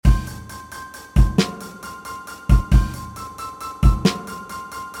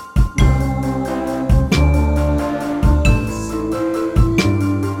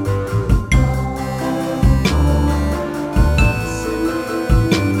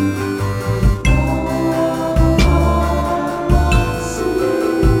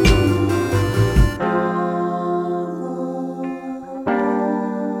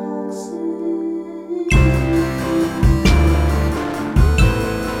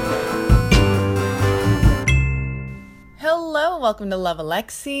welcome to Love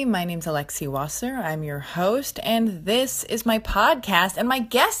Alexi. My name's Alexi Wasser. I'm your host, and this is my podcast. And my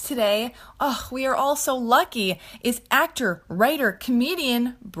guest today, we are all so lucky, is actor, writer,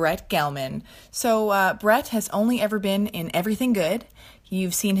 comedian Brett Gelman. So Brett has only ever been in Everything Good.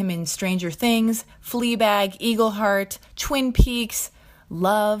 You've seen him in Stranger Things, Fleabag, Eagleheart, Twin Peaks,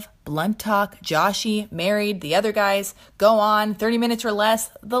 Love, Blunt Talk, Joshy, Married, The Other Guys, Go On, 30 Minutes or Less.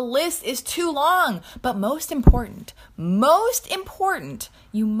 The list is too long. But most important,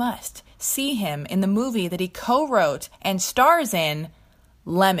 you must see him in the movie that he co-wrote and stars in,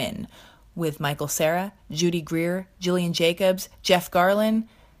 Lemon, with Michael Cera, Judy Greer, Gillian Jacobs, Jeff Garlin,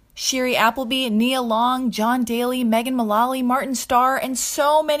 Shiri Appleby, Nia Long, John Daly, Megan Mullally, Martin Starr, and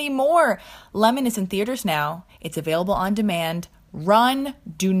so many more. Lemon is in theaters now. It's available on demand. Run,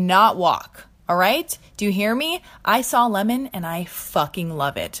 do not walk. All right? Do you hear me? I saw Lemon and I fucking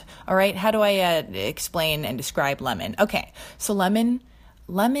love it. All right? How do I explain and describe Lemon? Okay. So Lemon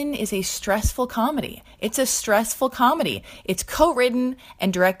is a stressful comedy. It's a stressful comedy. It's co-written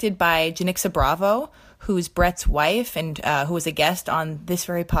and directed by Janixa Bravo, who's Brett's wife and who was a guest on this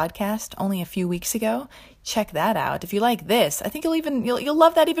very podcast only a few weeks ago. Check that out. If you like this, I think you'll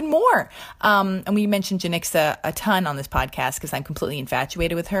love that even more. And we mentioned Janixa a ton on this podcast because I'm completely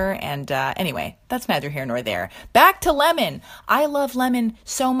infatuated with her. And anyway, that's neither here nor there. Back to Lemon. I love Lemon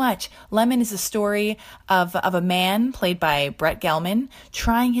so much. Lemon is a story of a man played by Brett Gelman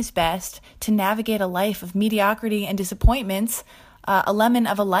trying his best to navigate a life of mediocrity and disappointments, a lemon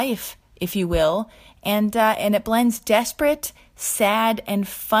of a life, if you will. And it blends desperate, sad, and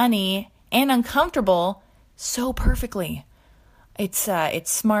funny and uncomfortable so perfectly. It's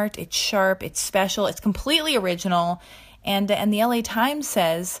smart, it's sharp, it's special, it's completely original, and the LA Times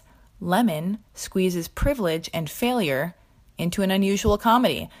says Lemon squeezes privilege and failure into an unusual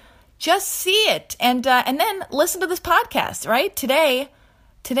comedy. Just see it, and then listen to this podcast. Right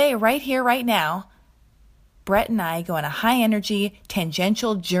today, right here, right now. Brett and I go on a high-energy,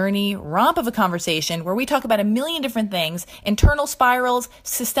 tangential journey, romp of a conversation where we talk about a million different things: internal spirals,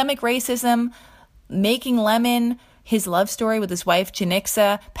 systemic racism, making Lemon, his love story with his wife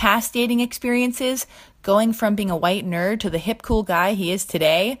Janixa, past dating experiences, going from being a white nerd to the hip, cool guy he is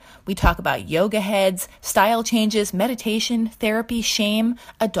today. We talk about yoga heads, style changes, meditation, therapy, shame,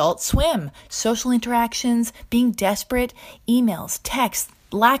 Adult Swim, social interactions, being desperate, emails, texts,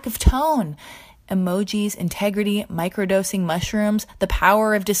 lack of tone, emojis, integrity, microdosing mushrooms, the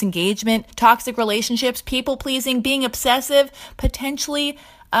power of disengagement, toxic relationships, people-pleasing, being obsessive, potentially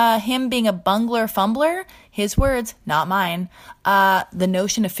him being a bungler fumbler, his words, not mine, the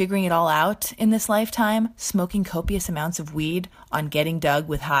notion of figuring it all out in this lifetime, smoking copious amounts of weed on Getting Doug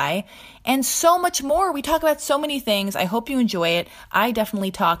with High, and so much more. We talk about so many things. I hope you enjoy it. I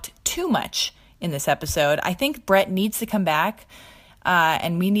definitely talked too much in this episode. I think Brett needs to come back.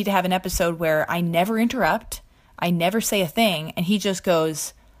 And we need to have an episode where I never interrupt, I never say a thing, and he just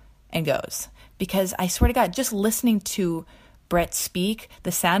goes and goes. Because I swear to God, just listening to Brett speak,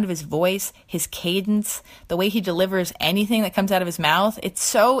 the sound of his voice, his cadence, the way he delivers anything that comes out of his mouth, it's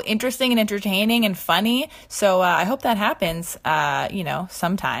so interesting and entertaining and funny. So I hope that happens,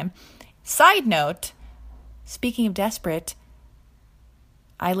 sometime. Side note, speaking of desperate,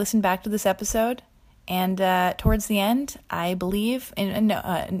 I listened back to this episode. And towards the end, I believe,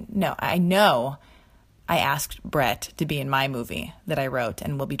 I know I asked Brett to be in my movie that I wrote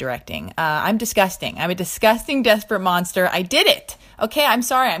and will be directing. I'm disgusting. I'm a disgusting, desperate monster. I did it. Okay, I'm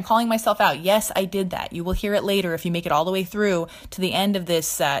sorry. I'm calling myself out. Yes, I did that. You will hear it later if you make it all the way through to the end of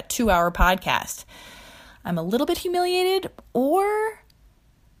this 2-hour podcast. I'm a little bit humiliated, or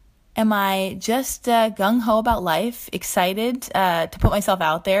am I just gung-ho about life, excited to put myself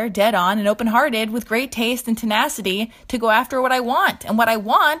out there, dead on and open-hearted with great taste and tenacity to go after what I want? And what I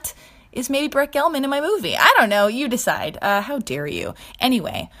want is maybe Brett Gelman in my movie. I don't know. You decide. How dare you?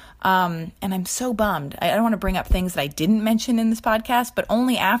 Anyway, and I'm so bummed. I don't want to bring up things that I didn't mention in this podcast, but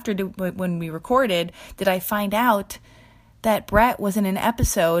only after when we recorded did I find out that Brett was in an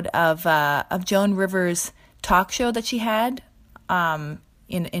episode of Joan Rivers' talk show that she had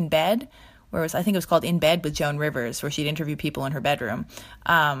in bed, where I think it was called In Bed with Joan Rivers, where she'd interview people in her bedroom.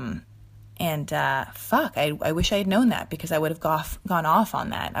 I wish I had known that, because I would have gone off on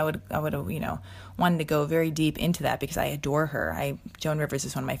that. I would have, wanted to go very deep into that because I adore her. Joan Rivers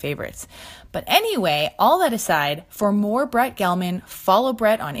is one of my favorites. But anyway, all that aside, for more Brett Gelman, follow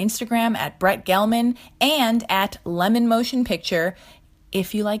Brett on Instagram at Brett Gelman and at Lemon Motion Picture.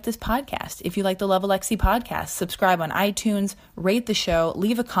 If you like this podcast, if you like the Love Alexi podcast, subscribe on iTunes, rate the show,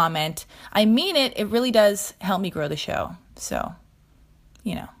 leave a comment. I mean it. It really does help me grow the show. So,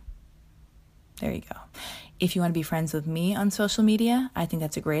 there you go. If you want to be friends with me on social media, I think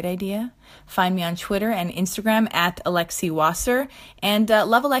that's a great idea. Find me on Twitter and Instagram at Alexi Wasser. And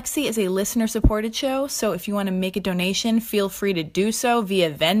Love Alexi is a listener-supported show, so if you want to make a donation, feel free to do so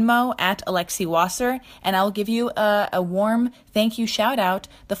via Venmo at Alexi Wasser, and I'll give you a warm thank you shout-out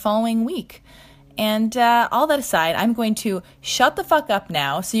the following week. And all that aside, I'm going to shut the fuck up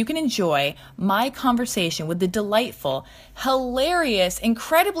now so you can enjoy my conversation with the delightful, hilarious,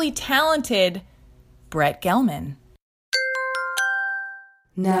 incredibly talented Brett Gelman.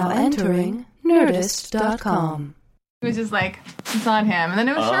 Now entering Nerdist.com. It was just like, it's on him. And then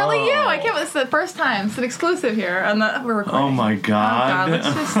it was surely you. I can't believe it's the first time. It's an exclusive here on we're recording. Oh my God. Oh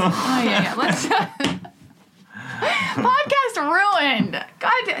God, let's just, let's podcast ruined.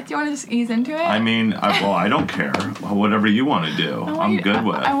 God, do you want to just ease into it? I mean, I don't care. Whatever you want to do, I'm good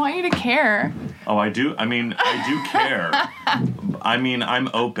with. I want you to care. Oh, I do? I mean, I do care. I mean, I'm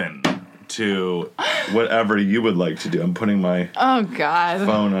open to whatever you would like to do. I'm putting my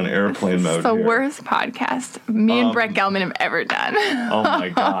phone on airplane mode. It's the worst podcast me and Brett Gelman have ever done. Oh my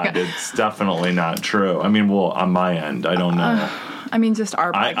God, it's definitely not true. I mean, well, on my end, I don't know. I mean, just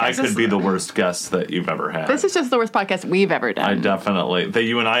our podcast. I could be the worst guest that you've ever had. This is just the worst podcast we've ever done. I definitely. That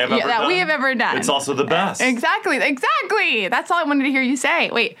you and I have ever done? That we have ever done. It's also the best. Exactly. That's all I wanted to hear you say.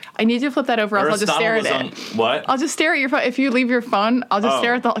 Wait, I need you to flip that over, else I'll just stare at it. What? I'll just stare at your phone. If you leave your phone, I'll just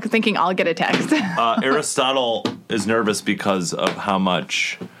stare at the thinking I'll get a text. Aristotle is nervous because of how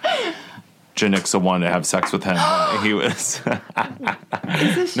much Janixa wanted to have sex with him. He was...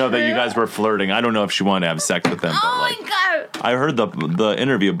 Is this no, true? that you guys were flirting. I don't know if she wanted to have sex with him. Oh but my God. I heard the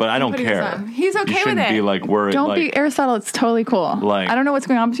interview, but I don't care. He's okay with it. You shouldn't be like worried. Don't like, be Aristotle. It's totally cool. Like, I don't know what's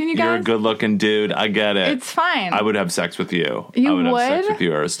going on between you guys. You're a good-looking dude. I get it. It's fine. I would have sex with you. You I would would? have sex with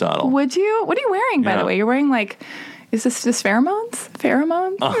you, Aristotle. Would you? What are you wearing, by the way? You're wearing like... Is this just pheromones?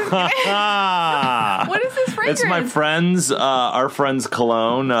 Pheromones? What is this fragrance? It's my friends, our friend's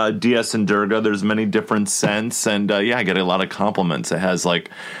cologne, DS and Durga. There's many different scents, and I get a lot of compliments. It has like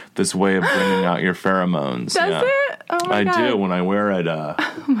this way of bringing out your pheromones. Does it? Oh my God. I do when I wear it. Oh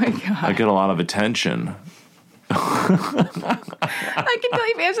my God. I get a lot of attention. I can tell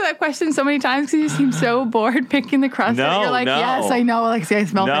you've answered that question so many times because you seem so bored picking the crust. No, you're like, yes, I know, Alexi, I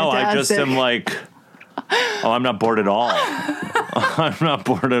smell fantastic. I just am like... Oh, I'm not bored at all. I'm not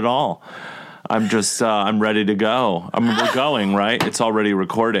bored at all. I'm just, I'm ready to go. I mean, we're going, right? It's already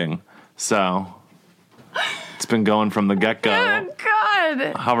recording. So, it's been going from the get-go. Oh,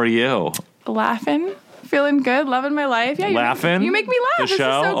 God. How are you? Laughing. Feeling good, loving my life. Yeah, laughing? You make me laugh. The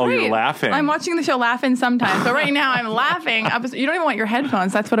show? This is so great. Oh, you're laughing. I'm watching the show laughing sometimes. So right now I'm laughing. You don't even want your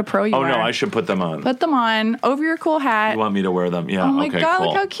headphones. That's what a pro you are. Oh, no, I should put them on. Put them on over your cool hat. You want me to wear them? Yeah, oh my okay, God, cool.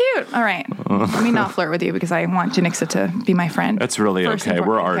 Look how cute. All right. Let me not flirt with you because I want Janixa to be my friend. That's really okay.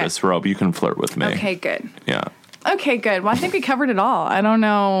 We're artists, Rob. You can flirt with me. Okay, good. Yeah. Okay, good. Well, I think we covered it all. I don't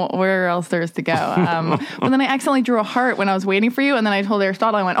know where else there is to go. But then I accidentally drew a heart when I was waiting for you, and then I told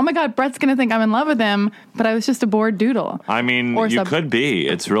Aristotle, I went, oh my God, Brett's going to think I'm in love with him, but I was just a bored doodle. I mean, you could be.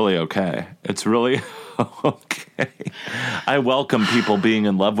 It's really okay. It's really okay. I welcome people being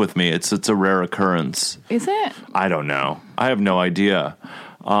in love with me. It's a rare occurrence. Is it? I don't know. I have no idea.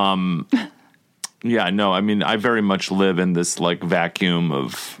 Yeah, no, I mean, I very much live in this, like, vacuum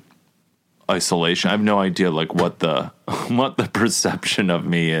of isolation. I have no idea like what the perception of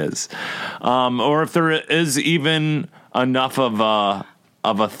me is, or if there is even enough of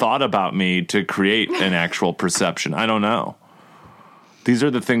a thought about me to create an actual perception. I don't know. These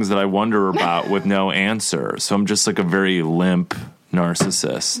are the things that I wonder about with no answer. So I'm just like a very limp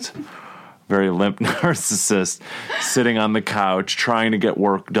narcissist. Sitting on the couch trying to get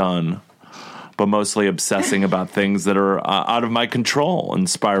work done, but mostly obsessing about things that are out of my control and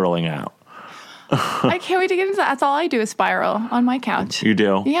spiraling out. I can't wait to get into that. That's all I do is spiral on my couch. You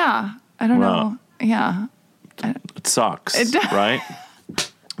do? Yeah. I don't know. Yeah. It sucks, right?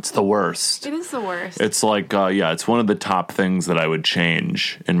 It's the worst. It is the worst. It's like, it's one of the top things that I would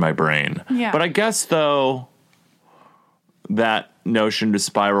change in my brain. Yeah. But I guess, though, that notion to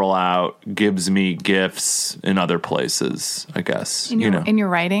spiral out gives me gifts in other places, I guess. In your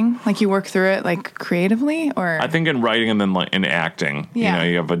writing? Like you work through it like creatively or? I think in writing and then like in acting, you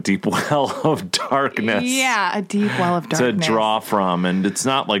have a deep well of darkness. Yeah, a deep well of darkness. To draw from. And it's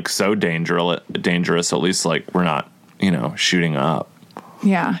not like so dangerous, at least like we're not, shooting up.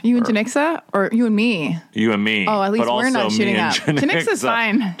 Yeah. You and Janixa or you and me? You and me. Oh, at least we're not shooting up. Janixa's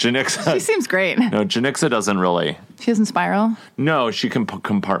fine. Janixa. She seems great. No, Janixa doesn't really. She doesn't spiral? No, she can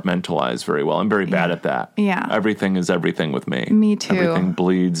compartmentalize very well. I'm very bad at that. Yeah. Everything is everything with me. Me too. Everything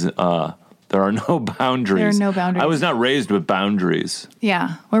bleeds. There are no boundaries. There are no boundaries. I was not raised with boundaries.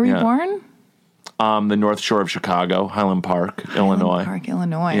 Yeah. Where were you born? The North Shore of Chicago, Highland Park, Illinois. Park,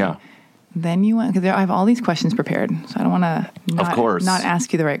 Illinois. Yeah. Then you went, because I have all these questions prepared, so I don't want to not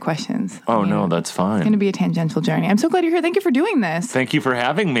ask you the right questions. Oh, no, that's fine. It's going to be a tangential journey. I'm so glad you're here. Thank you for doing this. Thank you for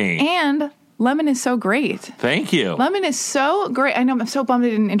having me. And Lemon is so great. Thank you. Lemon is so great. I know I'm so bummed I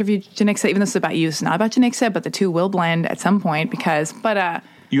didn't interview Janixa, even though this is about you. It's not about Janixa, but the two will blend at some point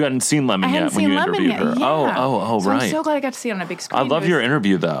you hadn't seen Lemon yet when you interviewed her. Yeah. Oh, so right. I'm so glad I got to see it on a big screen. I love your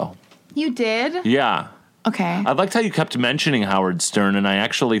interview, though. You did? Yeah. Okay. I liked how you kept mentioning Howard Stern, and I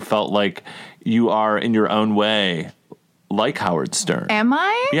actually felt like you are, in your own way, like Howard Stern. Am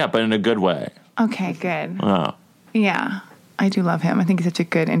I? Yeah, but in a good way. Okay, good. Oh. Yeah. I do love him. I think he's such a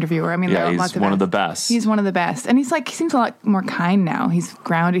good interviewer. I mean, there are lots of one of the best. He's one of the best. And he seems a lot more kind now. He's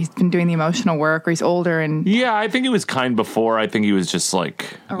grounded. He's been doing the emotional work, or he's older. And yeah, I think he was kind before. I think he was just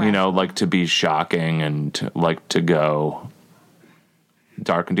like, like to be shocking and like to go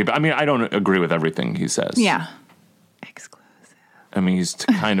dark and deep. I mean, I don't agree with everything he says. Yeah. Exclusive. I mean, he's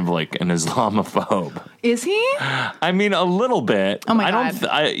kind of like an Islamophobe. Is he? I mean, a little bit. Oh my God.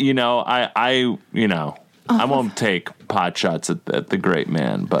 I won't take pot shots at the great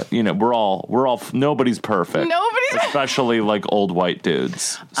man, but we're all nobody's perfect. Especially like old white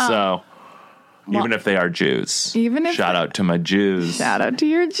dudes. So even if they are Jews. Shout out to my Jews. Shout out to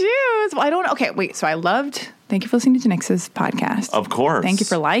your Jews. Well, thank you for listening to Janix's podcast. Of course. Thank you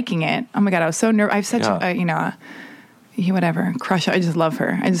for liking it. Oh my God, I was so nervous. I have such crush. I just love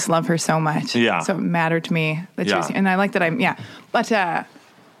her. I just love her so much. Yeah. So it mattered to me that she was here. And I like that but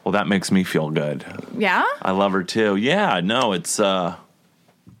well, that makes me feel good. Yeah? I love her too. Yeah, no, it's 4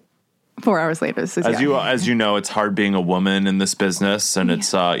 hours later. This is as you know, it's hard being a woman in this business, and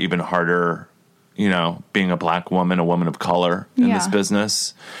it's even harder, being a black woman, a woman of color in this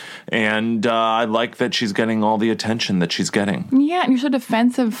business. And I like that she's getting all the attention that she's getting. Yeah, and you're so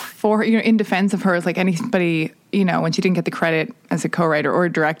defensive for her. You're in defense of her as like anybody, when she didn't get the credit as a co-writer or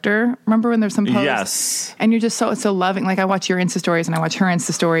a director. Remember when there's some posts? Yes. And you're just so loving. Like I watch your Insta stories and I watch her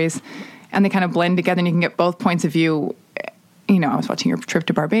Insta stories, and they kind of blend together, and you can get both points of view. I was watching your trip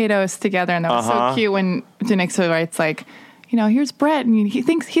to Barbados together, and that was so cute when Janixa writes like, here's Brett, and he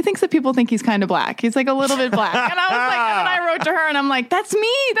thinks that people think he's kind of black. He's like a little bit black. And I was like, and then I wrote to her, and I'm like, that's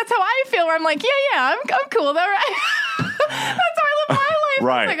me. That's how I feel. Where I'm like, I'm cool though, right? That's how I live my life.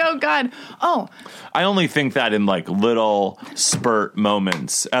 Right. It's like, oh God. Oh. I only think that in like little spurt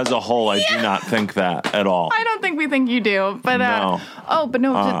moments. As a whole, I do not think that at all. I don't think we think you do, but no.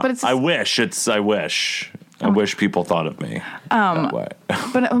 But it's. I wish. I wish people thought of me that way.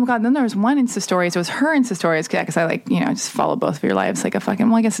 But oh my God, then there was one Insta stories. It was her Insta stories because I just follow both of your lives like a fucking.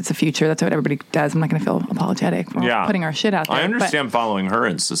 Well, I guess it's a future. That's what everybody does. I'm not going to feel apologetic for putting our shit out there. I understand following her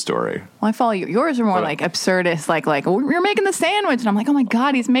Insta story. Well, I follow you. Yours are more like absurdist, like you're making the sandwich, and I'm like, oh my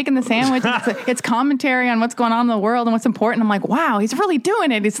God, he's making the sandwich. It's commentary on what's going on in the world and what's important. I'm like, wow, he's really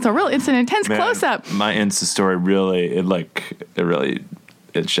doing it. It's an intense close up. My Insta story really,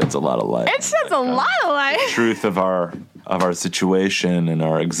 it sheds a lot of light. It sheds a lot of light. The truth of our situation and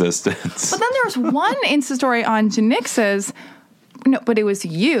our existence. But then there was one Insta story on Janix's. No, but it was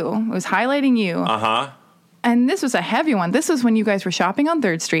you. It was highlighting you. Uh-huh. And this was a heavy one. This was when you guys were shopping on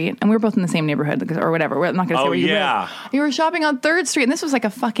 3rd Street, and we were both in the same neighborhood, or whatever. We're not going to say where you live. You were shopping on 3rd Street, and this was like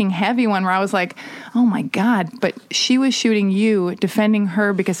a fucking heavy one where I was like, oh my God. But she was shooting you, defending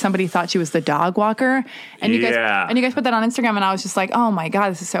her because somebody thought she was the dog walker. And you guys put that on Instagram, and I was just like, oh my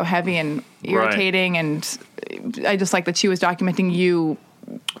God, this is so heavy and irritating. Right. And I just like that she was documenting you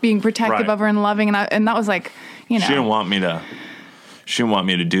being protective of her and loving, and that was like, She didn't want me to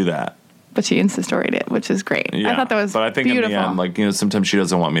do that. But she Insta-storied it, which is great. Yeah. I thought that was beautiful. But I think in the end, sometimes she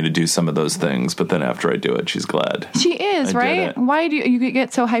doesn't want me to do some of those things, but then after I do it, she's glad. She is, right? Why do you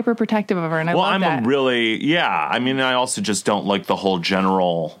get so hyper protective of her? And I love that. I mean, I also just don't like the whole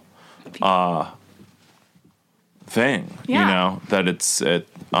general thing, that it's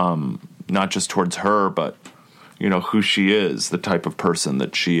not just towards her, but, who she is, the type of person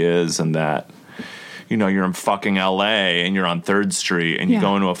that she is, and that, you're in fucking LA and you're on 3rd Street and you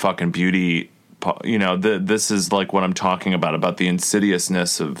go into a fucking beauty, this is like what I'm talking about the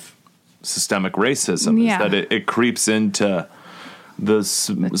insidiousness of systemic racism, is that it creeps into the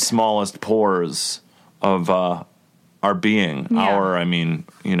smallest pores of our being, white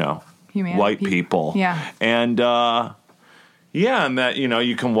people. Yeah. And, and that,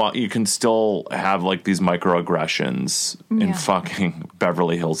 you can still have like these microaggressions in fucking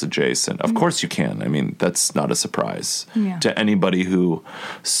Beverly Hills adjacent. Of course you can. I mean, that's not a surprise to anybody who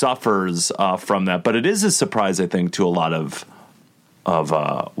suffers from that. But it is a surprise, I think, to a lot of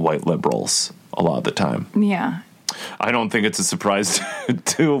white liberals a lot of the time. Yeah. I don't think it's a surprise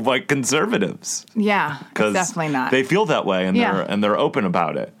to like conservatives. Yeah, it's definitely not. They feel that way, and they're open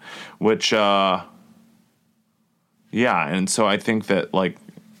about it. Which, and so I think that like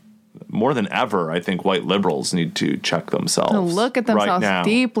more than ever, I think white liberals need to check themselves. To look at themselves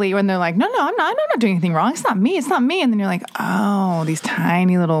deeply when they're like, no, I'm not doing anything wrong. It's not me. And then you're like, oh, these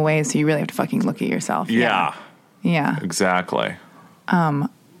tiny little ways. So you really have to fucking look at yourself. Yeah. Exactly.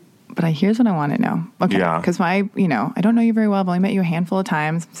 But here's what I want to know. Okay. Yeah. Because I don't know you very well. I've only met you a handful of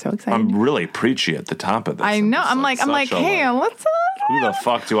times. I'm so excited. I'm really preachy at the top of this. I know. I'm like, hey, what's up? Who the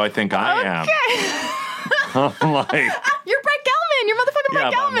fuck do I think I am? I'm like, you're Brett Gelman. You're motherfucking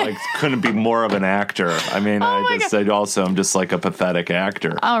Brett Gelman. I'm like, couldn't be more of an actor. I mean, I'm just like a pathetic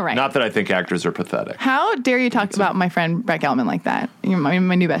actor. All right. Not that I think actors are pathetic. How dare you talk about my friend Brett Gelman like that? You're my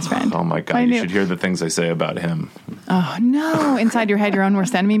new best friend. Oh my God. You should hear the things I say about him. Oh no. Inside your head, your own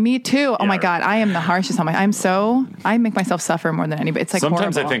worst enemy. Me too. Oh my God. I am the harshest on I make myself suffer more than anybody. It's like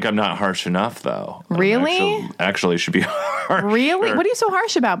sometimes horrible. I think I'm not harsh enough though. Really? Actually should be harsh. Really? What are you so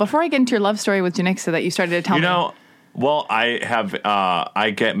harsh about? Before I get into your love story with Janixa that you started to tell me. Well,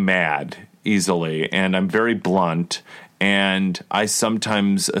 I get mad easily, and I'm very blunt, and I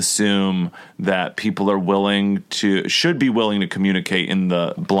sometimes assume that people should be willing to communicate in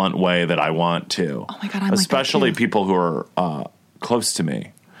the blunt way that I want to. Oh my God, especially people who are close to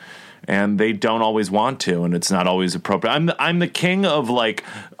me. And they don't always want to, and it's not always appropriate. I'm the king of like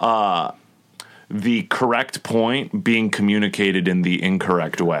the correct point being communicated in the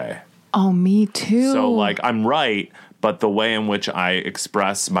incorrect way. Oh, me too. So, like, I'm right, but the way in which I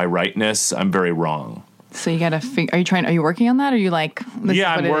express my rightness, I'm very wrong. So you got to figure, are you working on that? Or are you like,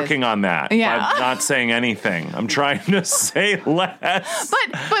 I'm working on that. Yeah. I'm not saying anything. I'm trying to say less.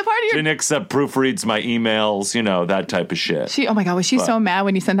 But part of your... Janixa proofreads my emails, that type of shit. Oh my God, was she so mad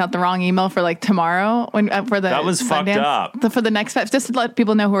when you sent out the wrong email for like tomorrow? That was fucked up. For the next fest, just to let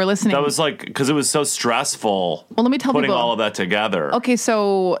people know who are listening. That was like, because it was so stressful. Well, let me tell putting people. all of that together. Okay,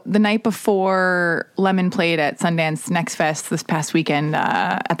 so the night before Lemon played at Sundance Next Fest this past weekend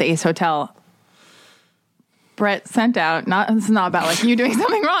at the Ace Hotel, Brett sent out, this is not about like you doing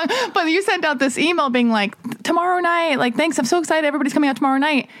something wrong, but you sent out this email being like, tomorrow night, like, thanks, I'm so excited, everybody's coming out tomorrow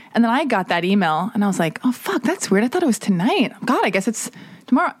night. And then I got that email and I was like, oh fuck, that's weird. I thought it was tonight. God, I guess it's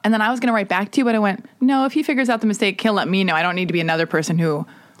tomorrow. And then I was going to write back to you, but I went, no, if he figures out the mistake, he'll let me know. I don't need to be another person who,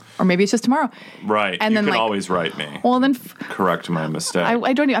 or maybe it's just tomorrow. Right. And you can always write me. Well, then correct my mistake.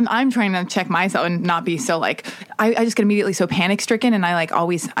 I don't even, I'm trying to check myself and not be so like, I just get immediately so panic stricken, and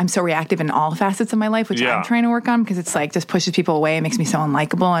I'm so reactive in all facets of my life, which I'm trying to work on, because it's like just pushes people away and makes me so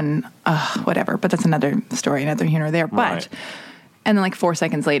unlikable and whatever. But that's another story, another here or there. But and then like 4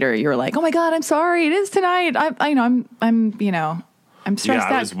 seconds later, you're like, oh my God, I'm sorry, it is tonight. I'm stressed out.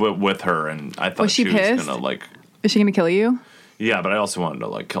 Yeah, I was with her, and I thought was she pissed? was gonna like. Is she gonna kill you? Yeah, but I also wanted to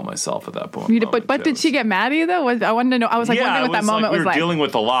like kill myself at that point. But did she get mad at you though? I wanted to know. I was like wondering what that moment was like. We were dealing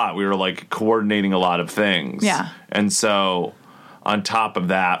with a lot. We were like coordinating a lot of things. Yeah. And so on top of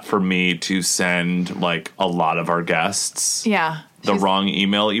that, for me to send like a lot of our guests the wrong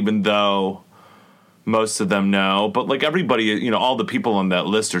email, even though most of them know, but like everybody, all the people on that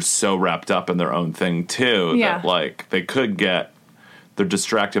list are so wrapped up in their own thing too, that like they're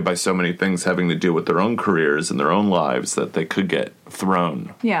distracted by so many things having to do with their own careers and their own lives that they could get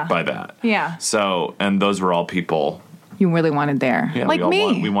thrown by that. Yeah. So, and those were all people you really wanted there. Yeah, like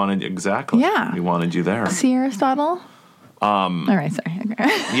me. We wanted, exactly. Yeah. We wanted you there. See Aristotle? All right, sorry.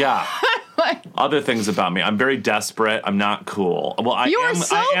 Okay. Yeah. Other things about me. I'm very desperate. I'm not cool. Well, I am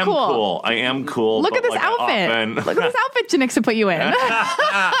cool. I am cool. Look at this outfit. Look at this outfit Janixa put you in.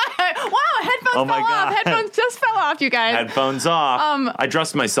 Wow, headphones fell off. Headphones just fell off, you guys. Headphones off. I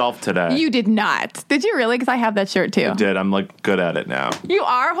dressed myself today. You did not. Did you really? Because I have that shirt too. I did. I'm like good at it now. You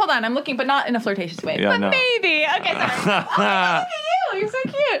are? Hold on. I'm looking, but not in a flirtatious way. Yeah, but maybe. Okay, sorry. Oh, look at you. You're so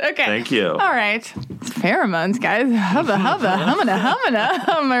cute. Okay. Thank you. All right. It's pheromones, guys. Hubba, hubba, humana, humana.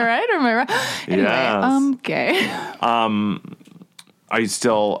 Am I right or am I right? Anyway, yes. Okay. Are you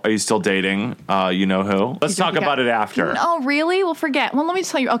still dating? You know who? Let's talk about it after. Oh, really? We'll forget. Well, let me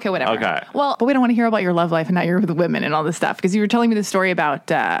just tell you. Okay, whatever. Okay. Well, but we don't want to hear about your love life and not your with women and all this stuff, because you were telling me the story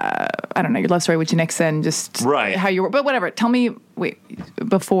about I don't know, your love story with Janixa and just how you were. But whatever. Tell me. Wait,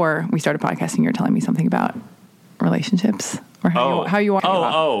 before we started podcasting, you were telling me something about relationships or how you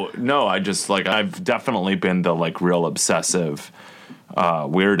are. No, I just like I've definitely been the like real obsessive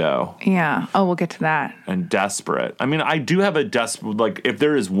weirdo. Yeah. Oh, we'll get to that. And desperate. I mean, I do have a desperate, like, if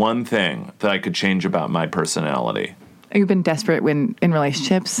there is one thing that I could change about my personality, You've been desperate when in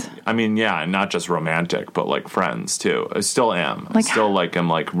relationships? I mean, yeah, not just romantic, but like friends too. I still am. I Like- still like am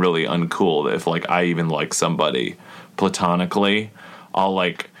like really uncool if like I even like somebody platonically. I'll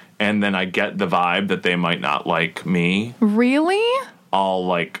like, and then I get the vibe that they might not like me. Really?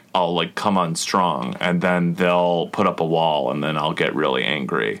 I'll come on strong, and then they'll put up a wall, and then I'll get really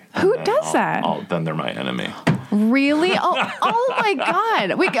angry. Who does that? Then they're my enemy. Really? Oh my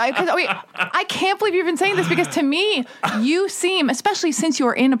God. I can't believe you've been saying this, because to me, you seem, especially since you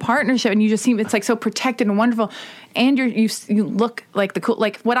are in a partnership and you just seem, it's like so protected and wonderful. And you look like the cool,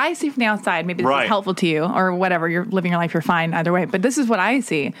 like what I see from the outside, maybe this is helpful to you or whatever. You're living your life. You're fine either way. But this is what I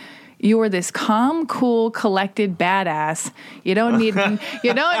see. You are this calm, cool, collected badass. You don't need, I'm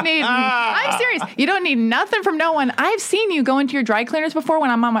serious. You don't need nothing from no one. I've seen you go into your dry cleaners before when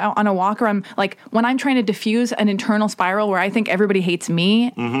I'm on a walk, or I'm like, when I'm trying to diffuse an internal spiral where I think everybody hates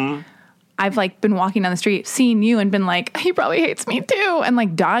me. Mm-hmm. I've like been walking down the street, seen you and been like, he probably hates me too. And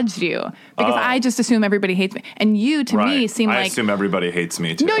like dodged you because I just assume everybody hates me. And you to me seem I like. assume everybody hates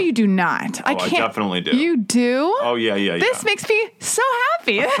me too. No, you do not. I definitely do. You do? Oh, yeah. This makes me so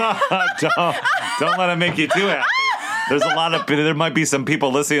happy. Don't let it make you too happy. There's there might be some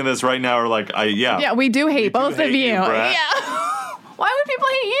people listening to this right now who are like, yeah, we do hate both of you. Brett. Yeah. Why would people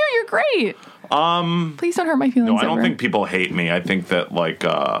hate you? You're great. Please don't hurt my feelings. No, I don't think people hate me. I think that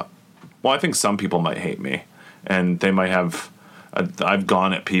I think some people might hate me, and they might have. I've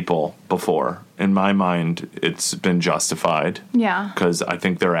gone at people before. In my mind, it's been justified. Yeah. Because I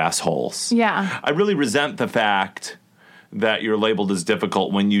think they're assholes. Yeah. I really resent the fact that you're labeled as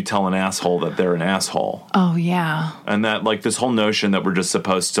difficult when you tell an asshole that they're an asshole. Oh, yeah. And that, like, this whole notion that we're just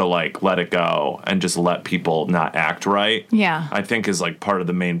supposed to, like, let it go and just let people not act right. Yeah. I think is, like, part of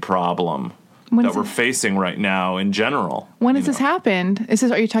the main problem that we're facing right now in general. When has this happened?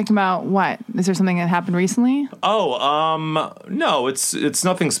 Are you talking about what? Is there something that happened recently? No, it's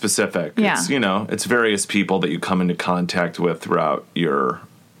nothing specific. Yeah. It's, it's various people that you come into contact with throughout your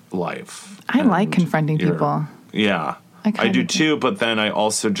life. I like confronting people. Yeah. I do too, but then I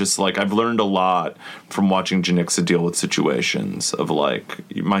also just I've learned a lot from watching Janixa deal with situations of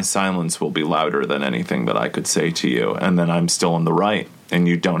my silence will be louder than anything that I could say to you, and then I'm still in the right and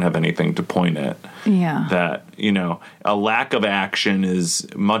you don't have anything to point at. Yeah. That, a lack of action is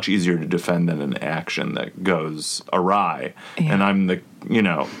much easier to defend than an action that goes awry. Yeah. And I'm the,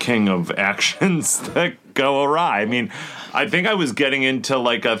 king of actions that go awry. I mean, I think I was getting into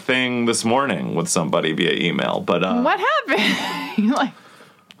a thing this morning with somebody via email, but what happened?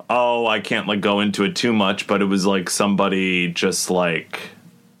 I can't go into it too much, but it was somebody just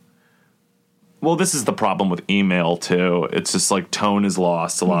well, this is the problem with email too. It's just tone is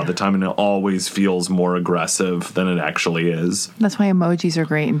lost a lot of the time, and it always feels more aggressive than it actually is. That's why emojis are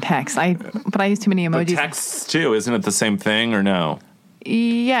great in text. But I use too many emojis. But texts too, isn't it the same thing or no?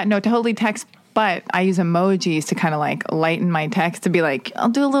 Yeah, no, totally text. But I use emojis to kind of lighten my text, to be I'll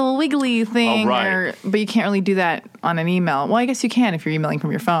do a little wiggly thing. Oh, right. But you can't really do that on an email. Well, I guess you can if you're emailing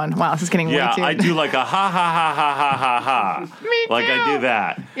from your phone. Wow, this is getting way too... Yeah, I do a ha ha ha ha ha ha ha. Me too. I do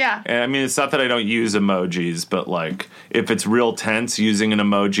that. Yeah. And I mean, it's not that I don't use emojis, but if it's real tense, using an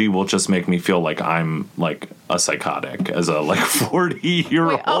emoji will just make me feel like I'm a psychotic as a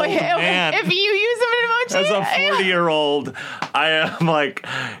 40-year-old man. If you use an emoji... As a 40-year-old, I am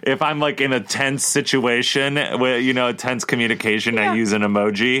if I'm in a tense situation, where a tense communication, I use an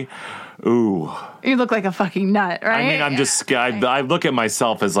emoji. Ooh. You look like a fucking nut, right? I mean, I'm just, I look at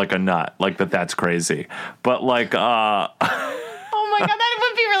myself as a nut, that's crazy. But oh my God, that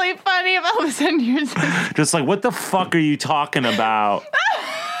would be really funny if all of a sudden you're just what the fuck are you talking about?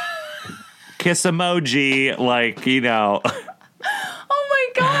 Kiss emoji, Oh my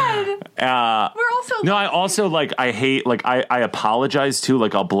God. We're also... No, I also, I hate, I apologize too.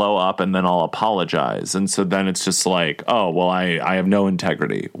 I'll blow up and then I'll apologize. And so then it's just oh, well, I have no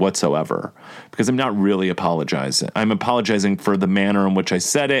integrity whatsoever because I'm not really apologizing. I'm apologizing for the manner in which I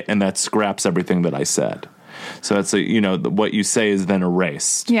said it, and that scraps everything that I said. So that's, what you say is then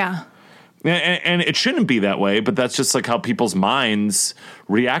erased. Yeah. And it shouldn't be that way, but that's just how people's minds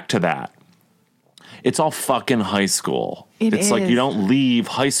react to that. It's all fucking high school. It's you don't leave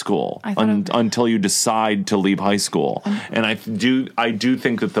high school until you decide to leave high school. And I do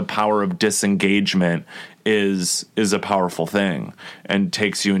think that the power of disengagement is a powerful thing and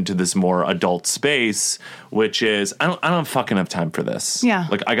takes you into this more adult space, which is I don't fucking have time for this. Yeah.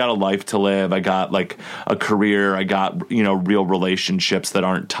 I got a life to live. I got a career. I got, real relationships that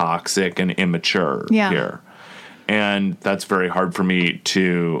aren't toxic and immature here. And that's very hard for me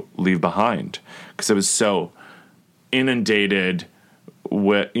to leave behind because I was so inundated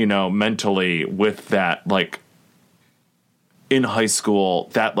with, mentally with that, in high school,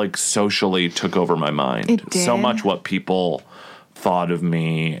 that like socially took over my mind. It did? So much what people thought of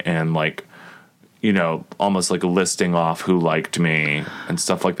me and like, you know, almost like listing off who liked me and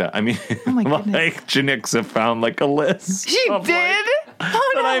stuff like that. I mean, Oh my goodness. like Janixa found like a list. She of, did? like,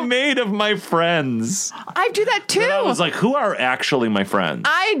 Oh, that no. I made of my friends. I do that too. And I was like, who are actually my friends?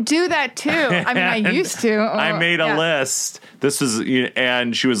 I do that too. I mean, I And used to. I made a Yeah. list. This is,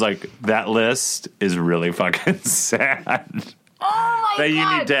 and she was like, that list is really fucking sad. Oh my That you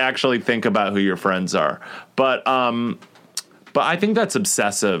God. need to actually think about who your friends are. But I think that's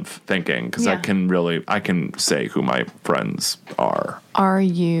obsessive thinking because Yeah. I can say who my friends are. Are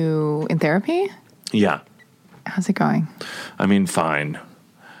you in therapy? Yeah. How's it going? I mean, fine.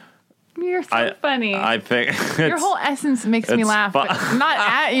 You're so funny. I think Your whole essence makes me it's laugh. fu- But not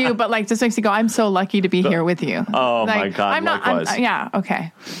at you, but like just makes me go, I'm so lucky to be here with you. Oh, Like, my God, I'm not, likewise. yeah,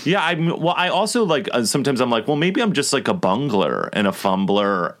 okay. Yeah, I also like sometimes I'm like, well, maybe I'm just like a bungler and a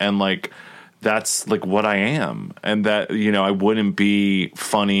fumbler, and like that's like what I am, and that, you know, I wouldn't be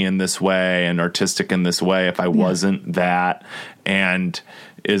funny in this way and artistic in this way if I wasn't that. And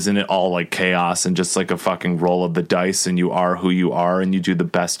isn't it all like chaos and just like a fucking roll of the dice, and you are who you are and you do the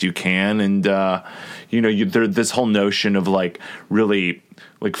best you can, and you know, there's this whole notion of like really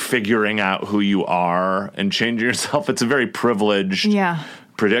like figuring out who you are and changing yourself. It's a very privileged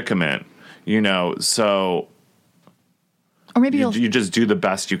predicament, you know, so Or maybe you just do the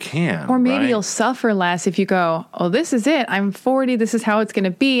best you can. Or maybe right? you'll suffer less if you go, oh, this is it. I'm 40. This is how it's going to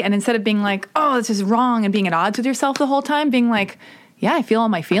be. And instead of being like, oh, this is wrong and being at odds with yourself the whole time, being like, yeah, I feel all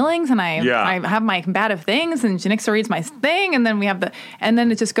my feelings and I have my combative things and Janixa reads my thing. And then we have and then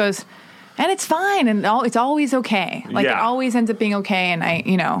it just goes, and it's fine. And it's always okay. Like it always ends up being okay. And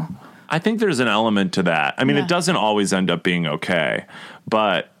I think there's an element to that. I mean, it doesn't always end up being okay,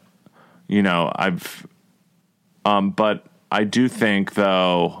 but you know, but I do think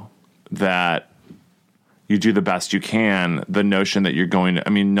though that you do the best you can. The notion that you're going to, I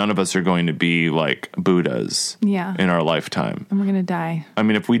mean, none of us are going to be like Buddhas in our lifetime. And we're going to die. I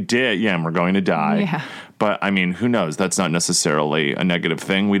mean, if we did, and we're going to die. Yeah. But I mean, who knows? That's not necessarily a negative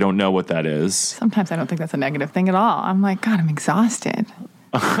thing. We don't know what that is. Sometimes I don't think that's a negative thing at all. I'm like, God, I'm exhausted.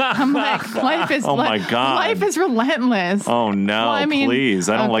 I'm like, life is Oh my God. life is relentless. Oh no, Well, I mean, please.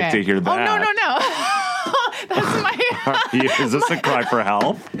 I don't like to hear that. Oh, no. That's my, Is this a cry for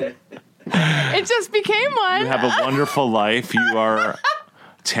help? it just became one. You have a wonderful life. You are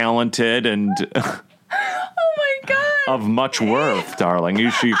talented and Oh my God. of much worth, darling.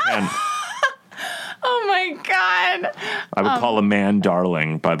 You can. Oh my God. I would call a man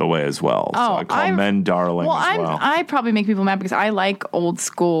darling, by the way, as well. So I call men darling as well. I probably make people mad because I like old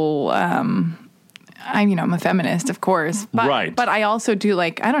school. I'm a feminist, of course. But, Right. But I also do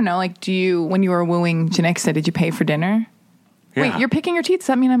like, I don't know, like, when you were wooing Janixa, did you pay for dinner? Yeah. Wait, you're picking your teeth? Does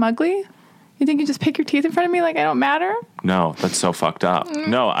that mean I'm ugly? You think you just pick your teeth in front of me like I don't matter? No, that's so fucked up.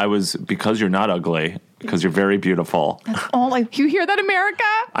 No, because you're not ugly, because you're very beautiful. Oh, like, you hear that, America?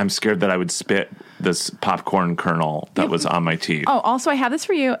 I'm scared that I would spit this popcorn kernel that was on my teeth. Oh, also, I have this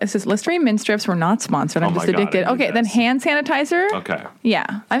for you. It says Listerine mint strips. We're not sponsored. I'm Oh just my God, addicted. I need Okay, then this. hand sanitizer. Okay.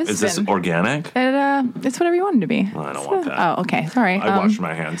 Yeah. Is this organic? It's whatever you want it to be. I don't want that. Oh, okay. Sorry. I washed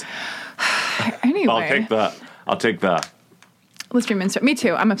my hands. Anyway. I'll take the. Listerine mint strip. Me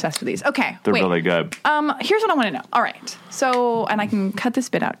too. I'm obsessed with these. Okay. They're wait. really good. Here's what I want to know. All right. So, and I can cut this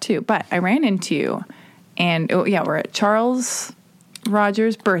bit out too, but I ran into you and we're at Charles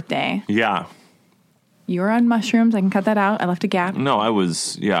Rogers' birthday. Yeah. You were on mushrooms. I can cut that out. I left a gap. No, I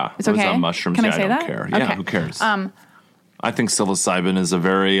was, It's I was okay? on mushrooms. Can I yeah, say I don't that? care. Okay. Yeah, who cares? I think psilocybin is a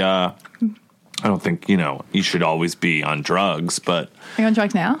very, I don't think, you should always be on drugs, but Are you on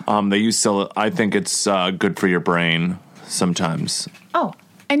drugs now? they use I think it's good for your brain sometimes. Oh,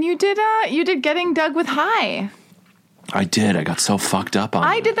 and you did Getting Dug with High. I did. I got so fucked up on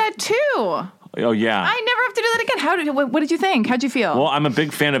I it. did that too. Oh, yeah. I never have to do that again. What did you think? How'd you feel? Well, I'm a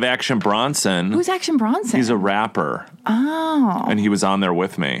big fan of Action Bronson. Who's Action Bronson? He's a rapper. Oh. And he was on there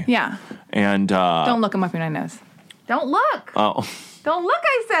with me. Yeah. And Don't look him up in my nose. Don't look. oh, Don't look,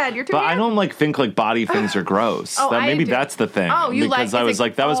 I said. You're too but I handsome. don't think body things are gross. Oh, I maybe do. that's the thing. Oh, you because like- I it's was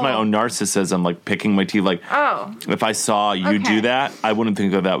like- like that was my oh. own narcissism, like picking my teeth. Like, Oh. if I saw you Okay. do that, I wouldn't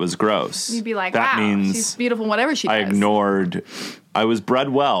think that was gross. You'd be like, that wow, means she's beautiful, whatever she does. I ignored. I was bred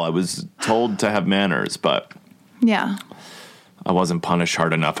well. I was told to have manners, but Yeah. I wasn't punished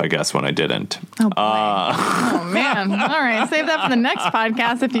hard enough, I guess, when I didn't. Oh, boy. Oh, man. All right. Save that for the next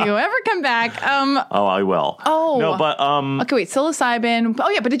podcast if you ever come back. Oh, I will. Oh. No, but Okay, wait. Psilocybin. Oh,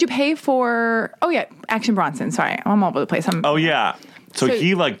 yeah. But did you pay for... Oh, yeah. Action Bronson. Sorry. I'm all over the place. oh yeah. So So-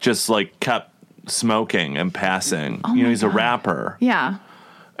 he just kept smoking and passing. Oh He's a rapper. Yeah.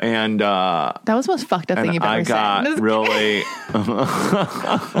 And That was the most fucked up thing you've ever said. I got really...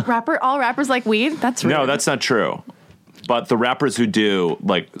 All rappers like weed? That's rude. No, that's not true. But the rappers who do,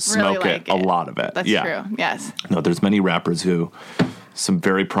 smoke like a lot of it. That's true, yes. No, there's many rappers who, some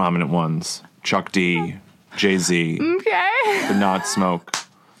very prominent ones, Chuck D, Jay-Z, Okay. did not smoke.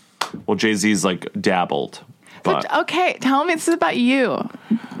 Well, Jay-Z's dabbled. But okay, tell me this is about you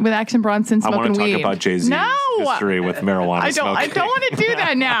with Action Bronson I smoking want to talk weed. about Jay-Z's history with marijuana smoking. I don't want to do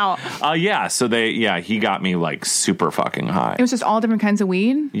that now. Yeah, so he got me super fucking high. It was just all different kinds of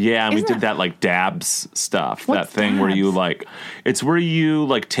weed? Yeah, and we Isn't did that dabs stuff. What's that thing where you dabs? it's where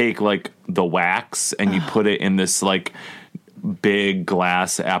you take the wax and you put it in this big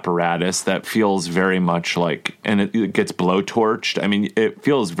glass apparatus that feels very much and it gets blowtorched. I mean, it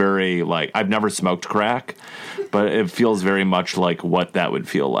feels very I've never smoked crack, but it feels very much like what that would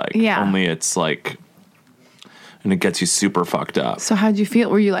feel like. Yeah. Only it's and it gets you super fucked up. So how'd you feel?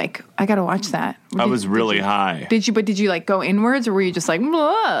 Were you I gotta watch that? I was really high. Did you go inwards or were you just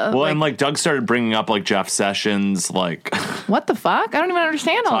blah? Well, and Doug started bringing up Jeff Sessions, what the fuck? I don't even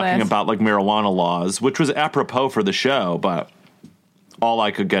understand all talking this. about marijuana laws, which was apropos for the show, but all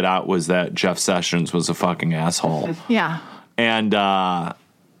I could get out was that Jeff Sessions was a fucking asshole. Yeah. And but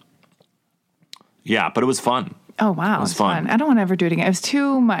it was fun. Oh, wow. It was fun. I don't want to ever do it again. It was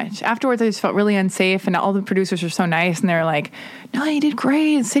too much. Afterwards, I just felt really unsafe, and all the producers were so nice, and they were like, no, you did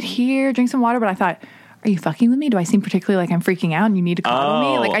great. Sit here, drink some water. But I thought, are you fucking with me? Do I seem particularly I'm freaking out and you need to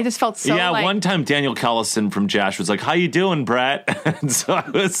cuddle me? I just felt so one time Daniel Kellison from Jash was like, how you doing, Brett? And so I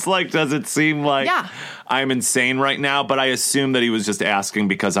was does it seem I'm insane right now? But I assume that he was just asking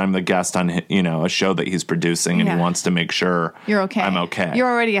because I'm the guest on a show that he's producing and he wants to make sure you're okay. I'm okay. You're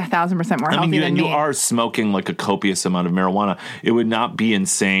already 1,000% more healthy than me. You are smoking a copious amount of marijuana. It would not be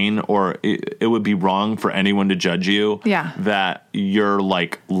insane or it would be wrong for anyone to judge you that you're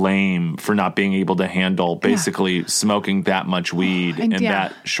lame for not being able to handle basically smoking that much weed in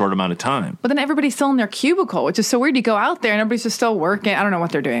that short amount of time. But then everybody's still in their cubicle, which is so weird. You go out there and everybody's just still working. I don't know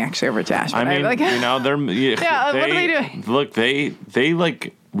what they're doing actually over at Jash. I mean, they're what are they doing? Look, they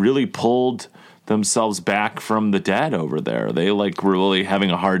really pulled themselves back from the dead over there. They were really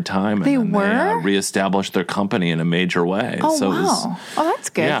having a hard time. They and were? They reestablished their company in a major way. Oh, so wow. That's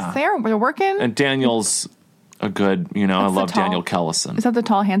good. Yeah. They're working. And Daniel's a good, I love Daniel Kellison. Is that the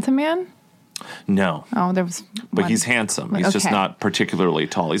tall, handsome man? No. Oh, there was But he's handsome. He's just not particularly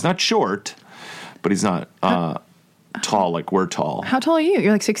tall. He's not short, but he's not tall like we're tall. How tall are you?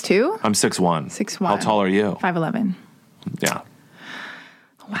 You're 6'2"? I'm 6'1". 6'1". How tall are you? 5'11". Yeah.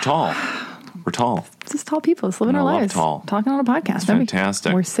 We're tall. We're tall. It's just tall people. Just living our lives. Tall. Talking on a podcast. It's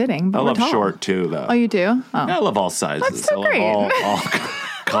fantastic. We're sitting, but I we're love tall. short too, though. Oh, you do? Oh. Yeah, I love all sizes. That's so I love great. all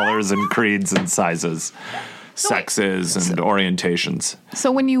colors and creeds and sizes, sexes and orientations.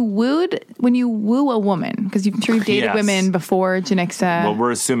 So when you woo a woman, because I'm sure you've dated women before, Janixa. Well,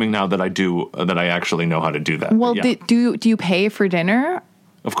 we're assuming now that I actually know how to do that. Well, do you pay for dinner?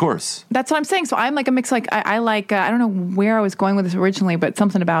 Of course. That's what I'm saying. So I'm a mix. I don't know where I was going with this originally, but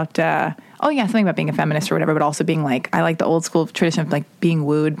something about something about being a feminist or whatever, but also being I like the old school tradition of being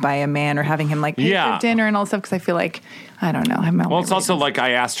wooed by a man or having him pay for dinner and all stuff, because I feel I don't know. Well, it's also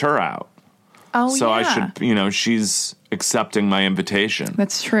I asked her out. Oh, so I should, she's accepting my invitation.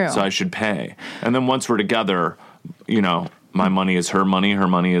 That's true. So I should pay. And then once we're together, my money is her money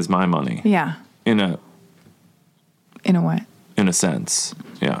is my money. Yeah. In a what? In a sense.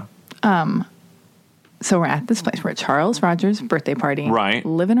 Yeah. So we're at this place. We're at Charles Rogers' birthday party. Right.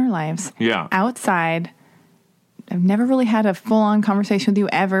 Living our lives. Yeah. Outside. I've never really had a full-on conversation with you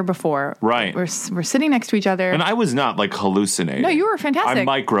ever before. Right. We're sitting next to each other. And I was not hallucinating. No, you were fantastic.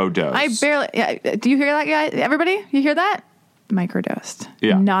 I microdosed. I barely. Yeah, do you hear that, guys? Everybody? You hear that? Microdosed.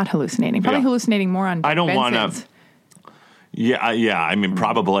 Yeah. Not hallucinating. Probably hallucinating more on I don't want Benson's. to. Yeah. I mean,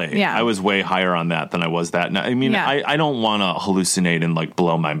 probably. Yeah. I was way higher on that than I was that. I mean, I don't want to hallucinate and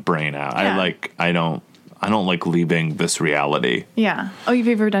blow my brain out. Yeah. I don't like leaving this reality. Yeah. Oh, you've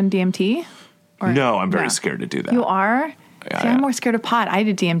ever done DMT? No, I'm very scared to do that. You are? Yeah, See, I'm more scared of pot. I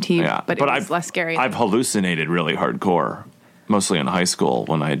did DMT, but it was less scary. I've hallucinated really hardcore, mostly in high school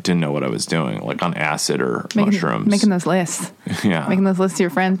when I didn't know what I was doing, on acid or mushrooms. Making those lists. Yeah. Making those lists to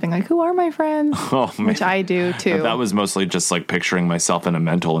your friends, being who are my friends? Oh, man. Which I do, too. But that was mostly just picturing myself in a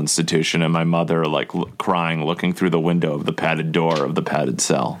mental institution and my mother crying, looking through the window of the padded door of the padded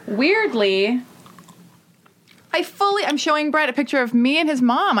cell. Weirdly, I'm showing Brett a picture of me and his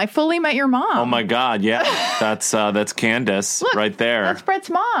mom. I fully met your mom. Oh my God, yeah. That's Candace. Look, right there. That's Brett's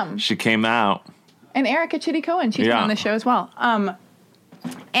mom. She came out. And Erica Chitty Cohen. She's on the show as well.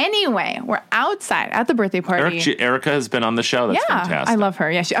 Anyway, we're outside at the birthday party. Erica has been on the show. That's fantastic. I love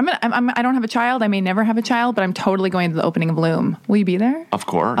her. Yeah, I don't have a child. I may never have a child, but I'm totally going to the opening of Loom. Will you be there? Of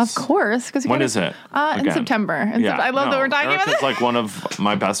course. Of course. When is it? In September. I love that we're talking about this. Erica's like one of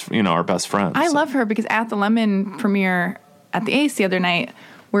my best, our best friends. I love her because at the Lemon premiere at the Ace the other night,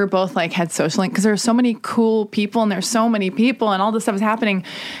 we both like had social link because there are so many cool people and there's so many people and all this stuff is happening,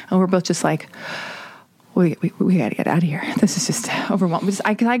 and we're both just like, we got to get out of here. This is just overwhelming.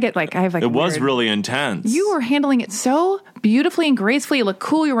 I have like. It was really intense. You were handling it so beautifully and gracefully. You look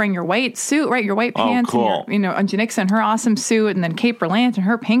cool. You're wearing your white suit, right? Your white pants. Cool. And and Janixa in her awesome suit, and then Kate Berlant in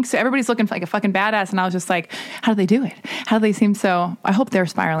her pink suit. Everybody's looking like a fucking badass, and I was just like, how do they do it? How do they seem so? I hope they're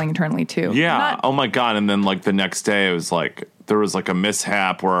spiraling internally too. Yeah. Oh my God. And then like the next day, it was like there was like a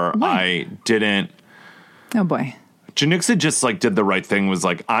mishap where I didn't. Oh boy. Janixa just like did the right thing, was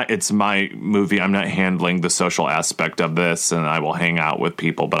like, it's my movie. I'm not handling the social aspect of this, and I will hang out with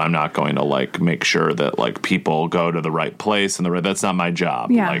people, but I'm not going to like make sure that like people go to the right place and that's not my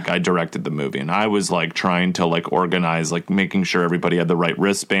job. Yeah. Like I directed the movie, and I was like trying to like organize, like making sure everybody had the right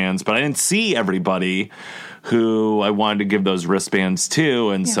wristbands, but I didn't see everybody who I wanted to give those wristbands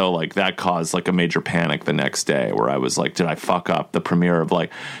to, and so like that caused like a major panic the next day where I was like, did I fuck up the premiere of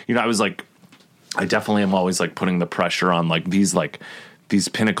like, I was like, I definitely am always like putting the pressure on like these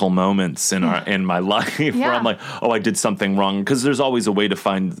pinnacle moments in my life where I'm like, oh, I did something wrong, because there's always a way to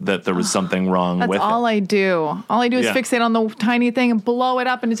find that there was something wrong with it. That's all I do. All I do is fixate on the tiny thing and blow it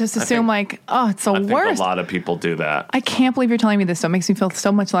up and just assume it's the worst. I think a lot of people do that. I can't believe you're telling me this, though. It makes me feel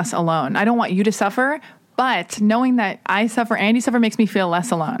so much less alone. I don't want you to suffer, but knowing that I suffer and you suffer makes me feel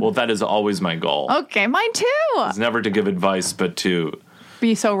less alone. Well, that is always my goal. Okay, mine too. It's never to give advice, but to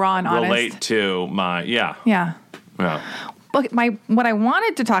be so raw and honest. Relate to my Yeah. But what I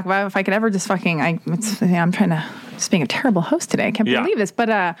wanted to talk about, if I could ever just I'm trying to just being a terrible host today. I can't believe this.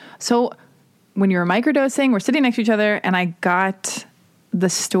 But so when you were microdosing, we're sitting next to each other, and I got the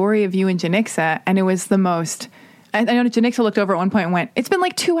story of you and Janixa, and it was the most. I know Janixa looked over at one point and went, "It's been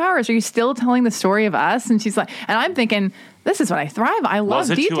like 2 hours. Are you still telling the story of us?" And she's like, and I'm thinking, this is what I thrive. I love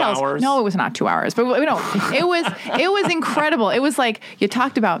details. 2 hours? No, it was not 2 hours, but it was incredible. It was like you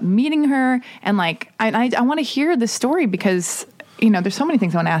talked about meeting her, and like I want to hear the story because there's so many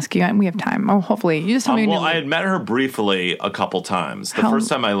things I want to ask you, and we have time. Oh, hopefully you just tell me. Well, I had met her briefly a couple times. The first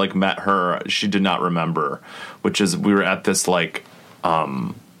time I like met her, she did not remember, which is we were at this like.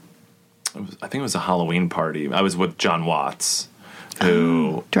 I think it was a Halloween party. I was with John Watts,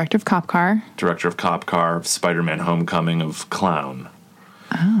 who director of Cop Car, of Spider-Man: Homecoming, of Clown.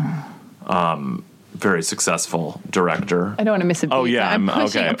 Very successful director. I don't want to miss a beat. Oh yeah, I'm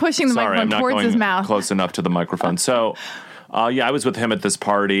pushing the microphone towards his mouth, close enough to the microphone. So, I was with him at this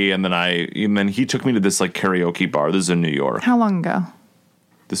party, and then he took me to this like karaoke bar. This is in New York. How long ago?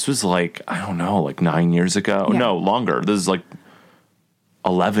 This was like, I don't know, like 9 years ago. Yeah. No, longer. This is like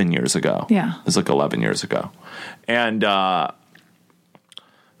 11 years ago. Yeah. It was like 11 years ago. And we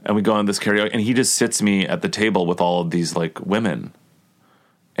go on this karaoke, and he just sits me at the table with all of these like women.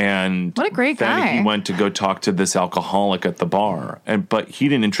 And what a great then guy. He went to go talk to this alcoholic at the bar. But he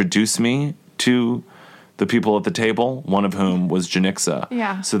didn't introduce me to the people at the table, one of whom was Janixa.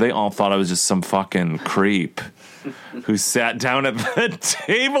 Yeah. So they all thought I was just some fucking creep who sat down at the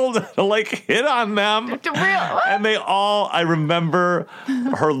table to like hit on them. And I remember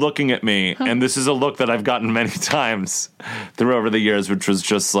her looking at me, and this is a look that I've gotten many times through over the years, which was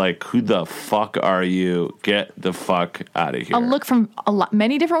just like, who the fuck are you? Get the fuck out of here. A look from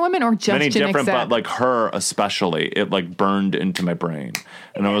many different women, or just many Janixa? Different, but like her especially, it like burned into my brain.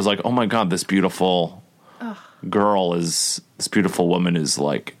 And I was like, oh my God, this beautiful this beautiful woman is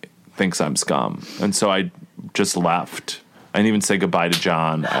like, thinks I'm scum. And so I just left. I didn't even say goodbye to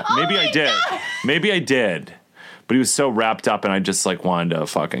John. Maybe I did. But he was so wrapped up, and I just like wanted to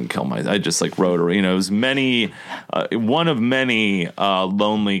fucking kill I just like wrote her. It was one of many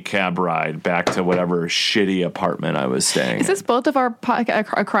lonely cab ride back to whatever shitty apartment I was staying. Is this both of our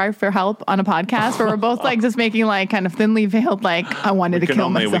a cry for help on a podcast, where we're both like just making like kind of thinly veiled like I wanted to kill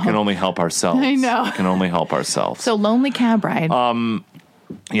myself? We can only help ourselves. I know. We can only help ourselves. So lonely cab ride.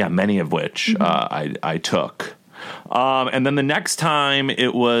 Yeah, many of which I took. And then the next time I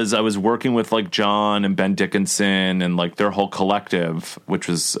was working with like John and Ben Dickinson and like their whole collective, which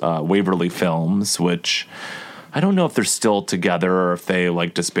was Waverly Films, which I don't know if they're still together or if they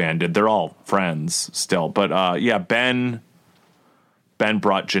like disbanded. They're all friends still. But Ben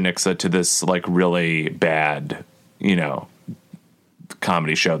brought Janixa to this like really bad,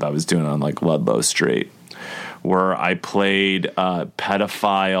 comedy show that I was doing on like Ludlow Street, where I played a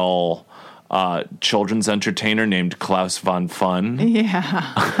pedophile children's entertainer named Klaus von Fun.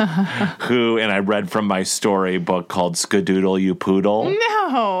 Yeah. And I read from my storybook called Skadoodle You Poodle.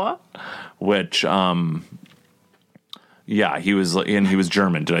 No. Which, he was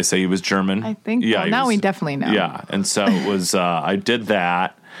German. Did I say he was German? I think. Yeah. Well, now we definitely know. Yeah. And so it was, I did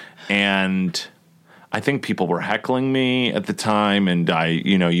that, and I think people were heckling me at the time, and I,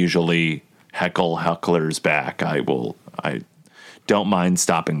 usually heckle hecklers back. I don't mind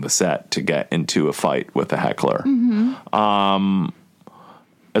stopping the set to get into a fight with a heckler. Mm-hmm.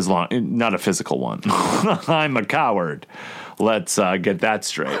 As long, not a physical one. I'm a coward. Let's get that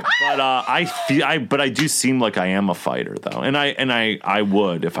straight. But I do seem like I am a fighter, though, and I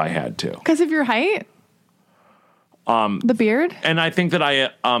would if I had to. Because of your height. The beard. And I think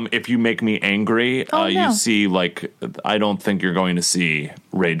that if you make me angry, you see, like, I don't think you're going to see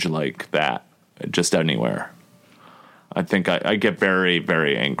rage like that just anywhere. I think I get very,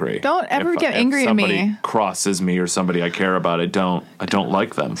 very angry. Don't ever get angry at me. If somebody crosses me or somebody I care about, I don't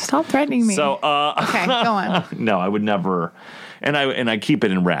like them. Stop threatening me. So, okay, go on. No, I would never. And I keep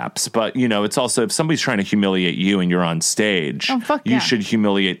it in wraps. But, it's also, if somebody's trying to humiliate you and you're on stage, you should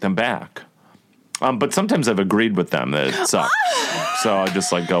humiliate them back. But sometimes I've agreed with them that it sucks. So I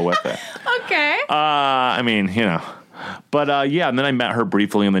just, go with it. Okay. But, and then I met her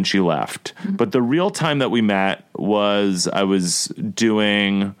briefly, and then she left. Mm-hmm. But the real time that we met was I was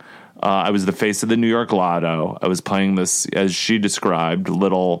the face of the New York Lotto. I was playing this, as she described,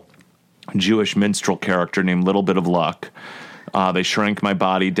 little Jewish minstrel character named Little Bit of Luck. They shrank my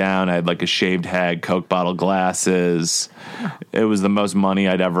body down. I had a shaved head, Coke bottle glasses. It was the most money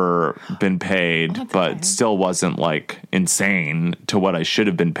I'd ever been paid, but still wasn't insane to what I should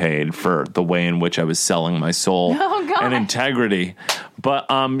have been paid for the way in which I was selling my soul and integrity. But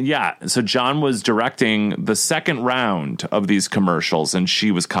so John was directing the second round of these commercials, and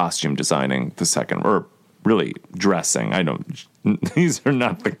she was costume designing the second, or really dressing. These are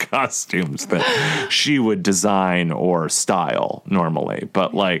not the costumes that she would design or style normally,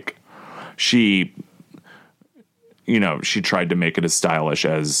 but she tried to make it as stylish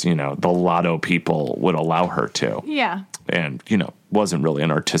as, the Lotto people would allow her to. Yeah. And, wasn't really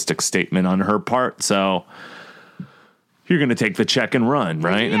an artistic statement on her part. So you're going to take the check and run,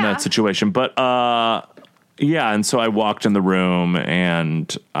 right? Yeah. In that situation. But, and so I walked in the room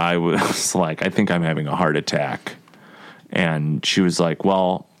and I was like, I think I'm having a heart attack. And she was like,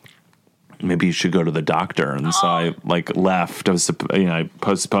 well, maybe you should go to the doctor. And so I left. I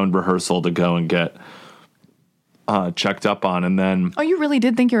postponed rehearsal to go and get checked up on. And then. Oh, you really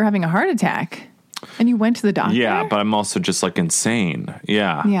did think you were having a heart attack? And you went to the doctor? Yeah, but I'm also just insane.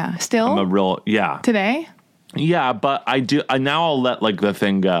 Yeah. Yeah. Still? I'm a real, Today? Yeah, but now I'll let the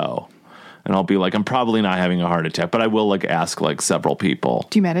thing go. And I'll be I'm probably not having a heart attack, but I will ask several people.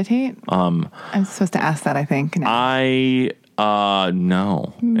 Do you meditate? I'm supposed to ask that, I think. No.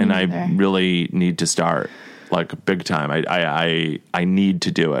 No. And I really need to start big time. I need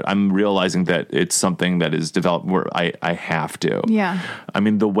to do it. I'm realizing that it's something that is developed where I have to. Yeah. I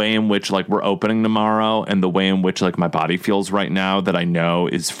mean, the way in which we're opening tomorrow and the way in which my body feels right now that I know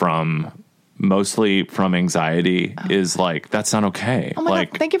is mostly from anxiety is that's not okay. Oh my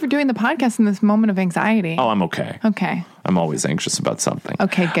God, thank you for doing the podcast in this moment of anxiety. Oh, I'm okay. Okay. I'm always anxious about something.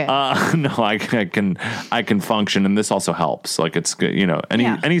 Okay, good. No, I can function, and this also helps. It's good,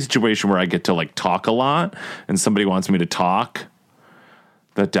 any situation where I get to talk a lot and somebody wants me to talk,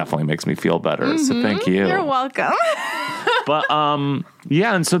 that definitely makes me feel better. Mm-hmm. So thank you. You're welcome. But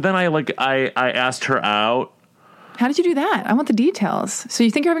and so then I asked her out. How did you do that? I want the details. So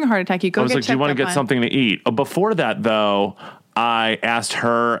you think you're having a heart attack. You go get checked up. Do you want to get something to eat? Before that, though, I asked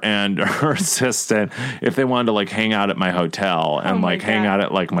her and her assistant if they wanted to hang out at my hotel and hang out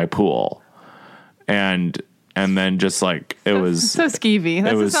at my pool. And then just it was so skeevy.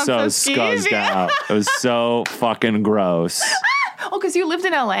 It was so scuzzed out. It was so fucking gross. Oh, because you lived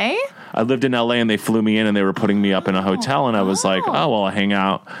in LA? I lived in LA and they flew me in and they were putting me up in a hotel and I was oh, well, I'll hang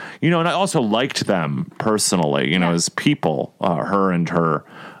out. And I also liked them personally, as people, her and her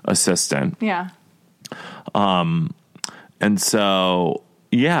assistant. Yeah. And so,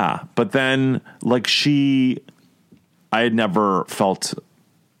 but then I had never felt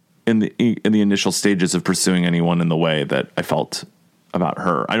in the initial stages of pursuing anyone in the way that I felt about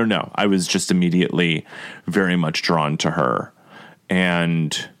her. I don't know. I was just immediately very much drawn to her.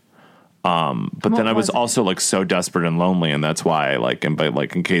 And, but then I was also so desperate and lonely. And that's why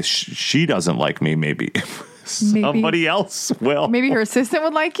in case she doesn't like me, maybe somebody else will. Maybe her assistant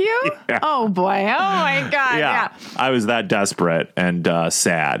would like you? Yeah. Oh, boy. Oh, my God. Yeah. I was that desperate and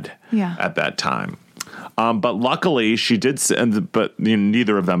sad at that time. But luckily she did, but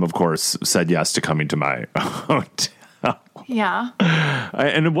neither of them, of course, said yes to coming to my hotel. Yeah.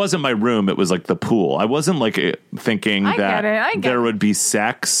 And it wasn't my room. It was like the pool. I wasn't like thinking that there would be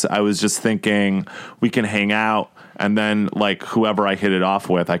sex. I was just thinking we can hang out. And then like whoever I hit it off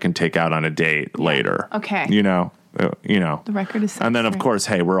with, I can take out on a date later. Okay. You know. The record is set and then of course,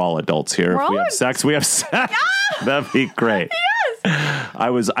 hey, we're all adults here. If we have sex, we have sex. Yeah! That'd be great. Yes.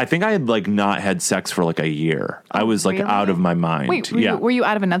 I think I had like not had sex for like a year. I was like out of my mind. Wait, were you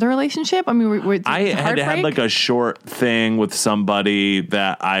out of another relationship? I mean, I had like a short thing with somebody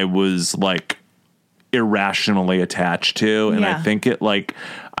that I was like irrationally attached to. And I think it like,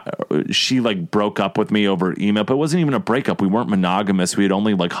 she like broke up with me over email, but it wasn't even a breakup. We weren't monogamous. We had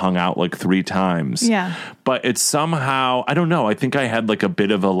only like hung out like 3 times. Yeah. But it's somehow, I don't know. I think I had like a bit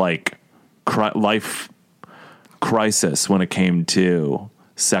of a like life crisis when it came to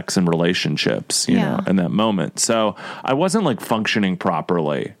sex and relationships, you know, in that moment. So I wasn't like functioning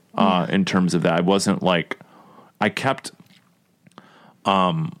properly in terms of that. I wasn't like, I kept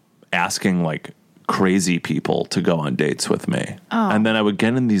asking like crazy people to go on dates with me. Oh. And then I would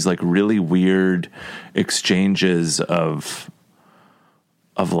get in these like really weird exchanges of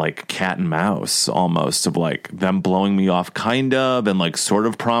like cat and mouse almost, of like them blowing me off kind of and like sort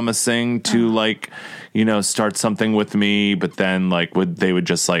of promising to like, you know, start something with me, but then like they would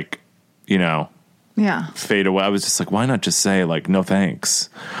just like, you know, fade away. I was just like, why not just say like no thanks?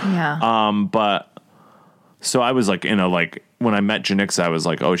 Yeah. But so I was like in a like, when I met Janixa, I was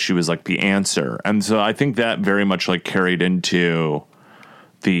like, oh, she was like the answer. And so I think that very much like carried into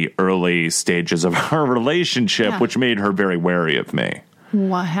the early stages of our relationship, which made her very wary of me.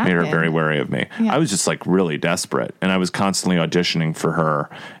 What happened? Made her very wary of me. Yeah. I was just like really desperate, and I was constantly auditioning for her,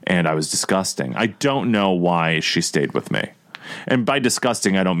 and I was disgusting. I don't know why she stayed with me. And by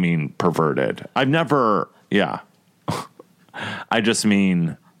disgusting, I don't mean perverted. I've never, I just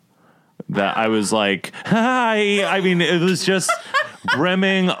mean that I was like, hi. I mean, it was just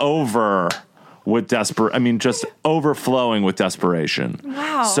brimming over with just overflowing with desperation.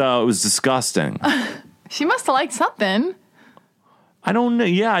 Wow. So it was disgusting. She must have liked something. I don't know.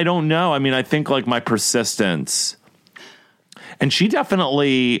 Yeah, I don't know. I mean, I think like my persistence, and she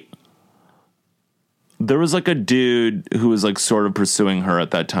definitely, there was like a dude who was like sort of pursuing her at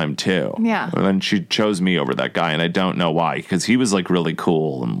that time too. Yeah. And then she chose me over that guy, and I don't know why, because he was like really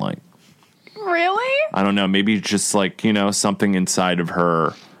cool and like. Really? I don't know. Maybe just like, you know, something inside of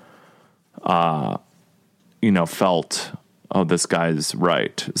her, you know, felt, oh, this guy's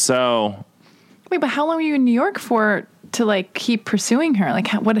right. So. Wait, but how long were you in New York for to like keep pursuing her? Like,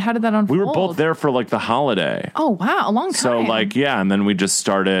 how did that unfold? We were both there for like the holiday. Oh, wow. A long time. So like, yeah. And then we just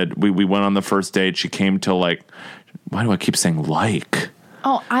started, we went on the first date. She came to like, why do I keep saying like?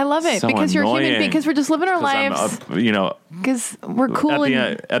 Oh, I love it. So because annoying. You're human, because we're just living our lives. You know, because we're cool.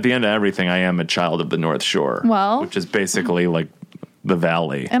 At the end of everything, I am a child of the North Shore. Well, which is basically like the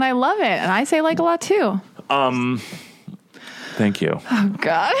valley. And I love it. And I say like a lot too. Thank you. Oh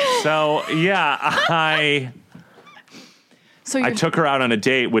God. So yeah, I took her out on a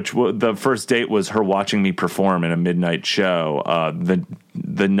date, which the first date was her watching me perform in a midnight show.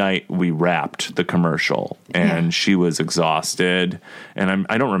 The night we wrapped the commercial, and she was exhausted. And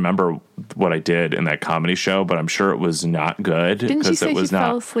I don't remember what I did in that comedy show, but I'm sure it was not good. Didn't she say she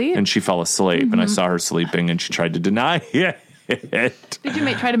fell asleep? And she fell asleep, and I saw her sleeping, and she tried to deny it. Did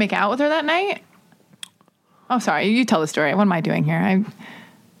you try to make out with her that night? Oh, sorry. You tell the story. What am I doing here?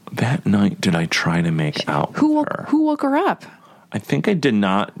 That night, did I try to make out with her? Who woke her up? I think I did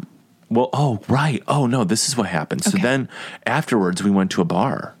not. Well, oh, right. Oh, no, this is what happened. Okay. So then afterwards, we went to a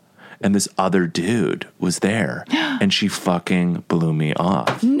bar, and this other dude was there, and she fucking blew me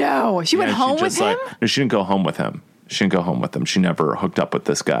off. No. She went home with him? No, she didn't go home with him. She never hooked up with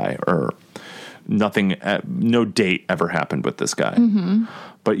this guy, or nothing, no date ever happened with this guy. Mm-hmm.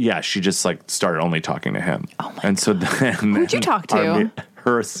 But yeah, she just like started only talking to him. Oh my and God. So then who'd you talk to?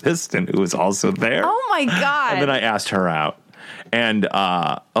 Her assistant, who was also there. Oh my God. And then I asked her out. And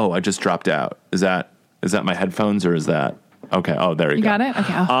I just dropped out. Is that my headphones, or is that okay? Oh, there you go. You got it?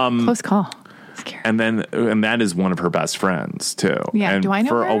 Okay. Close call. Scary. And that is one of her best friends too. Yeah. And do I know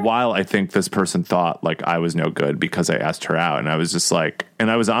for her? a while, I think this person thought like I was no good because I asked her out, and I was just like, and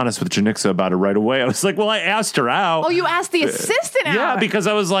I was honest with Janixa about it right away. I was like, well, I asked her out. Oh, you asked the assistant out? Yeah, because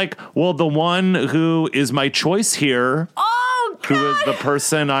I was like, well, the one who is my choice here. Oh, God. Who is the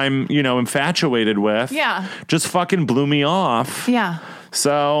person I'm, infatuated with. Yeah. Just fucking blew me off. Yeah.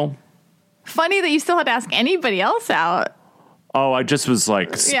 So. Funny that you still had to ask anybody else out. Oh, I just was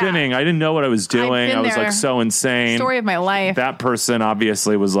like spinning. Yeah. I didn't know what I was doing. I was like so insane. Story of my life. That person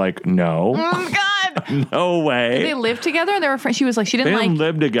obviously was like, no. Oh, God. What? No way. Did they live together? They were friends. She was like, she They didn't didn't like.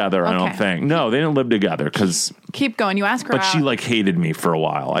 live together, I don't Okay. think. No, they didn't live together because... Keep going. You ask her But out. she like hated me for a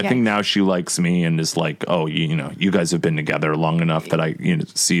while. I think Yikes. now she likes me and is like, oh, you guys have been together long enough that I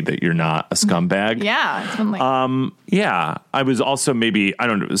see that you're not a scumbag. Yeah. It's been like. Yeah. I was also maybe, I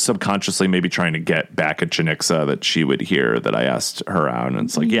don't know, subconsciously maybe trying to get back at Janixa that she would hear that I asked her out. And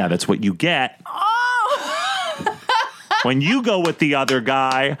it's like, yeah, that's what you get. Oh! When you go with the other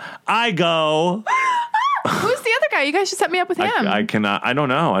guy, I go. Who's the other guy? You guys should set me up with him. I cannot, I don't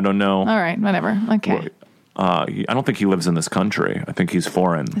know. All right. Whatever. Okay. I don't think he lives in this country. I think he's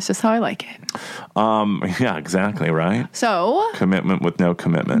foreign. It's just how I like it. Yeah, exactly. Right. So. Commitment with no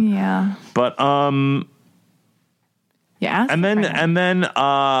commitment. Yeah. But, Yeah.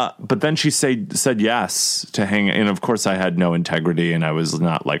 but then she said yes to hang. And of course I had no integrity and I was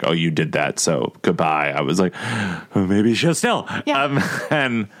not like, oh, you did that, so goodbye. I was like, oh, maybe she'll still.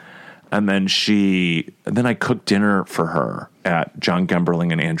 Yeah. And then I cooked dinner for her at John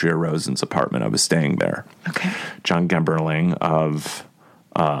Gemberling and Andrea Rosen's apartment. I was staying there. Okay. John Gemberling of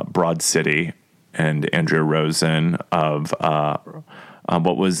Broad City and Andrea Rosen of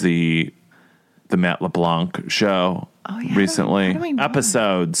what was the Matt LeBlanc show recently. How do I know?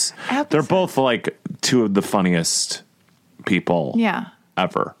 Episodes. They're both like two of the funniest people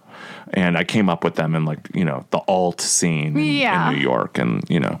ever. And I came up with them in like, the alt scene in New York and,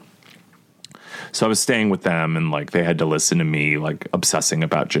 So I was staying with them and like they had to listen to me like obsessing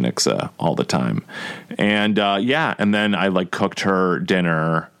about Janixa all the time. And and then I like cooked her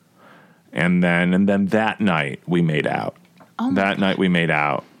dinner and then that night we made out. Night we made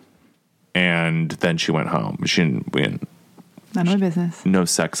out. And then she went home. None of my business. No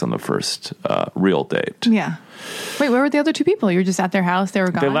sex on the first real date. Yeah. Wait, where were the other two people? You were just at their house. They were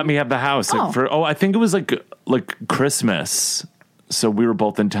gone. They let me have the house. I think it was like Christmas. So we were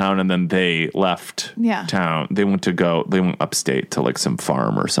both in town and then they left town. They went upstate to like some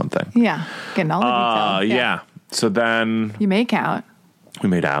farm or something. Yeah. Getting all the details. Yeah. So then you make out. We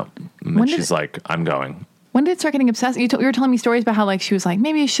made out. And then she's like, I'm going. When did it start getting obsessed? You were telling me stories about how like she was like,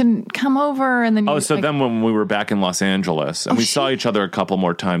 maybe you shouldn't come over, and then then when we were back in Los Angeles, and we saw each other a couple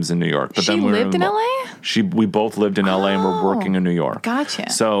more times in New York, but then we lived in LA. We both lived in LA and we're working in New York. Gotcha.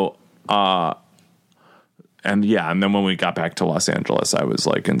 So, and then when we got back to Los Angeles, I was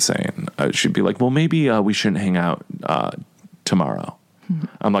like insane. She'd be like, well, maybe we shouldn't hang out tomorrow.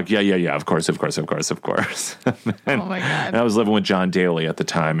 I'm like, yeah, of course. Oh my God. And I was living with John Daly at the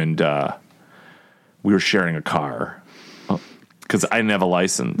time, and we were sharing a car because I didn't have a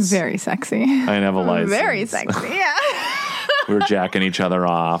license. Very sexy. I didn't have a license. Very sexy, yeah. We were jacking each other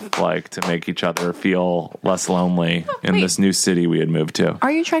off, like, to make each other feel less lonely in this new city we had moved to.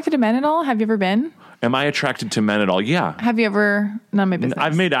 Are you attracted to men at all? Have you ever been? Am I attracted to men at all? Yeah. Have you ever? None of my business.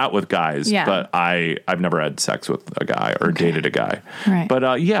 I've made out with guys, but I've never had sex with a guy or dated a guy. Right.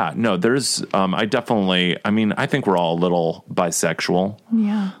 But there's, I definitely, I think we're all a little bisexual.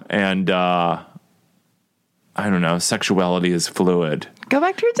 Yeah. And, I don't know, sexuality is fluid. Go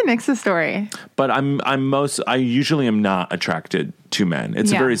back to your Janixa story. But I usually am not attracted to men.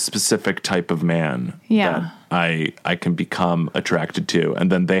 It's a very specific type of man that I can become attracted to,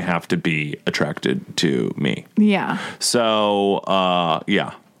 and then they have to be attracted to me. Yeah. So,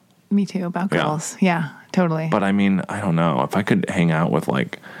 Me too, about girls. Yeah, totally. But I don't know. If I could hang out with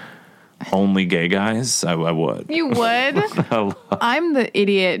like only gay guys, I would. You would? I'm the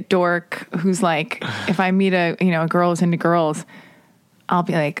idiot dork who's like, if I meet a girl who's into girls, I'll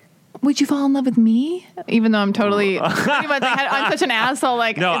be like, would you fall in love with me? Even though I'm totally, I'm such an asshole.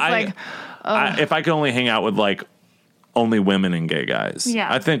 Like, no, it's if I could only hang out with like only women and gay guys,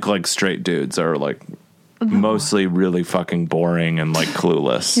 I think like straight dudes are like mostly really fucking boring and like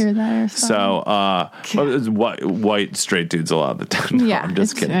clueless. Hear that? So, white straight dudes a lot of the time. No, I'm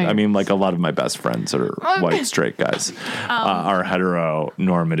just kidding. Like a lot of my best friends are white straight guys, are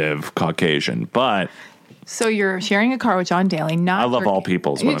heteronormative Caucasian, but. So you're sharing a car with John Daly. I love all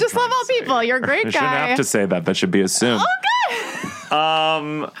people. You just love all people. You're a great guy. I shouldn't have to say that. That should be assumed.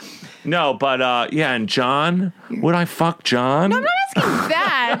 Okay. No, but and John, would I fuck John? No, I'm not asking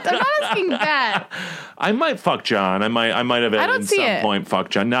that. I'm not asking that. I might fuck John. I might have at some point fuck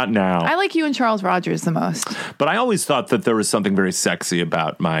John. Not now. I like you and Charles Rogers the most. But I always thought that there was something very sexy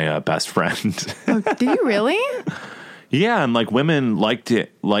about my best friend. Oh, did you really? Yeah, and like women liked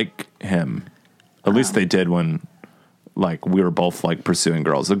him. At least they did when like we were both like pursuing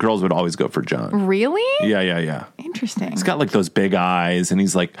girls. The girls would always go for John. Really? Yeah. Interesting. He's got like those big eyes and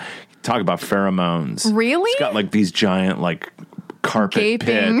he's like, talk about pheromones. Really? He's got like these giant like carpet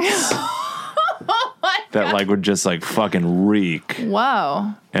Gaping pits. Oh my that like would just like fucking reek.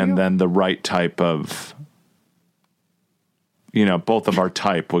 Whoa. And then the right type of, both of our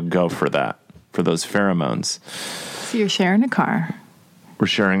type would go for that, for those pheromones. So you're sharing a car. We're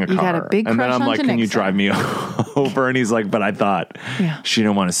sharing a car. You got a big and then crush I'm on like, can you Janixa. drive me over? And he's like, but I thought she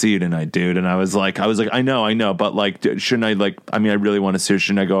didn't want to see you tonight, dude. And I was like, I know, but like, shouldn't I I really want to see her.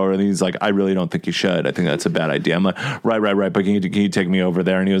 Shouldn't I go over? And he's like, I really don't think you should. I think that's a bad idea. I'm like, right. But can you take me over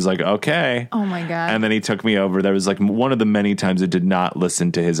there? And he was like, okay. Oh my God. And then he took me over. There was like one of the many times I did not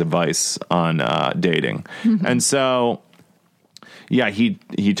listen to his advice on dating. And so, yeah, he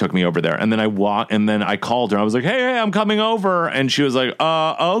took me over there, and then I called her. I was like, hey, I'm coming over. And she was like,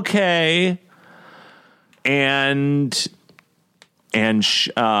 okay. And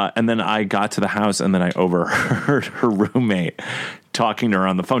then I got to the house, and then I overheard her roommate talking to her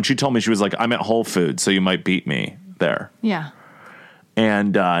on the phone. She told me, she was like, I'm at Whole Foods, so you might beat me there. Yeah.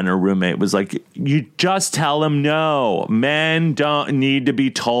 And her roommate was like, you just tell him no. Men don't need to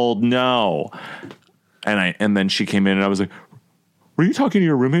be told no. And then she came in, and I was like, were you talking to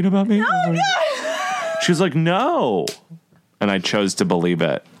your roommate about me? Oh, God. She was like, no. And I chose to believe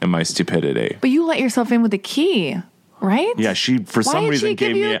it in my stupidity. But you let yourself in with a key, right? Yeah, she, for some reason,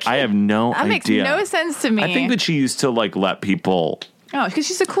 gave me, I have no idea. That makes no sense to me. I think that she used to like let people because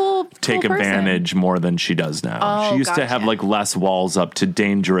she's a cool take person. advantage more than she does now. Oh, she used to gotcha. have like less walls up to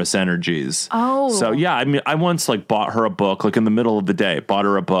dangerous energies. Oh. So yeah, I once like bought her a book, like in the middle of the day, bought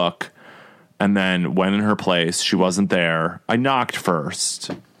her a book. And then went in her place. She wasn't there. I knocked first.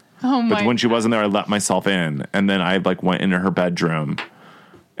 Oh my! But when she wasn't there, I let myself in. And then I like went into her bedroom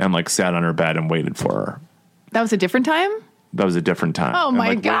and like sat on her bed and waited for her. That was a different time? That was a different time. Oh and, my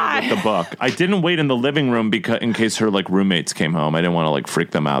like, God. with the book. I didn't wait in the living room because in case her like roommates came home. I didn't want to like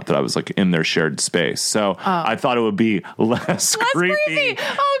freak them out that I was like in their shared space. So I thought it would be less creepy.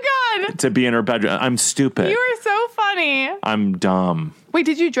 Oh God. To be in her bedroom. I'm stupid. You are so funny. I'm dumb. Wait,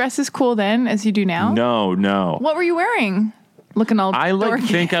 did you dress as cool then as you do now? No. What were you wearing? Looking all I like dorky.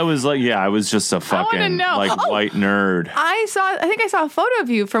 think I was like, I was just a fucking know. like white nerd. I think I saw a photo of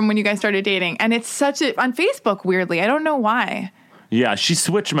you from when you guys started dating, and it's on Facebook, weirdly. I don't know why. Yeah, she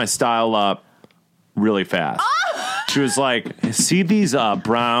switched my style up really fast. She was like, see these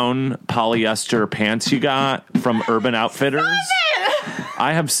brown polyester pants you got from Urban Outfitters?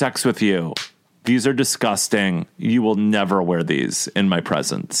 I have sex with you. These are disgusting. You will never wear these in my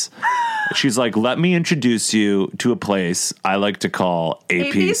presence. She's like, let me introduce you to a place I like to call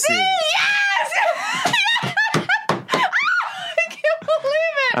APC. Yes! I can't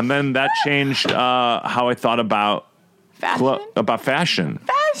believe it. And then that changed how I thought about Fashion?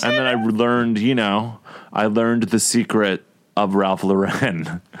 And then I learned, I learned the secret of Ralph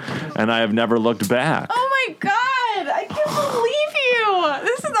Lauren. And I have never looked back. Oh my God. I can't believe you.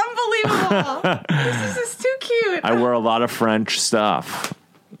 This is unbelievable. This is just too cute. I wear a lot of French stuff.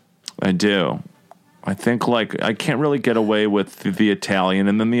 I do. I think like I can't really get away with the Italian,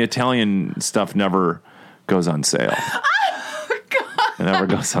 and then the Italian stuff never goes on sale. Oh, God. It never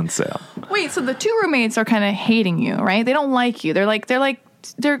goes on sale. Wait, so the two roommates are kind of hating you, right? They don't like you. They're a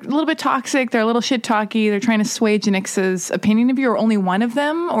little bit toxic. They're a little shit talky. They're trying to sway Janixa's opinion of you, or only one of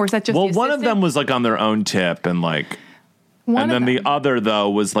them, or is that just Well, the one of assistant? them was like on their own tip, and like. And then the other, though,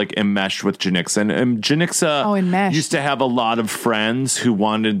 was like enmeshed with Janixa. And Janixa enmeshed. used to have a lot of friends who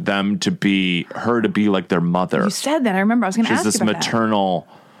wanted her to be like their mother. You said that. I remember. I was going to ask There's you this about maternal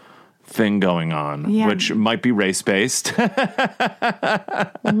thing going on, which might be race-based.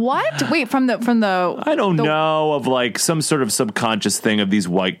 What? Wait, from the I don't know, of like some sort of subconscious thing of these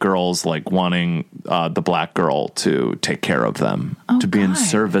white girls like wanting the black girl to take care of them, to be in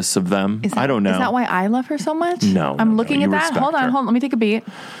service of them. I don't know. Is that why I love her so much? No, I'm looking at you that. respect Hold on. her. Let me take a beat.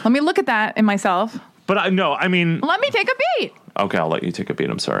 Let me look at that in myself. But I mean. Let me take a beat. Okay, I'll let you take a beat.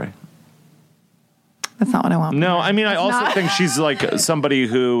 I'm sorry. That's not what I want. No, I mean, I also not. think she's like somebody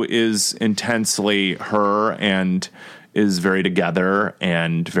who is intensely her and is very together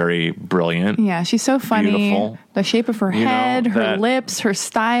and very brilliant. Yeah, she's so funny. Beautiful. The shape of her head, her lips, her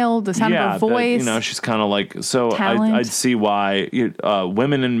style, the sound of her voice. She's kind of like, so Talent. I'd see why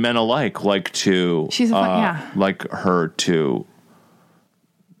women and men alike like to, She's like her to,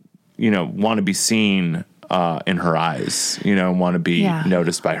 want to be seen in her eyes, want to be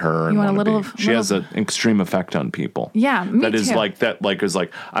noticed by her. And You want a little she has an extreme effect on people. Yeah, me That is too. is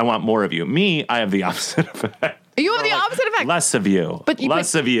like, I want more of you. Me, I have the opposite effect. You have the opposite effect. Less of you.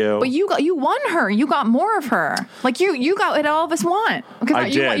 Less of you. But you won her. You got more of her. Like you got what all of us want. I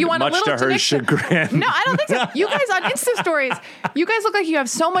did, You want much a little to her Janixa. chagrin. No, I don't think so. You guys on Insta stories, you guys look like you have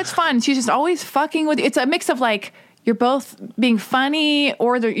so much fun. She's just always fucking with you. It's a mix of like, you're both being funny,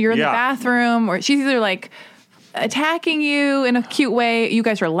 or you're in the Yeah. bathroom, or she's either like attacking you in a cute way. You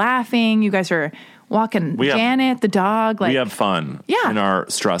guys are laughing. You guys are walking Janet, the dog. Like, we have fun in our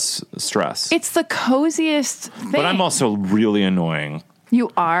stress. It's the coziest thing. But I'm also really annoying. You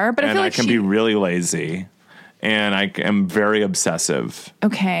are, but I And feel I like can be really lazy. And I am very obsessive.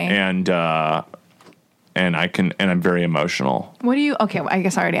 Okay. And I'm very emotional. What do you, okay, I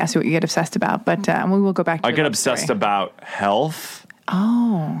guess I already asked you what you get obsessed about, but we will go back to I your get love obsessed story. about health.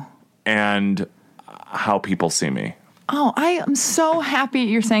 Oh. And how people see me. Oh, I am so happy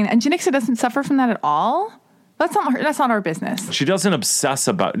you're saying that. And Janixa doesn't suffer from that at all? That's not our business. She doesn't obsess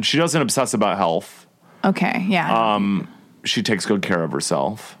about health. Okay, yeah. She takes good care of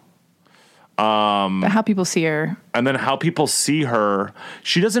herself. But how people see her. And then how people see her,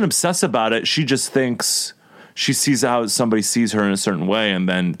 she doesn't obsess about it. She just thinks, she sees how somebody sees her in a certain way and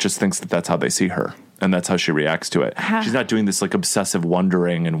then just thinks that that's how they see her. And that's how she reacts to it. She's not doing this like obsessive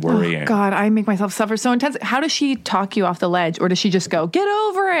wondering and worrying. Oh, God, I make myself suffer so intense. How does she talk you off the ledge? Or does she just go, get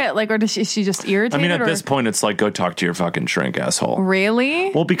over it? Like, or does she just irritated? I mean, at this point, it's like, go talk to your fucking shrink, asshole.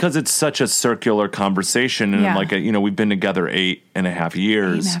 Really? Well, because it's such a circular conversation. And like, we've been together 8.5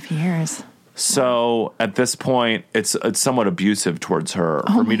 years. 8.5 years. So at this point, it's somewhat abusive towards her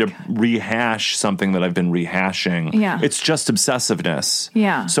for me to rehash something that I've been rehashing. Yeah. It's just obsessiveness.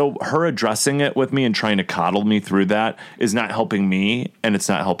 Yeah. So her addressing it with me and trying to coddle me through that is not helping me and it's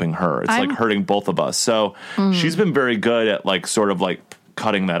not helping her. It's like hurting both of us. So she's been very good at like sort of like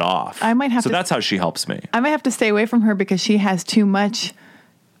cutting that off. I might have so to, that's how she helps me. I might have to stay away from her because she has too much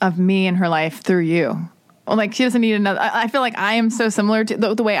of me in her life through you. Like she doesn't need another. I feel like I am so similar to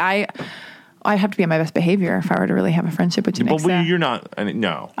the way I'd have to be on my best behavior if I were to really have a friendship with Janixa. But you're not,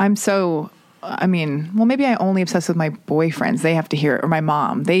 no. I'm so, maybe I only obsess with my boyfriends. They have to hear it, or my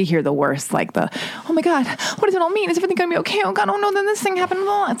mom. They hear the worst, like oh my God, what does it all mean? Is everything going to be okay? Oh God, oh no, then this thing happened.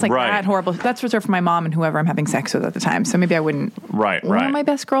 It's like that horrible. That's reserved for my mom and whoever I'm having sex with at the time. So maybe I wouldn't. Right. One of my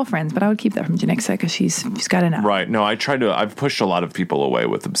best girlfriends, but I would keep that from Janixa because she's got enough. Right. No, I've pushed a lot of people away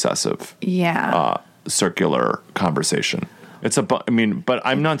with obsessive. Yeah. Circular conversation. But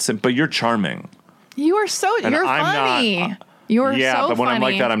I'm not. But you're charming. You are so. And you're funny. You're so but when funny. I'm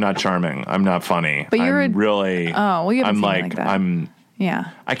like that, I'm not charming. I'm not funny. But you're really. Oh well, you haven't I'm seen like, me like that.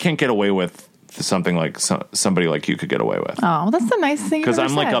 Yeah. I can't get away with something like somebody like you could get away with. Oh, well, that's the nice thing. Because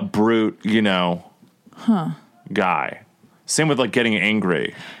I'm like a brute, guy. Same with like getting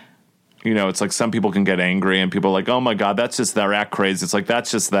angry. It's like some people can get angry and people are like, oh my God, that's just their act crazy. It's like, that's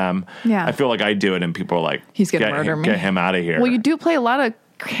just them. Yeah. I feel like I do it and people are like, he's going to murder me. Get him out of here. Well, you do play a lot of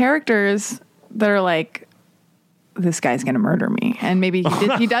characters that are like, this guy's going to murder me. And maybe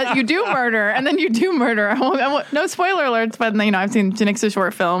you do murder, and then you do murder. No spoiler alerts, but I've seen Janix's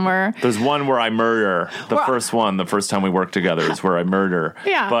short film where there's one where I murder. The first time we worked together is where I murder.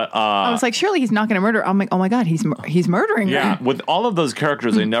 Yeah. But I was like, surely he's not going to murder. I'm like, oh my God, he's murdering her. Yeah. With all of those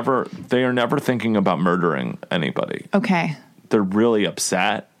characters, they are never thinking about murdering anybody. Okay. They're really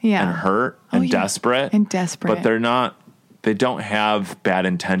upset and hurt and desperate. And desperate. But they're not, they don't have bad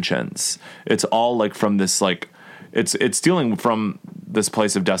intentions. It's all like from this like, it's dealing from this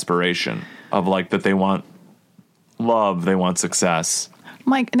place of desperation of like that they want love, they want success.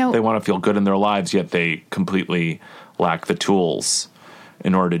 Mike, no. They want to feel good in their lives, yet they completely lack the tools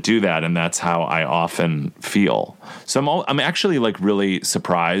in order to do that, and that's how I often feel. So I'm actually like really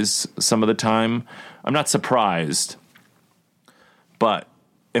surprised some of the time. I'm not surprised, but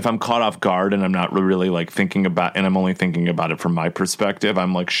if I'm caught off guard and I'm not really like thinking about, and I'm only thinking about it from my perspective,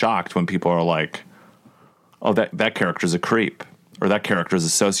 I'm like shocked when people are like, oh, that character's a creep, or that character's a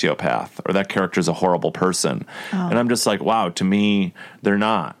sociopath, or that character's a horrible person. Oh. And I'm just like, wow, to me, they're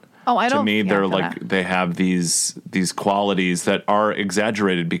not. Oh, I don't. To me, they're like, they have these qualities that are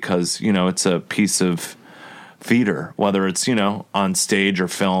exaggerated because, it's a piece of theater, whether it's, on stage or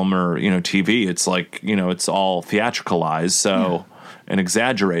film or, TV. It's like, it's all theatricalized, so, and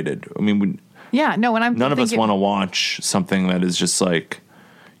exaggerated. I mean, when I'm none of us want to watch something that is just like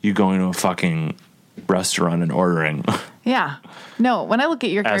you going to a fucking restaurant and ordering. Yeah. No, when I look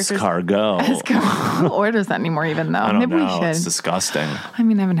at your characters. Escargot. Who orders that anymore even though? I don't Maybe know. we should. It's disgusting. I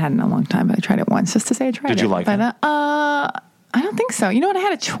mean, I haven't had it in a long time, but I tried it once just to say I tried it. Did you like it? I don't think so. You know what? I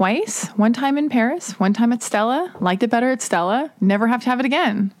had it twice. One time in Paris, one time at Stella. Liked it better at Stella. Never have to have it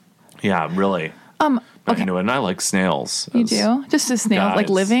again. Yeah, really. Okay. And I like snails. You do? Just as snails, like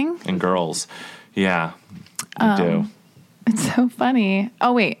living? And girls. Yeah, I do. It's so funny.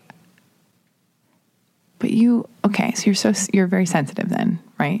 Oh, wait. But so you're very sensitive then,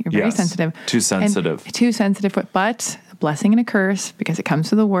 right? You're very sensitive. Too sensitive. Too sensitive, but a blessing and a curse because it comes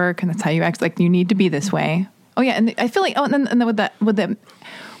to the work and that's how you act. Like you need to be this way. Oh yeah, and I feel like and then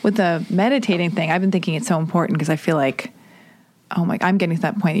with the meditating thing, I've been thinking it's so important because I feel like, oh my, I'm getting to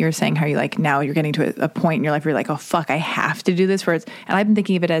that point that you're saying how you like now you're getting to a point in your life where you're like, oh fuck, I have to do this. And I've been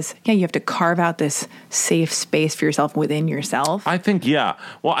thinking of it as, yeah, you have to carve out this safe space for yourself within yourself. I think, yeah.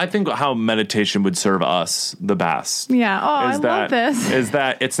 Well, I think how meditation would serve us the best. Yeah. Oh, I love this. Is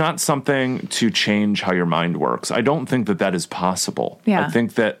that it's not something to change how your mind works. I don't think that is possible. Yeah. I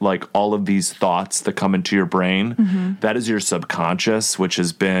think that like all of these thoughts that come into your brain, that is your subconscious, which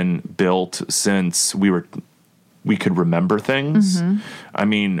has been built since we could remember things. I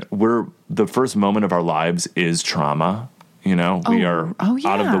mean, the first moment of our lives is trauma. You know, we are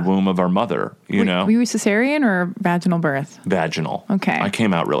out of the womb of our mother, you know. Were you cesarean or vaginal birth? Vaginal. Okay. I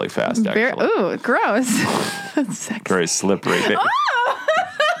came out really fast, actually. Ooh, gross. That's sexy. Very slippery.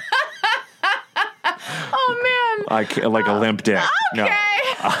 Oh, man. Like a limp dick. Okay. No.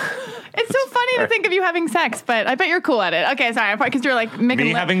 It's so funny to think of you having sex, but I bet you're cool at it. Okay, sorry, because you're like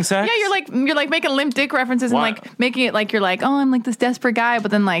making having sex. Yeah, you're like making limp dick references and like making it like you're like, oh, I'm like this desperate guy,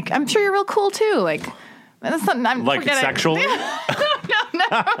 but then like I'm sure you're real cool too. Like that's something I'm like sexually. No,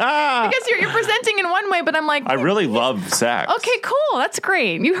 because you're presenting in one way, but I'm like, I really love sex. Okay, cool, that's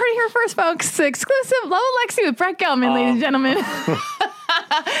great. You heard it here first, folks. Exclusive Lola Lexi with Brett Gelman, ladies and gentlemen.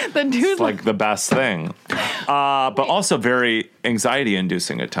 The dude, it's like the best thing, but also very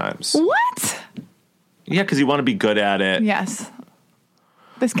anxiety-inducing at times. What? Yeah, because you want to be good at it. Yes.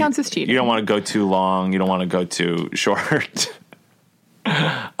 This counts as cheating. You don't want to go too long. You don't want to go too short.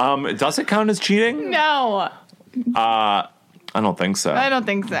 Does it count as cheating? No. I don't think so. I don't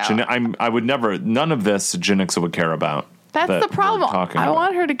think so. I would never. None of this Janixa would care about. That's the problem. I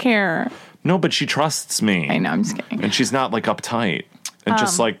want her to care. No, but she trusts me. I know. I'm just kidding. And she's not like uptight. And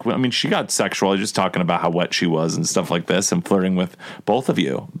just like, I mean, she got sexual, just talking about how wet she was and stuff like this and flirting with both of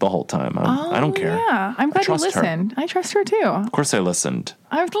you the whole time. I don't care. Yeah, I'm glad you listened. I trust her too. Of course I listened.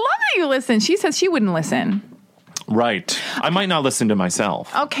 I love that you listened. She says she wouldn't listen. Right. I might not listen to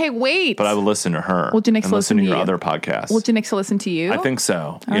myself. Okay, wait. But I will listen to her. Will Janixa listen to your you? Other podcasts. Will Janixa listen to you? I think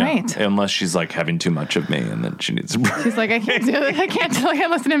so. All right. Unless she's like having too much of me and then she needs a She's like, I can't do it. I can't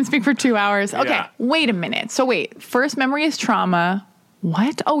listen to him speak for 2 hours. Okay, Yeah. Wait a minute. So wait, first memory is trauma.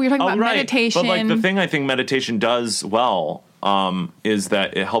 What? Oh, you're talking about meditation. But like the thing I think meditation does well is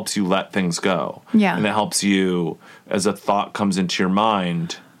that it helps you let things go. Yeah. And it helps you, as a thought comes into your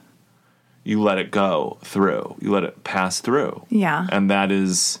mind, you let it go through. You let it pass through. Yeah. And that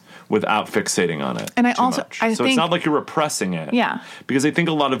is without fixating on it. And I too also, much. I so think, it's not like you're repressing it. Yeah. Because I think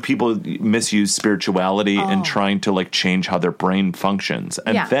a lot of people misuse spirituality and trying to like change how their brain functions.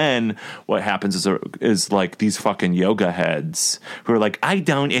 And then what happens is like these fucking yoga heads who are like, I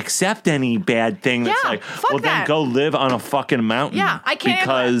don't accept any bad thing. That's like, well, then go live on a fucking mountain. Yeah, I can't.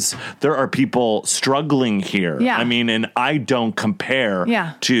 Because there are people struggling here. Yeah. I mean, and I don't compare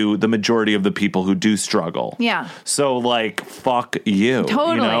to the majority of the people who do struggle. Yeah. So like, fuck you.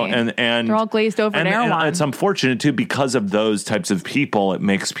 Totally. You know? And they're all glazed over in Erewhon. And it's unfortunate too, because of those types of people, it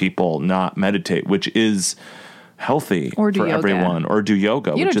makes people not meditate, which is healthy for yoga. Everyone, or do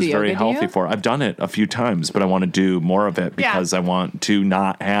yoga, which is very healthy for. I've done it a few times, but I want to do more of it because I want to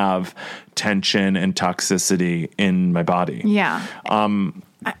not have tension and toxicity in my body. Yeah.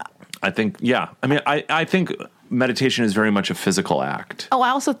 I think, I mean, I think meditation is very much a physical act. Oh, I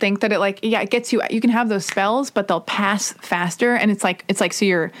also think that it gets you. You can have those spells, but they'll pass faster, and it's like so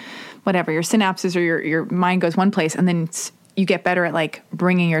your synapses or your mind goes one place, and then you get better at like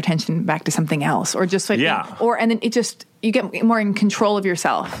bringing your attention back to something else, or just like and then you get more in control of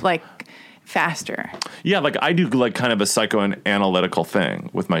yourself, like faster. Yeah, like I do like kind of a psychoanalytical thing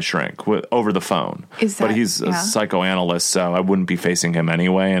with my shrink over the phone. But he's a psychoanalyst, so I wouldn't be facing him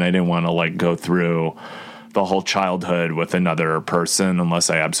anyway, and I didn't want to like go through the whole childhood with another person unless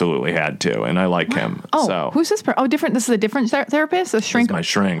I absolutely had to, and I like him. Oh, so. Who's this person? Oh, different. This is a different therapist. A shrink. This is my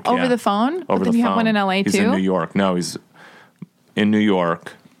shrink over the phone. Over but then you have one in LA he's too. He's in New York. No, he's in New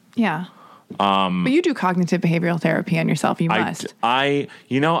York. Yeah. But you do cognitive behavioral therapy on yourself. You must. I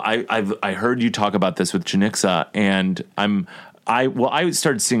heard you talk about this with Janixa, and I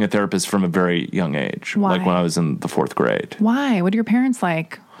started seeing a therapist from a very young age. Why? Like when I was in the 4th grade. Why? What are your parents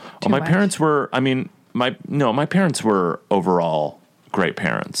like? Parents were. I mean. My parents were overall great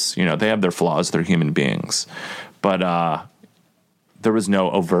parents. You know, they have their flaws. They're human beings. But there was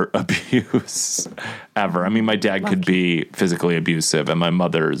no overt abuse ever. I mean, my dad could be physically abusive, and my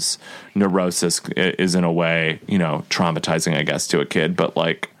mother's neurosis is in a way, traumatizing, I guess, to a kid. But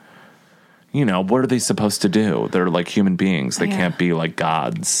like, what are they supposed to do? They're like human beings. They can't be like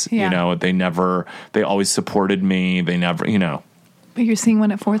gods. Yeah. They always supported me. They never, But you're seeing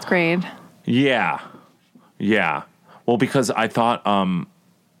one at 4th grade. Yeah. Yeah. Well, because I thought,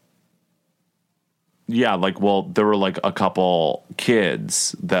 there were like a couple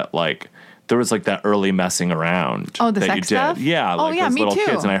kids that like, there was like that early messing around. Oh, the that sex you did. stuff? Yeah. Oh, Like yeah, those me little too.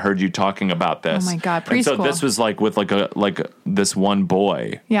 kids. And I heard you talking about this. Oh my God, And so preschool. this was like with like this one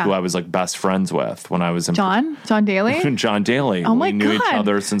boy Yeah. who I was like best friends with when I was in John Daly? John Daly. Oh my We knew each God.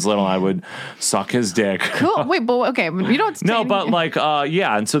 other since little. I would suck his dick. Cool. Wait, but okay, you don't say No, but anything- like,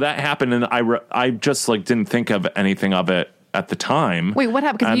 yeah. And so that happened. And I just like didn't think of anything of it at the time. Wait, what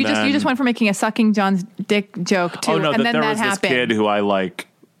happened? Because And you just then- went from making a sucking John's dick joke to, Oh no, and then there that was happened. this kid who I like,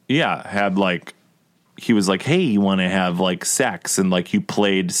 had like, he was like, hey, you want to have like sex? And like you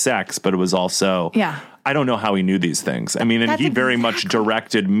played sex, but it was also, Yeah. I don't know how he knew these things. I mean, and That's he very much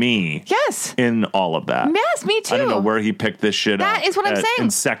directed me Yes. in all of that. Yes, me too. I don't know where he picked this shit up. That is what I'm saying. In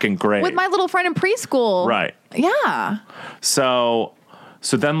second grade. With my little friend in preschool. Right. Yeah. So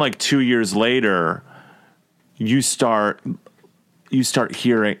then like 2 years later, you start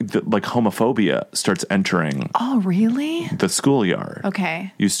hearing like homophobia starts entering Oh, really? the schoolyard.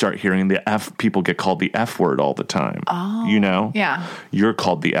 Okay. You start hearing people get called the F word all the time. Oh. You know? Yeah. You're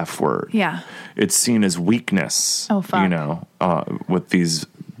called the F word. Yeah. It's seen as weakness. Oh, fuck. You know, with these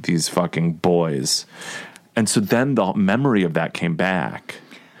fucking boys. And so then the memory of that came back.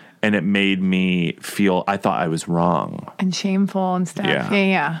 And it made me feel, I thought I was wrong. And shameful and stuff. Yeah.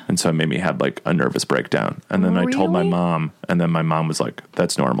 Yeah. And so it made me have like a nervous breakdown. And then I told my Really? mom, and then my mom was like,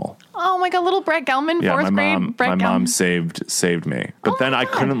 that's normal. Oh my God, little Brett Gelman, Yeah, fourth grade Brett my Gelman. mom saved me. But Oh then my I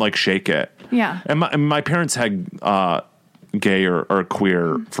God. couldn't like shake it. Yeah. And my parents had gay or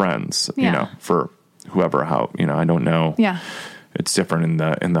queer friends, Yeah. you know, for whoever, how, you know, I don't know. Yeah. It's different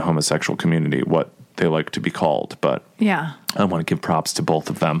in the homosexual community, what they like to be called, but Yeah. I want to give props to both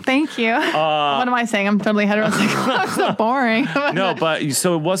of them. Thank you. What am I saying? I'm totally heterosexual. That's so boring. No, but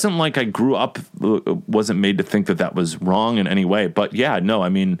so it wasn't like I grew up, wasn't made to think that was wrong in any way. But yeah, no, I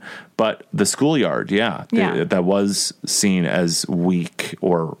mean, but the schoolyard, yeah. That was seen as weak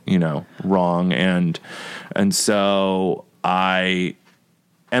or, you know, wrong. And so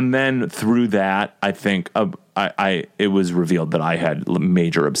and then through that, I think it was revealed that I had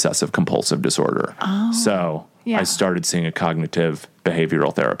major obsessive compulsive disorder. Oh, so yeah. I started seeing a cognitive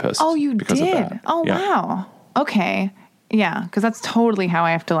behavioral therapist. Oh, you because did? Of that. Oh, Yeah. wow. Okay. Yeah, because that's totally how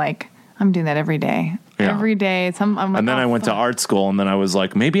I have to I'm doing that every day. Yeah. Every day. I'm like, And then I went to art school, and then I was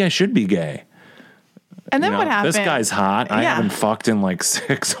like, maybe I should be gay. And then You know, what happened? This guy's hot. I Yeah. haven't fucked in like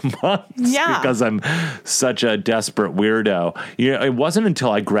 6 months Yeah. because I'm such a desperate weirdo. You know, it wasn't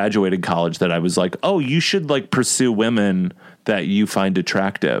until I graduated college that I was like, oh, you should like pursue women that you find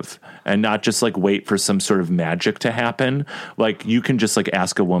attractive and not just like wait for some sort of magic to happen. Like you can just like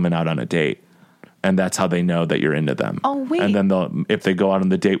ask a woman out on a date. And that's how they know that you're into them. Oh, wait. And then if they go out on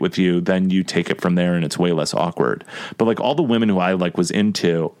the date with you, then you take it from there and it's way less awkward. But like all the women who I like was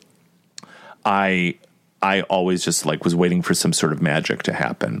into, I always just like was waiting for some sort of magic to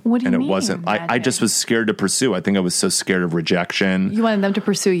happen. What do you and it mean, wasn't. I magic? just was scared to pursue. I think I was so scared of rejection. You wanted them to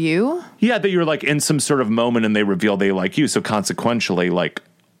pursue you? Yeah, that you're like in some sort of moment and they reveal they like you. So consequentially, like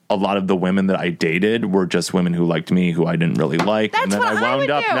a lot of the women that I dated were just women who liked me, who I didn't really like. That's and then what I I wound would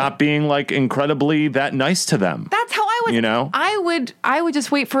up do. not being like incredibly that nice to them. That's how I would. You know? I would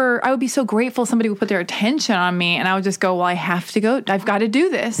just wait for. I would be so grateful somebody would put their attention on me, and I would just go, "Well, I have to go. I've got to do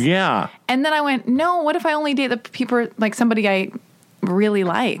this." Yeah. And then I went, "No. What if I only date the people like somebody I really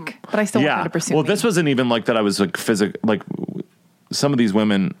like, but I still want them to pursue Well, me?" this wasn't even like that. I was like like some of these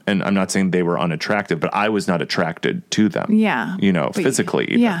women, and I'm not saying they were unattractive, but I was not attracted to them. Yeah. You know, But- physically.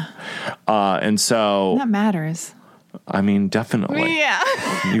 Even. Yeah. And so, That matters. I mean, definitely. Yeah.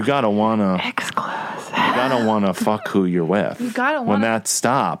 You gotta wanna fuck who you're with. You gotta When wanna- that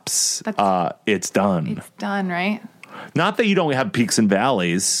stops, it's done. It's done, right? Not that you don't have peaks and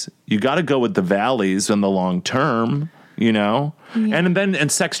valleys. You got to go with the valleys in the long term, you know? Yeah.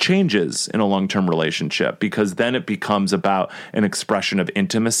 And sex changes in a long-term relationship because then it becomes about an expression of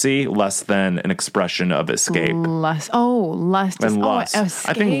intimacy less than an expression of escape. Lust. Oh, lust. And is, lust. Oh,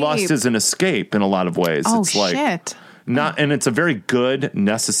 I think lust escape. is an escape in a lot of ways. Oh, it's like shit. not, and it's a very good,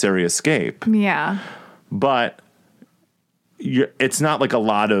 necessary escape. Yeah. But it's not like a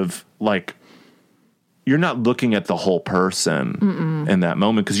lot of like, you're not looking at the whole person in that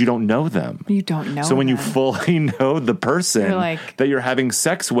moment because you don't know them. You don't know. So when you them. fully know the person You're like- that you're having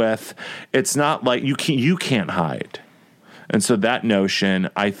sex with, it's not like you can't hide. And so that notion,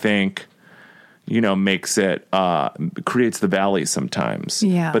 I think, you know, makes it creates the valley sometimes.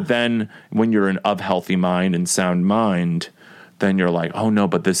 Yeah. But then when you're of healthy mind and sound mind, then you're like, oh no,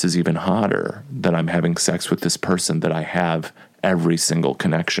 but this is even hotter that I'm having sex with this person that I have every single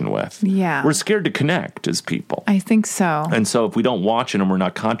connection with. Yeah. We're scared to connect as people. I think so. And so if we don't watch it and we're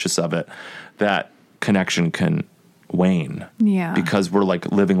not conscious of it, that connection can wane. Yeah. Because we're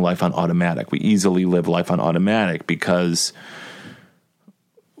like living life on automatic. We easily live life on automatic because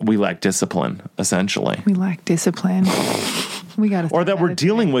we lack discipline, essentially. We lack discipline. We got to. Or that we're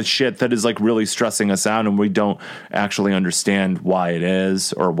dealing with shit that is like really stressing us out and we don't actually understand why it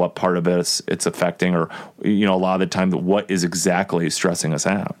is or what part of it it's affecting, or, you know, a lot of the time what is exactly stressing us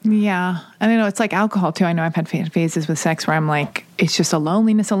out. Yeah. And I know it's like alcohol too. I know I've had phases with sex where I'm like, it's just a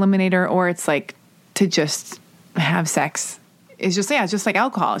loneliness eliminator, or it's like to just have sex. It's just like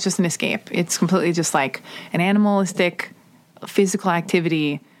alcohol. It's just an escape. It's completely just like an animalistic physical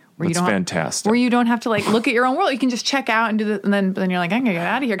activity. That's fantastic. Where you don't have to like look at your own world. You can just check out and do the, and then you're like, I'm gonna get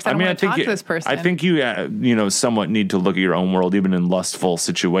out of here because I don't want to talk to this person. I think you somewhat need to look at your own world even in lustful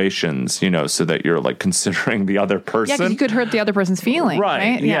situations, you know, so that you're like considering the other person. Yeah, because you could hurt the other person's feeling,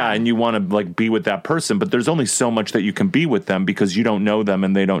 right? Yeah, and you want to like be with that person, but there's only so much that you can be with them because you don't know them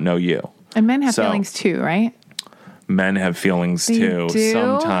and they don't know you. And men have feelings too, right? Men have feelings too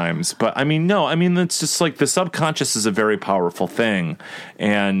sometimes. But it's just like the subconscious is a very powerful thing.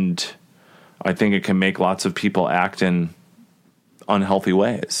 And I think it can make lots of people act in unhealthy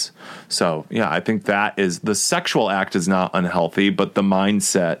ways. So, yeah, I think that is the sexual act is not unhealthy, but the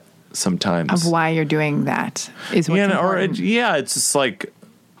mindset sometimes of why you're doing that is what's important. It's just like,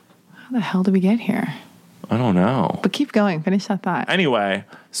 how the hell did we get here? I don't know. But keep going. Finish that thought. Anyway,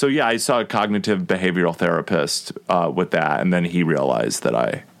 so yeah, I saw a cognitive behavioral therapist with that, and then he realized that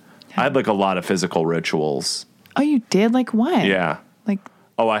I had like a lot of physical rituals. Oh, you did? Like what? Yeah. Like,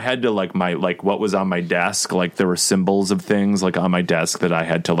 oh, I had to like what was on my desk. Like there were symbols of things like on my desk that I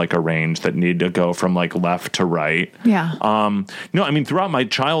had to like arrange that needed to go from like left to right. Yeah. Throughout my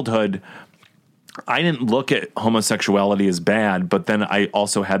childhood, I didn't look at homosexuality as bad, but then I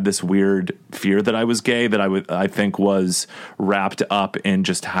also had this weird fear that I was gay that I think was wrapped up in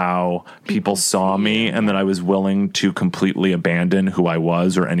just how people saw me, and that I was willing to completely abandon who I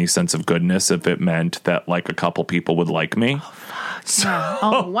was or any sense of goodness if it meant that like a couple people would like me. Oh, fuck. So,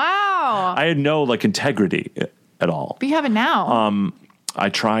 oh, wow. I had no like integrity at all. But you have it now. I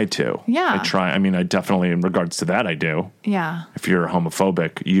try to. Yeah. I try. I mean, I definitely, in regards to that, I do. Yeah. If you're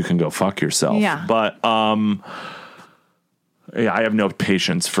homophobic, you can go fuck yourself. Yeah. But, I have no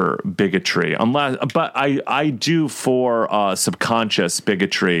patience for bigotry but I do for subconscious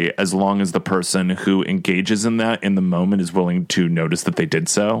bigotry as long as the person who engages in that in the moment is willing to notice that they did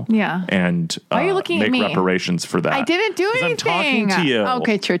so. Yeah. And why are you looking make at me? reparations for that. I didn't do anything. I'm talking to you.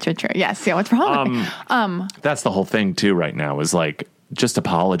 Okay, true. Yes. Yeah. What's wrong with me? That's the whole thing too right now is like, just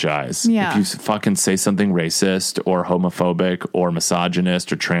apologize. Yeah. If you fucking say something racist or homophobic or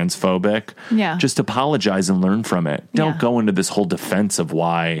misogynist or transphobic, just apologize and learn from it. Don't go into this whole defense of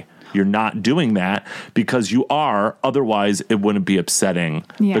why you're not doing that, because you are. Otherwise, it wouldn't be upsetting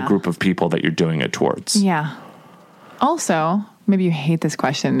the group of people that you're doing it towards. Yeah. Also, maybe you hate this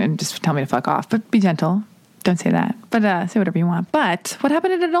question and just tell me to fuck off, but be gentle. Don't say that, but say whatever you want. But what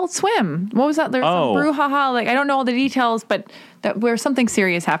happened at Adult Swim? What was that? There was some brouhaha. Like, I don't know all the details, but where something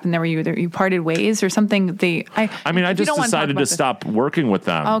serious happened there, where you parted ways or something. I just decided to stop working with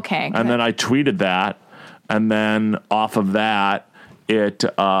them. Okay, and then I tweeted that, and then off of that, it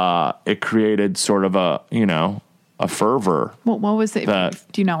created sort of a fervor. What was it?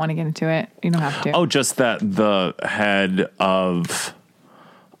 Do you not want to get into it? You don't have to. Oh, just that the head of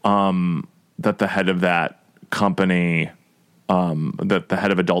that company, that the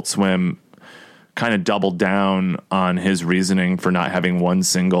head of Adult Swim kind of doubled down on his reasoning for not having one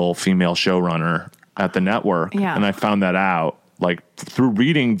single female showrunner at the network. Yeah. And I found that out like through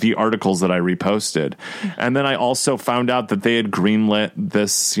reading the articles that I reposted. And then I also found out that they had greenlit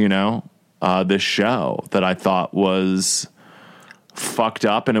this, this show that I thought was fucked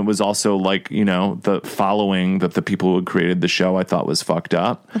up, and it was also like the following that the people who had created the show I thought was fucked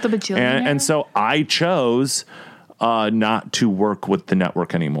up. With the bajillionaire? And so I chose not to work with the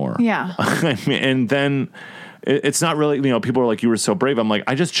network anymore. Yeah. And then it's not really, people are like, you were so brave. I'm like,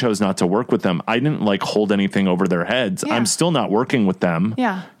 I just chose not to work with them. I didn't like hold anything over their heads. Yeah. I'm still not working with them.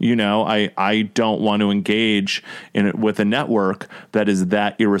 Yeah. I don't want to engage in it with a network that is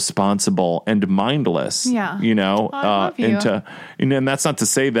that irresponsible and mindless. Yeah. I love you. And that's not to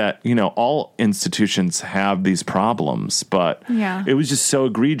say that, all institutions have these problems, but it was just so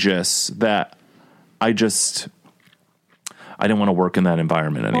egregious that I didn't want to work in that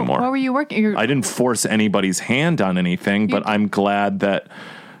environment anymore. Where were you working? I didn't force anybody's hand on anything, but I'm glad that,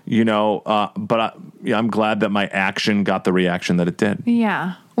 I'm glad that my action got the reaction that it did.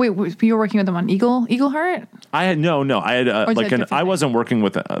 Yeah. Wait, you were working with them on Eagle Heart? I had no. I had is that a different I thing? wasn't working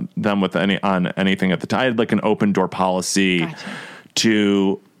with them with anything at the time. I had like an open door policy Gotcha.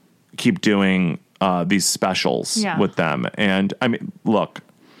 to keep doing these specials Yeah. with them. And I mean, look,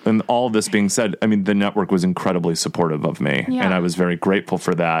 and all this being said, I mean, the network was incredibly supportive of me, Yeah. and I was very grateful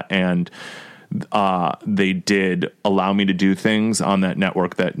for that. And they did allow me to do things on that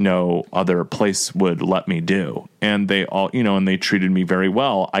network that no other place would let me do. And they all, and they treated me very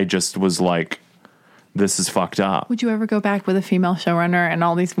well. I just was like, this is fucked up. Would you ever go back with a female showrunner and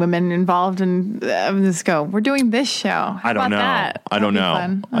all these women involved and just go, we're doing this show? I don't know. I don't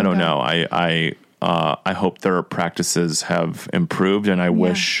know. I don't know. I hope their practices have improved, and I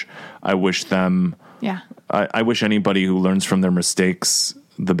wish them. Yeah. I wish anybody who learns from their mistakes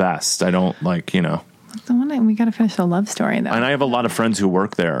the best. I don't We got to finish the love story, though. And I have a lot of friends who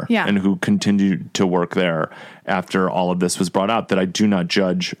work there and who continue to work there after all of this was brought out, that I do not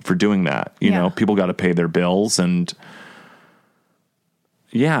judge for doing that. You know, people got to pay their bills. And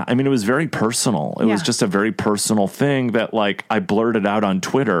I mean, it was very personal. It was just a very personal thing that like I blurted out on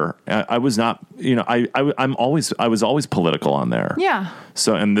Twitter. I was not, I was always political on there. Yeah.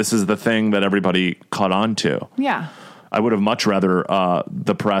 So, and this is the thing that everybody caught on to. Yeah. I would have much rather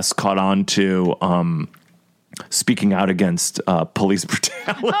the press caught on to speaking out against police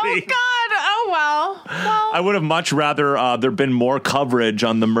brutality. Oh, God. Oh, well. I would have much rather there been more coverage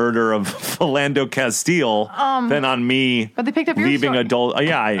on the murder of Philando Castile than on me but they picked up your leaving story. adult.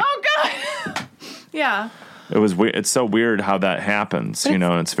 Oh, God. Yeah. It was weird. It's so weird how that happens, and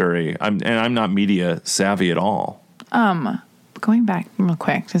it's very. I'm not media savvy at all. Going back real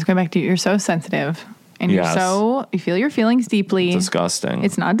quick, to you're so sensitive. And you feel your feelings deeply. Disgusting.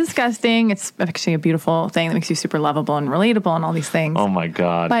 It's not disgusting. It's actually a beautiful thing that makes you super lovable and relatable and all these things. Oh my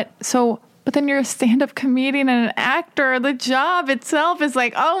God. But then you're a stand-up comedian and an actor. The job itself is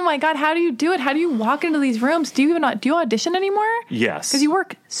like, oh my God, how do you do it? How do you walk into these rooms? Do you audition anymore? Yes. Because you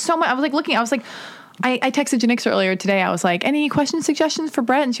work so much. I texted Janixa earlier today. I was like, any questions, suggestions for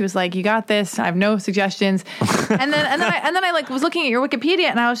Brett? And she was like, you got this. I have no suggestions. and then I like was looking at your Wikipedia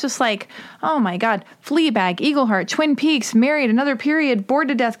and I was just like, oh my God, Fleabag, Eagleheart, Twin Peaks, Married, Another Period, Bored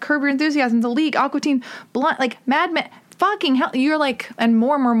to Death, Curb Your Enthusiasm, The League, Aqua Teen, Blunt, like Mad Men. Fucking hell, you're like, and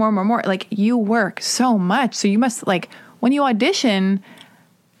more. Like you work so much. So you must like, when you audition,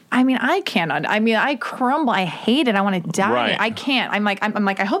 I mean, I cannot. I mean, I crumble. I hate it. I want to die. Right. I can't. I'm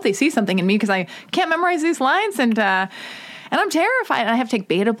like, I hope they see something in me because I can't memorize these lines, and I'm terrified. And I have to take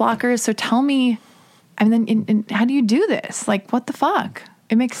beta blockers. So tell me, I mean, then how do you do this? Like, what the fuck?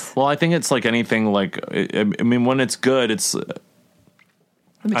 It makes. Well, I think it's like anything. Like, I mean, when it's good, it's.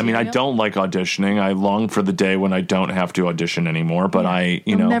 I mean, I don't like auditioning. I long for the day when I don't have to audition anymore. But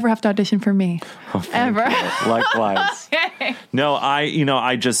You'll never have to audition for me, ever. Likewise. Okay. No,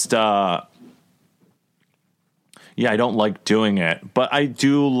 I just, I don't like doing it, but I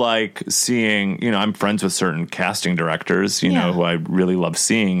do like seeing, I'm friends with certain casting directors, know, who I really love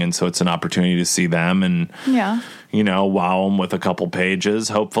seeing. And so it's an opportunity to see them and, wow them with a couple pages,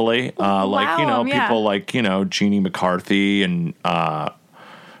 hopefully. People like, Jeannie McCarthy and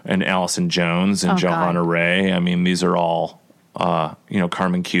Allison Jones and Johanna Ray. I mean, these are all,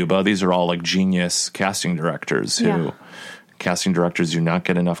 Carmen Cuba. These are all like genius casting directors who casting directors do not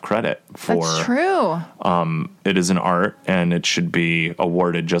get enough credit for. That's true. It is an art and it should be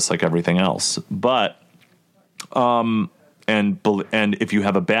awarded just like everything else. But, and if you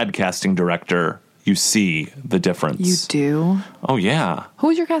have a bad casting director, you see the difference. You do? Oh, yeah. Who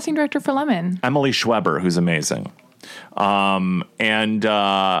was your casting director for Lemon? Emily Schweber, who's amazing.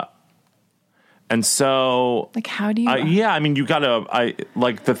 And so, like, how do you? I mean, you gotta.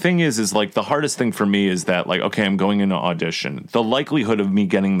 The thing is like the hardest thing for me is that like, okay, I'm going into audition. The likelihood of me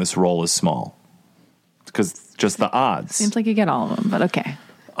getting this role is small because just the odds. Seems like you get all of them, but okay.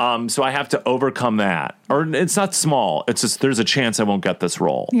 So I have to overcome that, or it's not small. It's just there's a chance I won't get this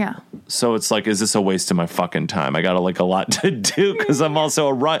role. Yeah. So it's like, is this a waste of my fucking time? I got like a lot to do because I'm also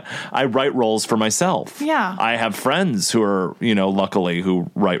I write roles for myself. Yeah. I have friends who are, luckily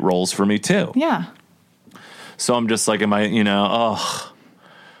who write roles for me too. Yeah. So I'm just like,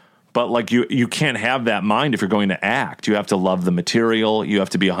 but like you can't have that mind if you're going to act. You have to love the material. You have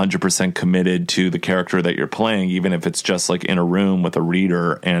to be 100% committed to the character that you're playing, even if it's just like in a room with a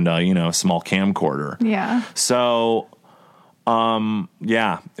reader and a small camcorder. Yeah. So,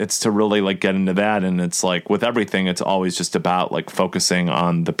 it's to really like get into that. And it's like with everything, it's always just about like focusing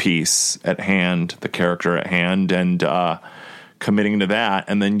on the piece at hand, the character at hand, and committing to that,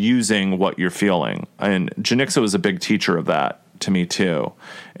 and then using what you're feeling. And Janixa was a big teacher of that to me too.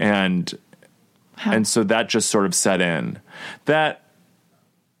 And so that just sort of set in that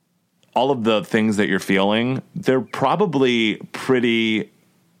all of the things that you're feeling, they're probably pretty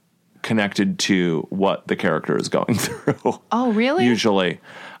connected to what the character is going through. Oh, really? Usually.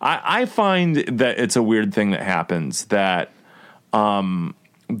 I find that it's a weird thing that happens that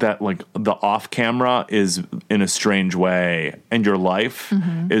like the off camera is in a strange way, and your life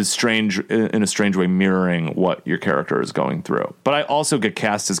is strange in a strange way, mirroring what your character is going through. But I also get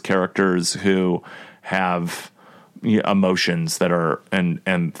cast as characters who have emotions that are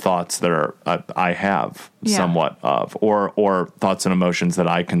and thoughts that are I have somewhat of, or thoughts and emotions that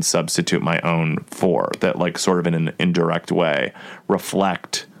I can substitute my own for, that like sort of in an indirect way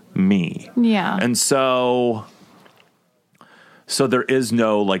reflect me. Yeah. And so there is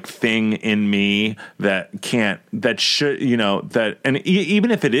no like thing in me that should,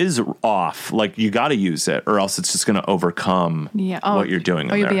 even if it is off, like you got to use it, or else it's just going to overcome what you're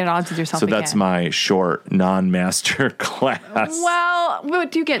doing. Or you'll be at odds with yourself. So that's my short non-master class. Well,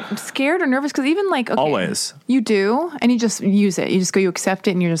 do you get scared or nervous? Because even like, always you do, and you just use it. You accept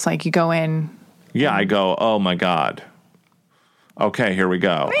it, and you're just like, you go in. Yeah, I go, oh my God. Okay, here we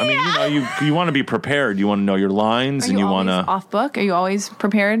go. I mean, you want to be prepared. You want to know your lines, and you want to off book. Are you always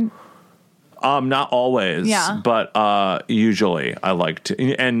prepared? Not always. Yeah. But usually I like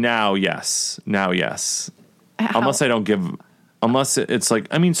to. And now, yes. Unless I don't give. Unless it's like,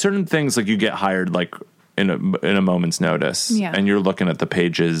 I mean, certain things like you get hired like in a moment's notice, and you're looking at the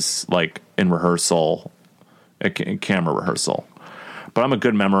pages like in rehearsal, in camera rehearsal. But I'm a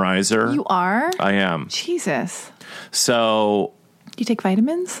good memorizer. You are? I am. Jesus. So. Do you take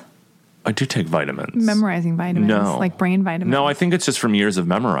vitamins? I do take vitamins. Memorizing vitamins? No. Like brain vitamins? No, I think it's just from years of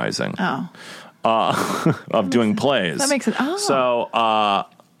memorizing. Oh. Of doing plays. That makes sense. Oh.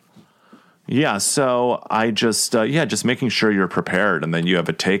 So I just, just making sure you're prepared, and then you have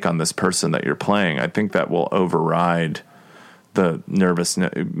a take on this person that you're playing. I think that will override the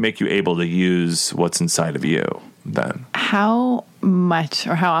nervousness, make you able to use what's inside of you then. How much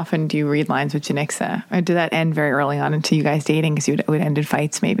or how often do you read lines with Janicza? Or did that end very early on into you guys dating, because it would end in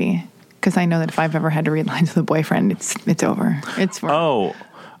fights maybe? Because I know that if I've ever had to read lines with a boyfriend, it's over.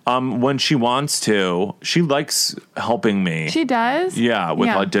 When she wants to, she likes helping me. She does? Yeah, with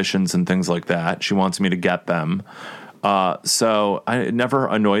auditions and things like that. She wants me to get them. So it never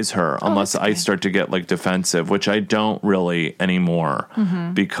annoys her unless I start to get like defensive, which I don't really anymore,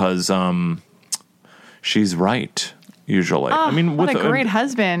 because she's right usually. I mean, what a great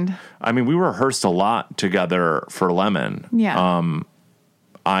husband. I mean, we rehearsed a lot together for Lemon. Yeah.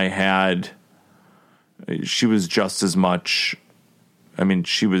 She was just as much. I mean,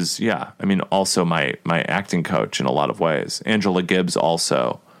 she was, also my acting coach in a lot of ways. Angela Gibbs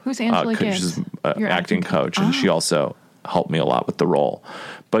also. Who's Angela Gibbs? She's an acting coach, and she also helped me a lot with the role.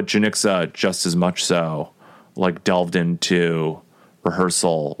 But Janicza, just as much so, like delved into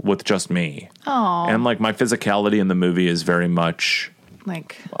rehearsal with just me. Oh. And like my physicality in the movie is very much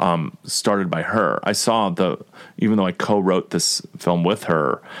like started by her. I saw even though I co-wrote this film with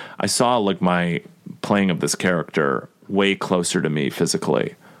her, I saw like my playing of this character way closer to me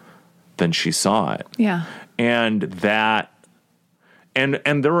physically than she saw it. Yeah. And that, and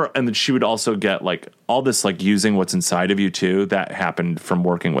she would also get like all this, like using what's inside of you too. That happened from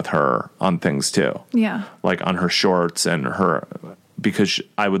working with her on things too. Yeah. Like on her shorts and because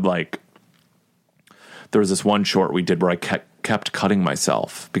I would like, there was this one short we did where I kept cutting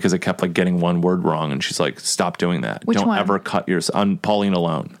myself because I kept like getting one word wrong, and she's like, stop doing that. Which Don't one? ever cut on Pauline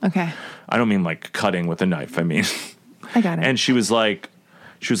Alone. Okay. I don't mean like cutting with a knife. I mean, I got it. And she was like,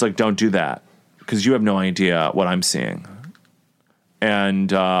 don't do that, because you have no idea what I'm seeing.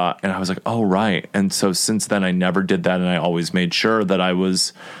 And I was like, oh, right. And so since then I never did that. And I always made sure that I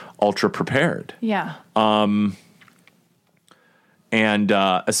was ultra prepared. Yeah. And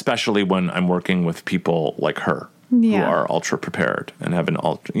especially when I'm working with people like her who are ultra prepared and have an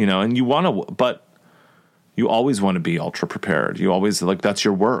and you want to, but you always want to be ultra prepared. You always like, that's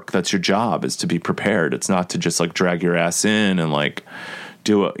your work. That's your job, is to be prepared. It's not to just like drag your ass in and like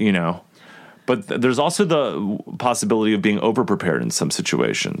do it, But there's also the possibility of being over prepared in some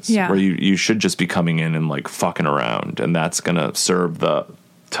situations where you should just be coming in and like fucking around, and that's going to serve the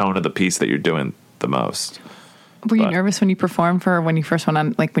tone of the piece that you're doing the most. Were you nervous when you performed when you first went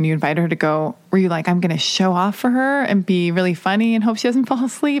on, like when you invited her to go, were you like, I'm going to show off for her and be really funny and hope she doesn't fall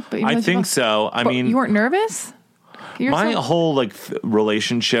asleep? I think so. I mean, you weren't nervous? My whole like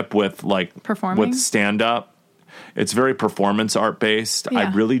relationship with like performing with stand up, it's very performance art based. Yeah.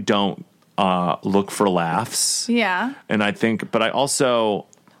 I really don't look for laughs. Yeah. And I think, but I don't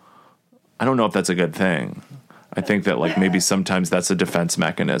know if that's a good thing. I think that like maybe sometimes that's a defense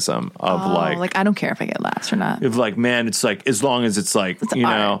mechanism of like I don't care if I get laughs or not. If like, man, it's like as long as it's like, you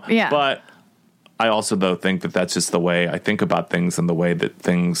know, yeah. But I also though think that that's just the way I think about things and the way that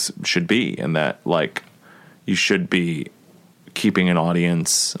things should be, and that like you should be keeping an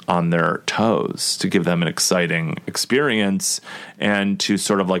audience on their toes to give them an exciting experience and to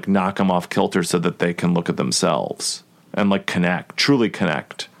sort of like knock them off kilter so that they can look at themselves and like truly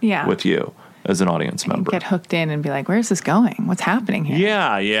connect with you as an audience member. Get hooked in and be like, where's this going? What's happening here?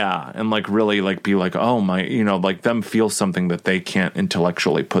 Yeah. And like really like be like, oh my, you know, like them feel something that they can't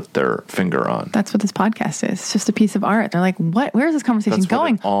intellectually put their finger on. That's what this podcast is. It's just a piece of art. They're like, what? Where is this conversation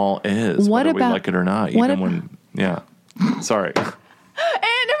going? What it all is, whether we like it or not, Sorry. And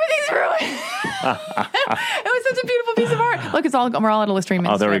everything's ruined. It was such a beautiful piece of art. Look, we're all at a Listerine.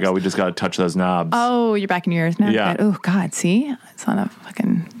 Oh, there we go. We just got to touch those knobs. Oh, you're back in your ears now? Yeah. Good. Oh, God, see? It's on a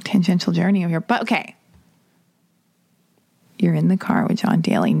fucking tangential journey over here. But, okay. You're in the car with John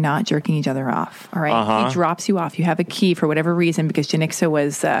Daly, not jerking each other off, all right? He drops you off. You have a key for whatever reason because Janixa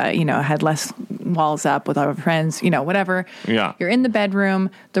was, had less walls up with our friends, whatever. Yeah. You're in the bedroom.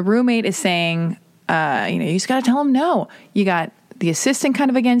 The roommate is saying, you just got to tell him no. You got the assistant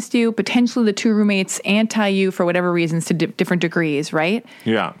kind of against you, potentially the two roommates anti you for whatever reasons to different degrees, right?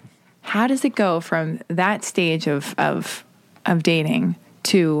 Yeah. How does it go from that stage of dating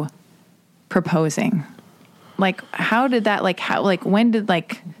to proposing? Like, how did that, when did,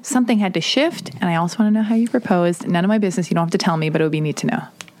 something had to shift? And I also want to know how you proposed. None of my business. You don't have to tell me, but it would be neat to know.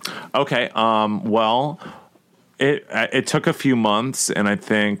 Okay. Well, it took a few months, and I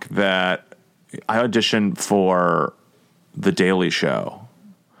think that I auditioned for The Daily Show,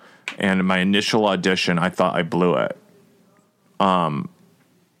 and in my initial audition, I thought I blew it.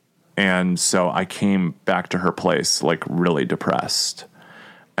 And so I came back to her place, like, really depressed.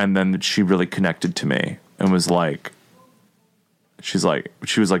 And then she really connected to me and was like, she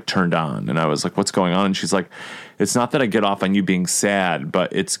was like turned on. And I was like, what's going on? And she's like, it's not that I get off on you being sad,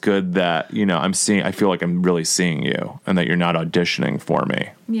 but it's good that, I feel like I'm really seeing you and that you're not auditioning for me.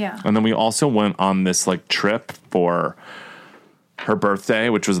 Yeah. And then we also went on this like trip for her birthday,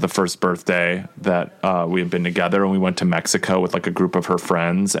 which was the first birthday that we had been together, and we went to Mexico with like a group of her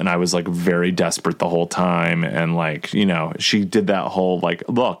friends, and I was like very desperate the whole time, and like, she did that whole like,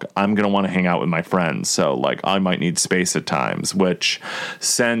 look, I'm gonna want to hang out with my friends, so like I might need space at times, which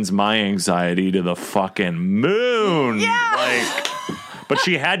sends my anxiety to the fucking moon. Yeah. But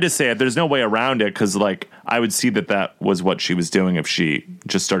she had to say it. There's no way around it, because like I would see that was what she was doing if she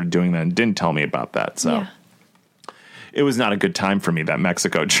just started doing that and didn't tell me about that. So. Yeah. It was not a good time for me, that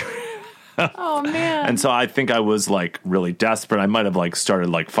Mexico trip. Oh, man. And so I think I was like really desperate. I might have like started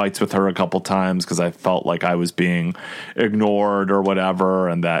like fights with her a couple times because I felt like I was being ignored or whatever,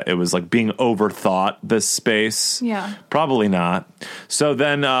 and that it was like being overthought, this space. Yeah. Probably not. So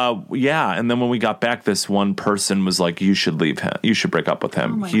then, and then when we got back, this one person was like, you should leave him. You should break up with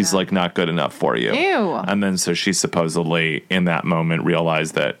him. He's like not good enough for you. Ew. And then so she supposedly in that moment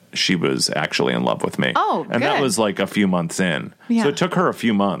realized that she was actually in love with me. Oh, and good. that was like a few months in. Yeah. So it took her a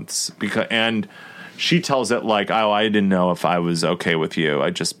few months and she tells it like, oh, I didn't know if I was okay with you.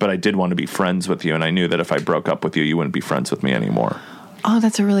 But I did want to be friends with you. And I knew that if I broke up with you, you wouldn't be friends with me anymore. Oh,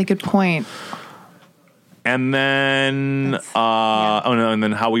 that's a really good point. And then, and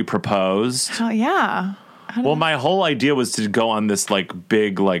then how we proposed. Oh, yeah. Well, my whole idea was to go on this like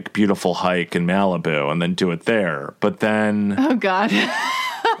big, like beautiful hike in Malibu and then do it there. But then, oh God,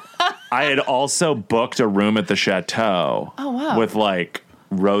 I had also booked a room at the Chateau. Oh wow, with like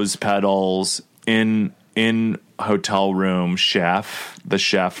rose petals in hotel room chef, the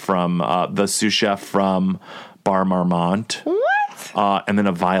chef from the sous chef from Bar Marmont. What? And then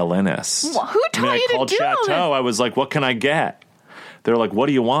a violinist. Who told you to do all this? I called Chateau. I was like, what can I get? They're like, what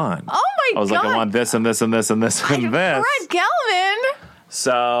do you want? Oh my God. I was like, I want this and this and this and this and this. Fred Gelman.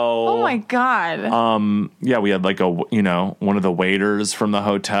 So. Oh my God. Yeah, we had like one of the waiters from the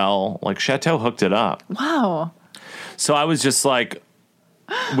hotel. Like Chateau hooked it up. Wow. So I was just like,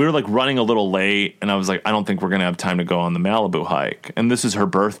 we were like running a little late, and I was like, I don't think we're gonna have time to go on the Malibu hike. And this is her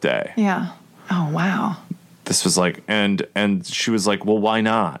birthday. Yeah. Oh wow. This was like, and she was like, well, why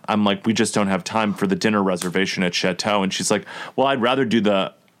not? I'm like, we just don't have time for the dinner reservation at Chateau. And she's like, well, I'd rather do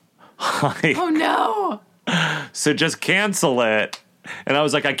the hike. Oh no. So just cancel it. And I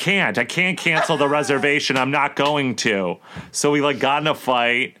was like, I can't cancel the reservation. I'm not going to. So we like got in a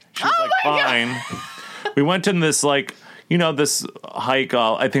fight. She was like, fine. God. We went in this like, this hike,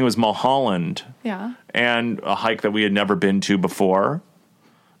 I think it was Mulholland. Yeah. And a hike that we had never been to before.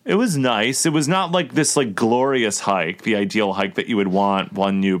 It was nice. It was not like this like glorious hike, the ideal hike that you would want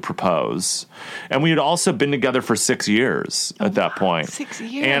when you propose. And we had also been together for 6 years at that point. 6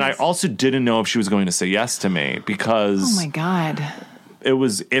 years. And I also didn't know if she was going to say yes to me because Oh my God. it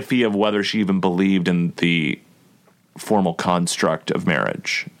was iffy of whether she even believed in the formal construct of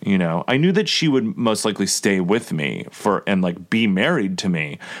marriage. You know, I knew that she would most likely stay with me and like be married to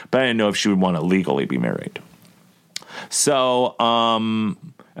me, but I didn't know if she would want to legally be married. So,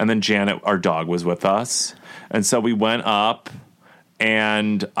 and then Janet, our dog, was with us. And so we went up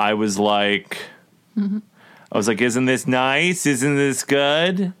and I was like, isn't this nice? Isn't this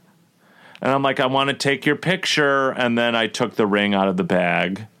good? And I'm like, I want to take your picture. And then I took the ring out of the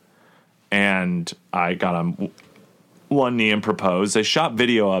bag and I got on one knee and proposed. I shot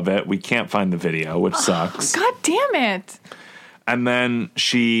video of it. We can't find the video, which sucks. God damn it. And then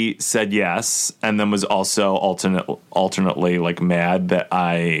she said yes, and then was also alternately like mad that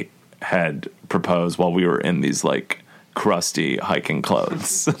I had proposed while we were in these like crusty hiking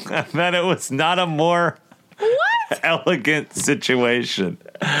clothes. And then it was not a more elegant situation.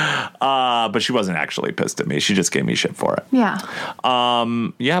 But she wasn't actually pissed at me. She just gave me shit for it. Yeah.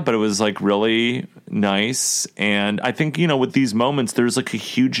 Yeah, but it was like really nice. And I think, you know, with these moments, there's like a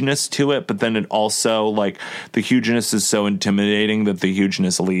hugeness to it, but then it also like the hugeness is so intimidating that the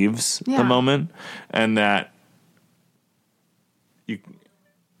hugeness leaves the moment, and that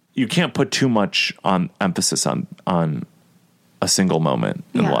you can't put too much emphasis on a single moment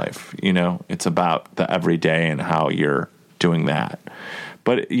in life. You know, it's about the everyday and how you're doing that.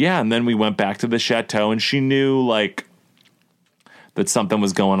 But yeah, and then we went back to the chateau and she knew like that something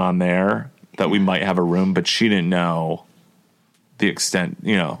was going on there, that we might have a room, but she didn't know the extent,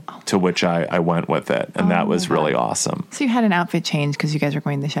 you know, to which I went with it. And that was really awesome. So you had an outfit change because you guys were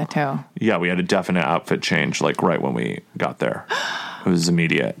going to the chateau. Yeah, we had a definite outfit change like right when we got there. It was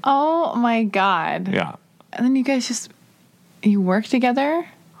immediate. Oh my God. Yeah. And then you guys you work together?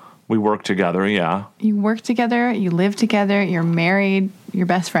 We work together, yeah. You work together, you live together, you're married, you're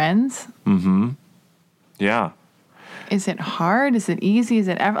best friends? Mm-hmm. Yeah. Is it hard? Is it easy? Is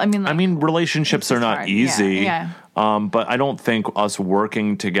it ever? I mean, relationships are not hard. easy. Yeah. But I don't think us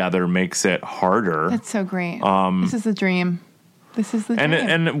working together makes it harder. That's so great. This is the dream. This is the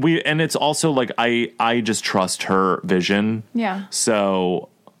dream. And it's also like I just trust her vision. Yeah. So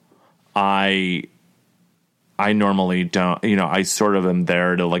I normally don't, you know, I sort of am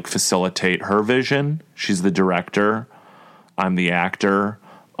there to like facilitate her vision. She's the director. I'm the actor.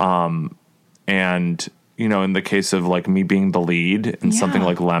 And you know, in the case of like me being the lead in something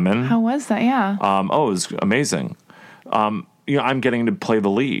like Lemon. How was that? Yeah. It was amazing. You know, I'm getting to play the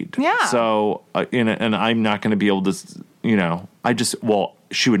lead. Yeah. So, and I'm not going to be able to, you know,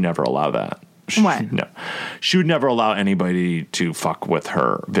 she would never allow that. What? No. She would never allow anybody to fuck with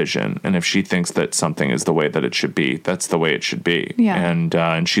her vision. And if she thinks that something is the way that it should be, that's the way it should be. Yeah.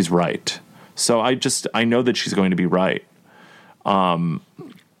 And she's right. So I know that she's going to be right. And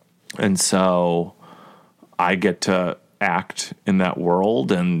so I get to act in that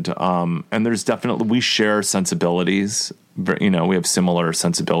world, and there's definitely, we share sensibilities. You know, we have similar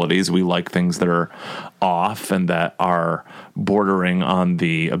sensibilities. We like things that are off and that are bordering on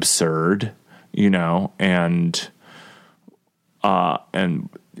the absurd, you know, and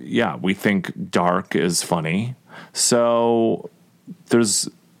yeah, we think dark is funny. So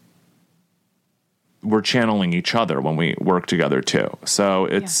we're channeling each other when we work together too. So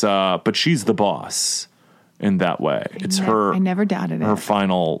it's, but she's the boss in that way. I never doubted it. Her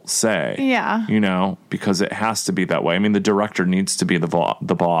final say. Yeah. You know, because it has to be that way. I mean, the director needs to be the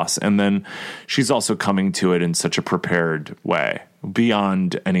boss. And then she's also coming to it in such a prepared way,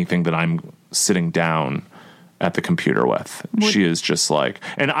 beyond anything that I'm sitting down at the computer with. She is just like,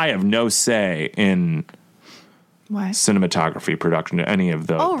 and I have no say in cinematography, production, any of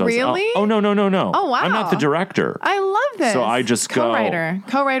those. Oh, really? Oh, no. Oh, wow. I'm not the director. I love this. So I just co-writer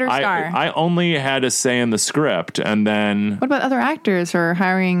star. I only had a say in the script, and then what about other actors or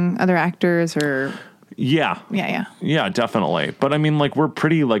hiring other actors or? Yeah, definitely. But I mean, like, we're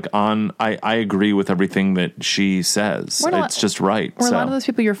pretty like on. I agree with everything that she says. It's just right. Were a lot of those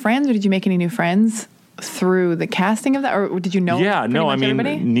people your friends, or did you make any new friends through the casting of that, or did you know? Yeah, no, I mean,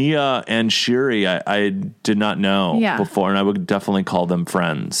 everybody? Nia and Shiri, I did not know before, and I would definitely call them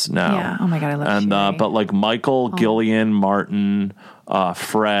friends now. Yeah, oh my God, I love Shiri. But like Michael, Gillian, Martin,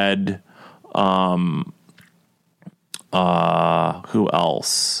 Fred, who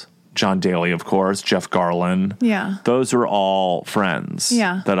else? John Daly, of course, Jeff Garlin. Yeah. Those are all friends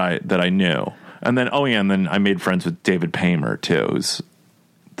that I knew. And then, and then I made friends with David Paymer, too, who's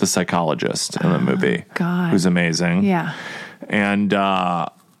the psychologist in the movie. God. Who's amazing. Yeah. And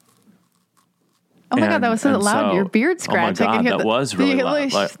Oh my God, that was so loud. Your beard scratch. Oh my God, I can hear that was really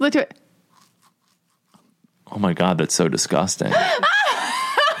loud. Let's do it. Oh my God, that's so disgusting.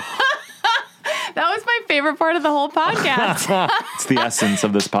 That was my favorite part of the whole podcast. It's the essence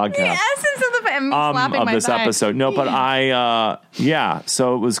of this podcast. The essence of the slapping of my this thigh. episode. No, but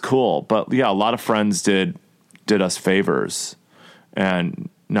so it was cool. But yeah, a lot of friends did us favors, and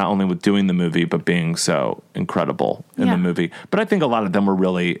not only with doing the movie, but being so incredible in the movie. But I think a lot of them were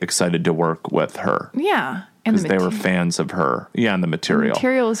really excited to work with her. Yeah. Because they were fans of her. Yeah, and the material. The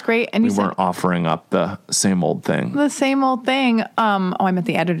material was great. And we weren't offering up the same old thing. The same old thing. I met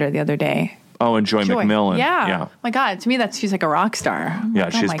the editor the other day. Oh, and Joy McMillan. Yeah. My God, to me, she's like a rock star. Yeah,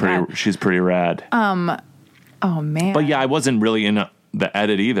 she's pretty rad. Oh man. But yeah, I wasn't really in the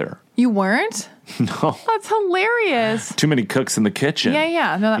edit either. You weren't? No. That's hilarious. Too many cooks in the kitchen.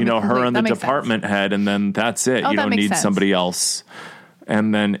 Yeah. No, her and the department head, and then that's it. You don't need somebody else.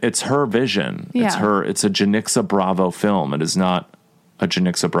 And then it's her vision. Yeah. It's a Janixa Bravo film. It is not a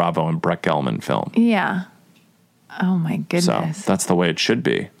Janixa Bravo and Brett Gelman film. Yeah. Oh my goodness. So that's the way it should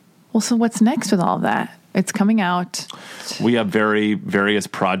be. Well, so what's next with all of that? It's coming out. We have various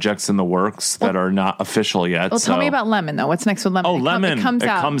projects in the works that are not official yet. Well, tell me about Lemon, though. What's next with Lemon? Oh, Lemon. It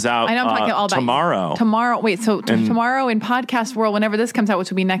comes out I know I'm talking all about tomorrow. Tomorrow. Wait, so tomorrow in podcast world, whenever this comes out, which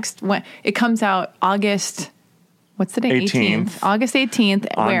will be next, when it comes out August, what's the date? 18th. August 18th.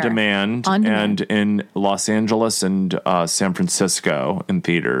 On demand. And in Los Angeles and San Francisco in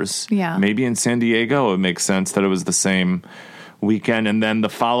theaters. Yeah. Maybe in San Diego. It makes sense that it was the same weekend. And then the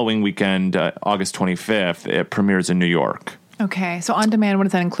following weekend, August 25th, it premieres in New York. Okay. So on demand, what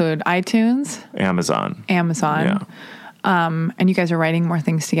does that include? iTunes? Amazon. Yeah. And you guys are writing more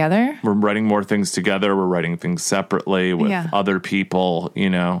things together? We're writing more things together. We're writing things separately with other people,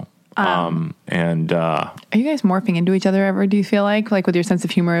 are you guys morphing into each other ever, do you feel like with your sense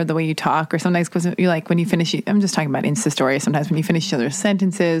of humor, the way you talk, or sometimes because you like when you finish, I'm just talking about Insta stories, sometimes when you finish each other's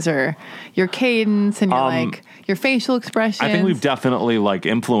sentences or your cadence and your facial expressions. I think we've definitely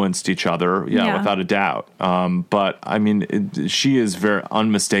influenced each other, without a doubt. But I mean, she is very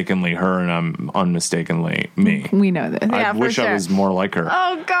unmistakably her and I'm unmistakably me. We know this. I wish I was more like her.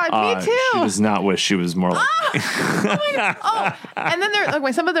 Oh God, me too. She does not wish she was more like me. And then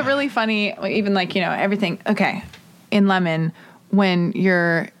there some of the really funny, even everything. Okay, in Lemon, when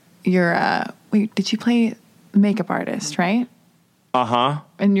you're wait, did you play makeup artist, right?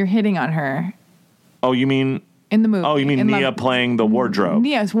 And you're hitting on her. Oh, you mean in the movie? Oh, you mean Nia playing the wardrobe?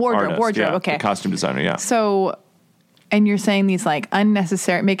 Nia's wardrobe. Yeah, okay, the costume designer. Yeah. So, and you're saying these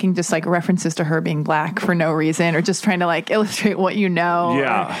unnecessary, making just references to her being black for no reason, or just trying to illustrate what you know.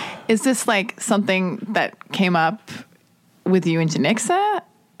 Yeah. Is this something that came up with you in Janixa?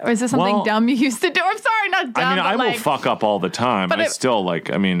 Or is this something dumb you used to do? I'm sorry, not dumb. I mean, I will fuck up all the time. But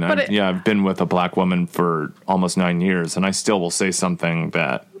I've been with a black woman for almost 9 years, and I still will say something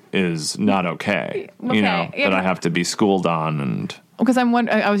that is not okay. That I have to be schooled on. And because I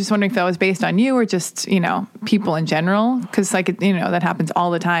was just wondering if that was based on you or just people in general, because that happens all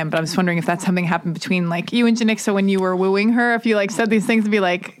the time. But I was wondering if that's something happened between you and Janixa when you were wooing her. If you said these things to be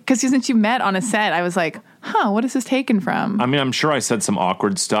because since you met on a set, I was like, what is this taken from? I mean, I'm sure I said some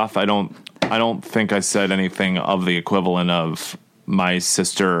awkward stuff. I don't think I said anything of the equivalent of my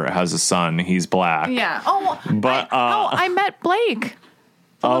sister has a son, he's black. Yeah. Oh, but I met Blake.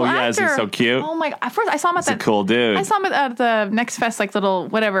 Oh yeah, is he so cute? Oh my! First, I saw him at a cool dude. I saw him at the Next Fest, little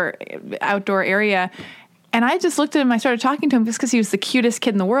whatever outdoor area, and I just looked at him. I started talking to him just because he was the cutest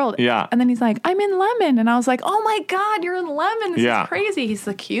kid in the world. Yeah. And then he's like, "I'm in Lemon," and I was like, "Oh my God, you're in Lemon! This is crazy. He's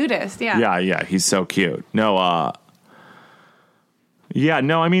the cutest." Yeah. Yeah. He's so cute. No. Yeah.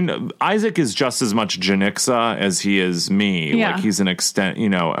 No. I mean, Isaac is just as much Janixa as he is me. Yeah. He's an extent.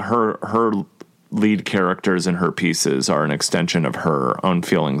 Her lead characters in her pieces are an extension of her own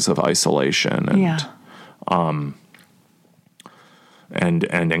feelings of isolation and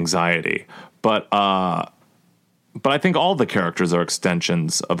anxiety. But I think all the characters are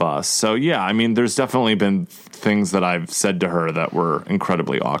extensions of us. So yeah, I mean, there's definitely been things that I've said to her that were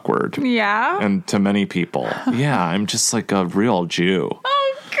incredibly awkward. Yeah. And to many people. Yeah, I'm just like a real Jew.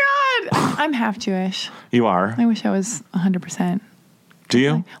 Oh God. I'm half Jewish. You are? I wish I was 100%. Do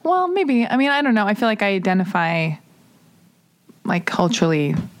you? Well, maybe. I mean, I don't know. I feel like I identify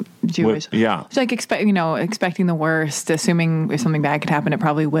culturally Jewish. Yeah. It's expecting the worst, assuming if something bad could happen, it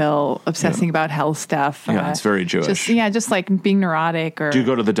probably will. Obsessing about health stuff. Yeah, it's very Jewish. Just being neurotic. Or do you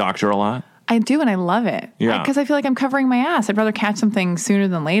go to the doctor a lot? I do, and I love it. Yeah. Because I feel like I'm covering my ass. I'd rather catch something sooner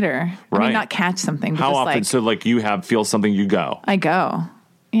than later. Right. I mean, not catch something. But How just often? So you feel something, you go. I go.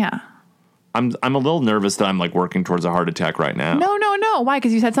 Yeah. I'm a little nervous that I'm like working towards a heart attack right now. No. Why?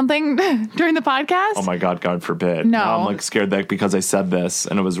 Because you said something during the podcast? Oh my God forbid. No. Now I'm like scared that because I said this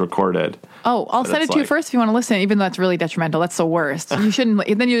and it was recorded. Oh, I'll send it to you first if you want to listen, even though that's really detrimental. That's the worst. You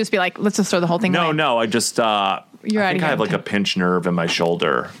shouldn't. Then you just be like, let's just throw the whole thing away. No. I just, I think I have like a pinched nerve in my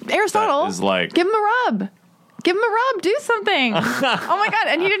shoulder. Aristotle, is like, give him a rub. Give him a rub. Do something. Oh my God.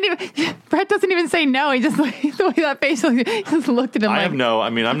 And he didn't even, Brett doesn't even say no. He just, the way that face, he just looked at him I'm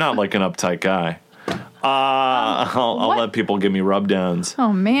not like an uptight guy. I'll let people give me rub downs.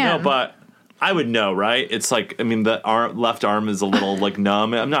 Oh man. No, but I would know, right? It's like, I mean, the left arm is a little like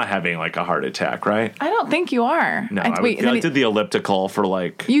numb. I'm not having like a heart attack, right? I don't think you are. No, I did the elliptical for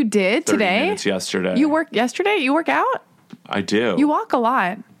like You did 30 today? minutes yesterday. You worked yesterday? You work out? I do. You walk a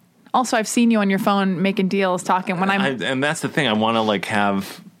lot. Also, I've seen you on your phone making deals, talking when and that's the thing. I want to like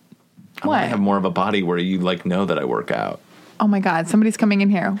have. I What? want to have more of a body where you like know that I work out. Oh my God, somebody's coming in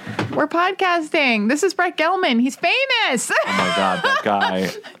here. We're podcasting. This is Brett Gelman. He's famous. Oh my God, that guy.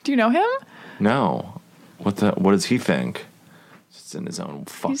 Do you know him? No. What does he think? Just in his own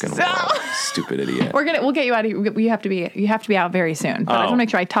fucking world. Stupid idiot. We'll get you out of here. You have to be out very soon. But I just want to make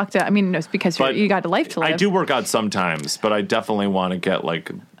sure I talk to, it's because you got a life to live. I do work out sometimes, but I definitely want to get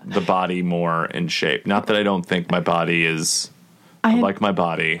like the body more in shape. Not that I don't think my body is I like my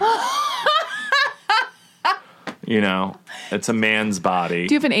body. You know, it's a man's body.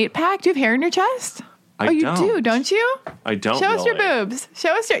 Do you have an 8-pack? Do you have hair in your chest? You do, don't you? I don't. Show us your boobs.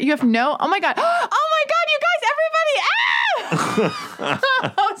 Show us you have no. Oh my God. Oh my God, you guys,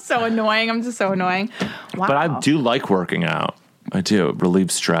 everybody. Oh, so annoying. I'm just so annoying. Wow. But I do like working out. I do. It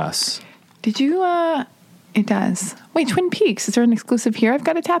relieves stress. Did you, it does. Wait, Twin Peaks. Is there an exclusive here I've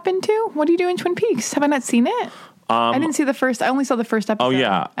got to tap into? What do you do in Twin Peaks? Have I not seen it? I didn't see I only saw the first episode. Oh,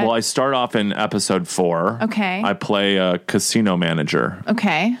 yeah. Well, I start off in episode 4. Okay. I play a casino manager.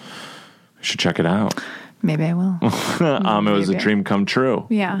 Okay. You should check it out. Maybe I will. It was a dream come true.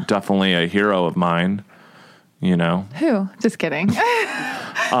 Yeah. Definitely a hero of mine, you know. Who? Just kidding. Okay.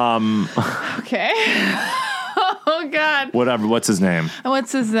 Oh, God. Whatever. What's his name?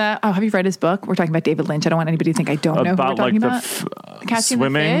 What's his, have you read his book? We're talking about David Lynch. I don't want anybody to think I don't know who we're talking about. Catching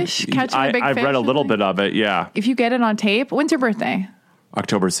swimming? the Fish? Catching the Big I've Fish? read a little bit of it, yeah. If you get it on tape, when's your birthday?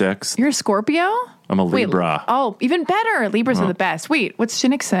 October 6th. You're a Scorpio? I'm a Libra. Oh, even better. Libras are the best. Wait, what's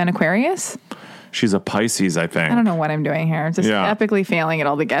Shanixa, an Aquarius? She's a Pisces, I think. I don't know what I'm doing here. Just epically failing at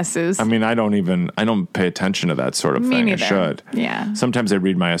all the guesses. I mean, I don't pay attention to that sort of thing. Neither. I should. Yeah. Sometimes I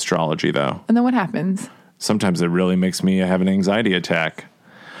read my astrology, though. And then what happens? Sometimes it really makes me have an anxiety attack.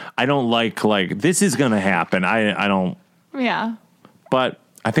 I don't like this is going to happen. I don't. Yeah. But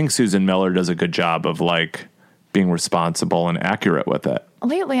I think Susan Miller does a good job of like being responsible and accurate with it.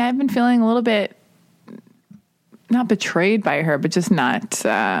 Lately, I've been feeling a little bit not betrayed by her, but just not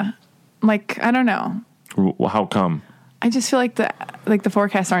I don't know. Well, how come? I just feel like the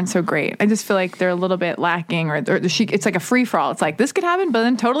forecasts aren't so great. I just feel like they're a little bit lacking, it's like a free for all. It's like this could happen, but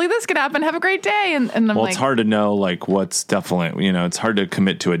then totally this could happen. Have a great day, and I'm it's hard to know like what's definite. You know, it's hard to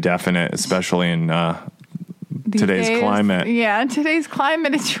commit to a definite, especially in today's climate. Yeah, in today's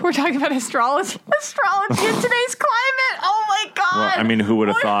climate, we're talking about astrology. Astrology in today's climate. Oh my God! Well, I mean, who would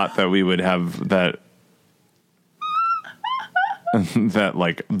have thought that we would have that? That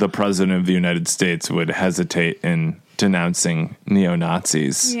like the president of the United States would hesitate in denouncing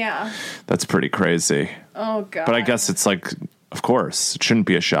neo-Nazis. Yeah. That's pretty crazy. Oh, God. But I guess it's like, of course, it shouldn't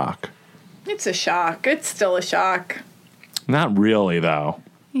be a shock. It's a shock. It's still a shock. Not really, though.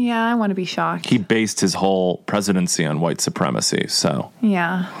 Yeah, I want to be shocked. He based his whole presidency on white supremacy, so.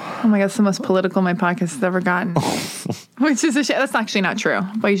 Yeah. Oh, my God, it's the most political my podcast has ever gotten. Which is that's actually not true.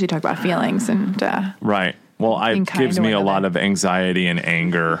 I usually talk about feelings and... Right. Well, it gives me a lot of anxiety and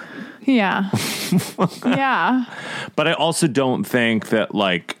anger. Yeah. Yeah. But I also don't think that,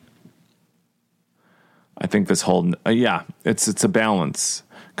 like, I think this whole, it's a balance.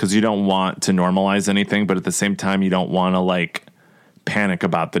 Because you don't want to normalize anything, but at the same time, you don't want to, like, panic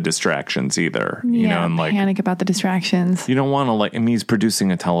about the distractions either. You know, and like panic about the distractions. You don't want to, like, I mean, he's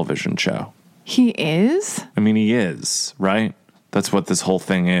producing a television show. He is? I mean, he is, right? That's what this whole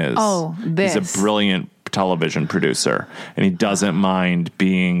thing is. Oh, this. He's a brilliant television producer, and he doesn't mind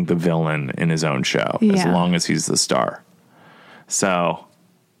being the villain in his own show as long as he's the star. So,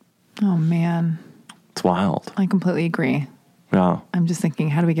 oh man, it's wild. I completely agree. Yeah, I'm just thinking,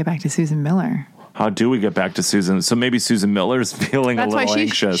 how do we get back to Susan Miller? How do we get back to Susan? So maybe Susan Miller's feeling a little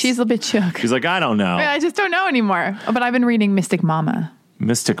anxious. She's a bit shook. She's like, I don't know. I just don't know anymore. But I've been reading Mystic Mama.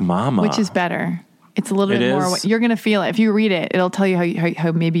 Mystic Mama, which is better. It's a little It bit more. is? You're going to feel it. If you read it, it'll tell you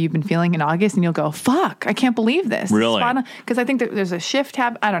how maybe you've been feeling in August, and you'll go, fuck, I can't believe this. Really? Because I think that there's a shift.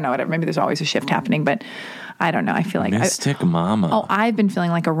 I don't know, whatever. Maybe there's always a shift happening, but I don't know. I feel like Mystic Mama. I've been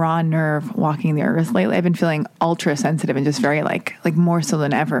feeling like a raw nerve walking the earth lately. I've been feeling ultra sensitive and just very like more so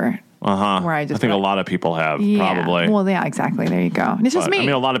than ever. Where I think a lot of people have, probably. Well, yeah, exactly. There you go. And it's just me. I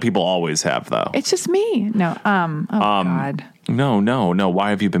mean, a lot of people always have, though. It's just me. No. God. No. Why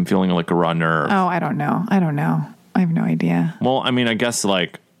have you been feeling like a raw nerve? Oh, I don't know. I have no idea. Well, I mean, I guess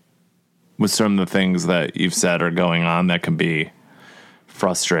like with some of the things that you've said are going on, that can be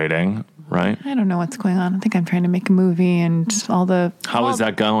frustrating, right? I don't know what's going on. I think I'm trying to make a movie and all the... How is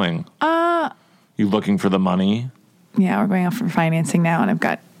that going? You looking for the money? Yeah, we're going out for financing now, and I've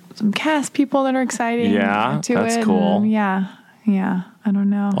got some cast people that are excited. Yeah, that's cool. Yeah. I don't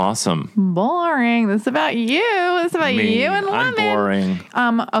know. Awesome. Boring. This is about you. This is about you and Lemon. I'm boring.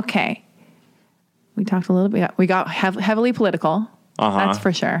 Okay. We talked a little bit. We got heavily political. That's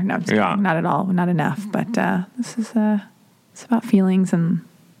for sure. No, I'm just kidding. Not at all. Not enough. But this is it's about feelings and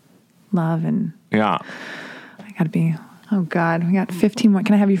love and. Yeah. I gotta be. Oh God, we got 15 more.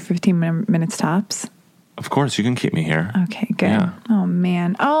 Can I have you 15 minutes tops? Of course, you can keep me here. Okay, good. Yeah. Oh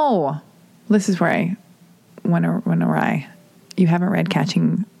man. Oh, this is where I went awry. You haven't read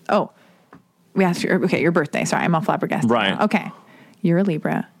Catching. Oh, we asked you. Okay, your birthday. Sorry, I'm all flabbergasted. Right. Now. Okay, you're a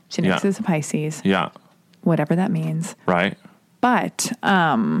Libra. Chinix is a Pisces. Yeah. Whatever that means. Right. But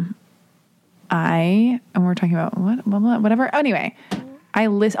and we're talking about whatever. Anyway, I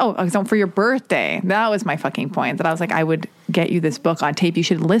list. Oh, for your birthday. That was my fucking point. That I was like, I would get you this book on tape. You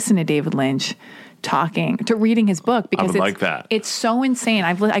should listen to David Lynch reading his book, because I would like that. It's so insane.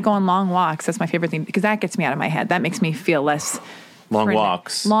 I go on long walks. That's my favorite thing, because that gets me out of my head. That makes me feel less. Long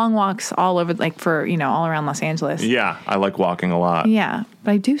walks all over, all around Los Angeles. Yeah, I like walking a lot. Yeah,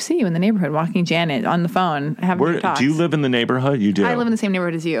 but I do see you in the neighborhood walking Janet on the phone having talks. Do you live in the neighborhood? You do. I live in the same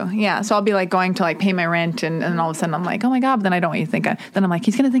neighborhood as you. Yeah, so I'll be like going to pay my rent, and all of a sudden I'm like, oh my God. But then I don't want you to think. Then I'm like,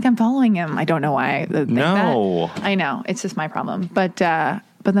 he's gonna think I'm following him. I don't know why. No, I know, it's just my problem.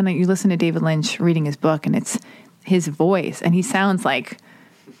 But then you listen to David Lynch reading his book, and it's his voice, and he just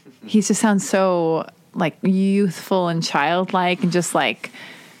sounds so youthful and childlike, and just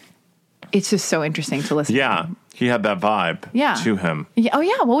it's just so interesting to listen to. Yeah, he had that vibe to him. Yeah. Oh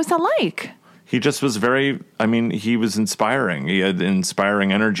yeah, what was that like? He just was he was inspiring. He had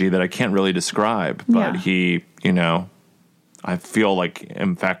inspiring energy that I can't really describe, but he, I feel like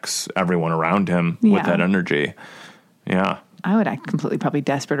infects everyone around him with that energy. Yeah. I would act completely probably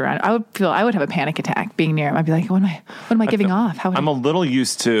desperate around it. I would have a panic attack being near him. I'd be like, what am I giving off? I'm a little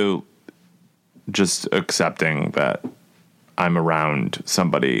used to just accepting that I'm around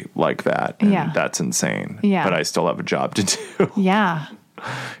somebody like that, and that's insane. Yeah. But I still have a job to do. Yeah.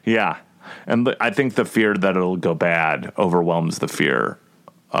 Yeah. And I think the fear that it'll go bad overwhelms the fear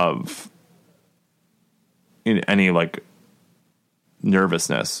of any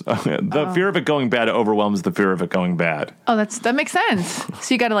nervousness. The fear of it going bad overwhelms the fear of it going bad. Oh, that makes sense.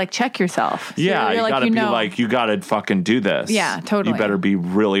 So you got to check yourself. So yeah, you got to be you got to fucking do this. Yeah, totally. You better be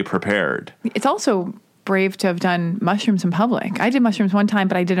really prepared. It's also brave to have done mushrooms in public. I did mushrooms one time,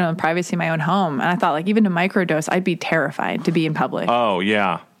 but I did it in privacy in my own home. And I thought even to microdose, I'd be terrified to be in public. Oh,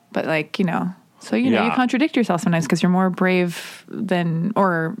 yeah. But so you contradict yourself sometimes, because you're more brave than,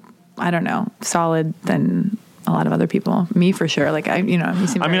 or I don't know, solid than a lot of other people. Me for sure. I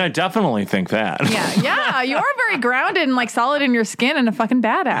definitely think that. Yeah. You are very grounded and solid in your skin and a fucking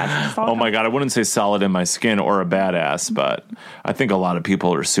badass. Oh my God, I wouldn't say solid in my skin or a badass, but I think a lot of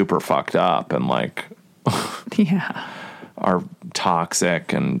people are super fucked up and are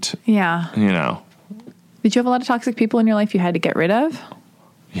toxic and Did you have a lot of toxic people in your life you had to get rid of?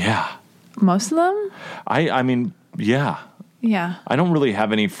 Yeah. Most of them? Yeah. Yeah. I don't really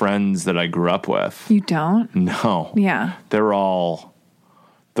have any friends that I grew up with. You don't? No. Yeah. They're all,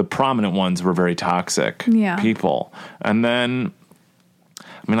 the prominent ones were very toxic people. And then,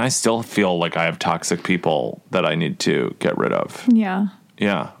 I still feel like I have toxic people that I need to get rid of. Yeah.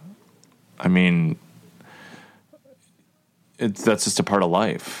 Yeah. That's just a part of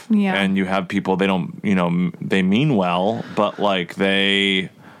life. Yeah. And you have people, they don't, they mean well, but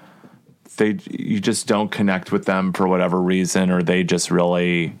you just don't connect with them for whatever reason, or they just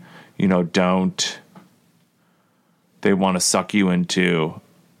really, they want to suck you into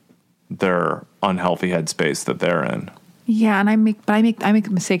their unhealthy headspace that they're in. Yeah. And I make the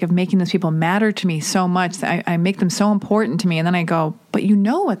mistake of making those people matter to me so much that I make them so important to me. And then I go, but you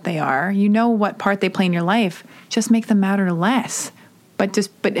know what they are, what part they play in your life, just make them matter less. But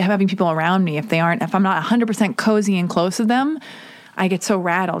having people around me, if I'm not 100% cozy and close to them, I get so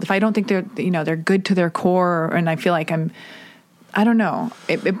rattled. If I don't think they're good to their core, and I feel like I don't know.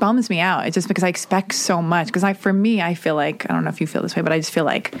 It bums me out. It's just because I expect so much. Because I feel like, I don't know if you feel this way, but I just feel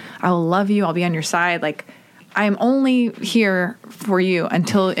like I'll love you. I'll be on your side. Like, I am only here for you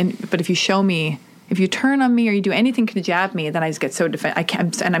but if you show me, if you turn on me or you do anything to jab me, then I just get so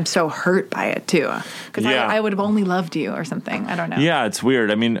and I'm so hurt by it too. Because I would have only loved you or something. I don't know. Yeah, it's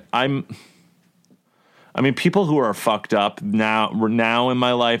weird. I mean, people who are fucked up now in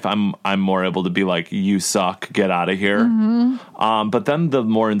my life, I'm more able to be like, you suck, get out of here. Mm-hmm. But then the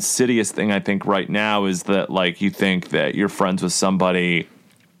more insidious thing I think right now is that like you think that you're friends with somebody,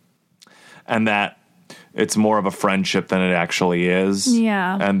 and that it's more of a friendship than it actually is.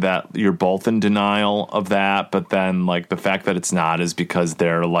 Yeah, and that you're both in denial of that. But then like the fact that it's not is because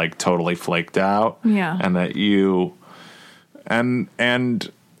they're like totally flaked out. Yeah, and that you and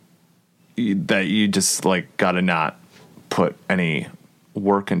that you just like gotta not put any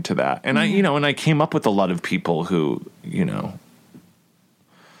work into that. And I came up with a lot of people who,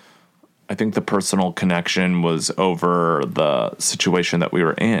 I think the personal connection was over the situation that we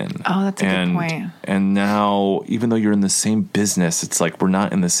were in. Oh, that's a good point. And now, even though you're in the same business, it's like we're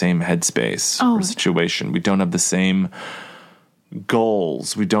not in the same headspace or situation. We don't have the same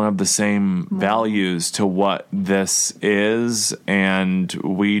goals. We don't have the same values to what this is, and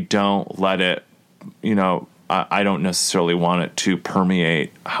we don't let it, I don't necessarily want it to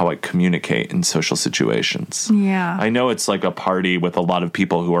permeate how I communicate in social situations. Yeah. I know it's like a party with a lot of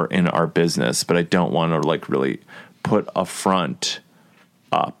people who are in our business, but I don't want to like really put a front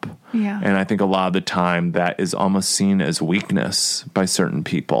up. Yeah. And I think a lot of the time that is almost seen as weakness by certain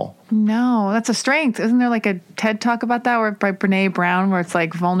people. No, that's a strength. Isn't there like a TED Talk about that by Brene Brown where it's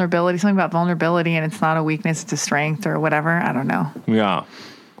like vulnerability, something about vulnerability, and it's not a weakness, it's a strength or whatever? I don't know. Yeah.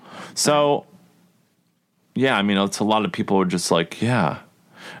 So, yeah, I mean, it's a lot of people are just like, yeah.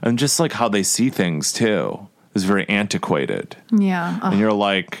 And just like how they see things too is very antiquated. Yeah. And you're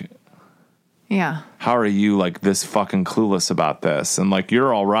like, yeah. How are you like this fucking clueless about this? And like,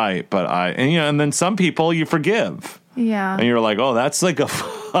 you're all right, but and then some people you forgive. Yeah. And you're like, oh, that's like a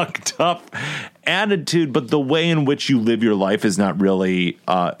fucked up attitude. But the way in which you live your life is not really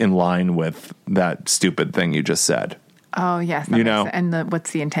in line with that stupid thing you just said. Oh, yes. And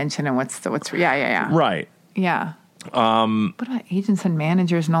what's the intention and what's yeah. Right. Yeah. What about agents and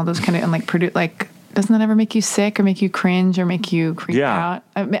managers and all those kind of, and like doesn't that ever make you sick or make you cringe or make you creep out?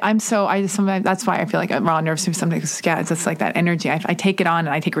 Sometimes that's why I feel like I'm raw nerves sometimes. Yeah, it's just like that energy. I take it on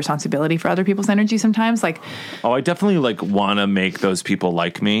and I take responsibility for other people's energy sometimes. Like, oh, I definitely like want to make those people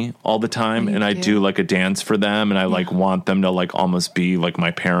like me all the time, and I do like a dance for them, and I like want them to like almost be like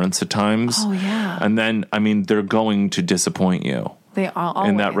my parents at times. Oh yeah. And then I mean they're going to disappoint you. They all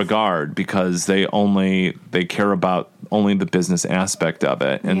in that regard because they care about only the business aspect of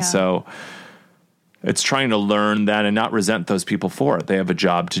it, and so. It's trying to learn that and not resent those people for it. They have a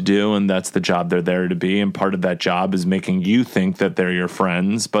job to do, and that's the job they're there to be. And part of that job is making you think that they're your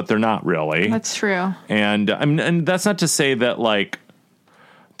friends, but they're not really. That's true. And and that's not to say that like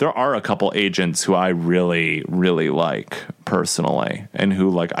there are a couple agents who I really, really like personally, and who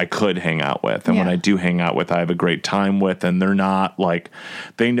like I could hang out with. And when I do hang out with, I have a great time with, and they're not like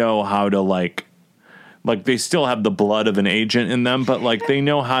they know how to like they still have the blood of an agent in them, but like they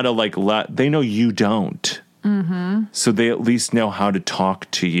know how to they know you don't. Mm-hmm. So they at least know how to talk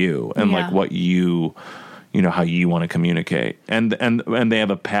to you and like what you how you want to communicate. And they have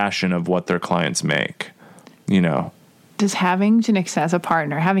a passion of what their clients make, Does having Janixa as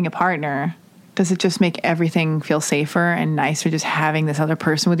having a partner, does it just make everything feel safer and nicer just having this other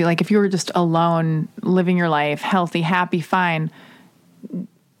person with you? Like if you were just alone, living your life, healthy, happy, fine,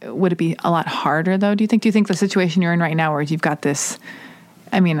 would it be a lot harder, though, do you think the situation you're in right now where you've got this...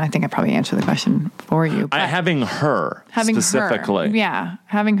 I mean, I think I probably answered the question for you. Having her specifically.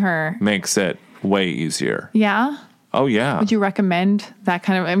 Having her. Makes it way easier. Yeah? Oh, yeah. Would you recommend that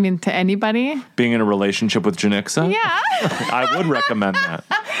kind of, to anybody? Being in a relationship with Janixa? Yeah. I would recommend that.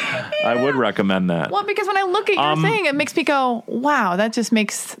 Yeah. I would recommend that. Well, because when I look at your thing, it makes me go, wow, that just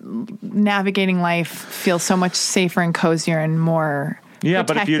makes navigating life feel so much safer and cozier and more... Yeah,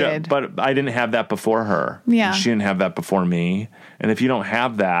 protected. but I didn't have that before her. Yeah. She didn't have that before me. And if you don't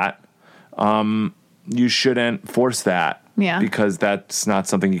have that, you shouldn't force that. Yeah. Because that's not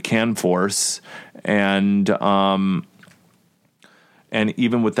something you can force. And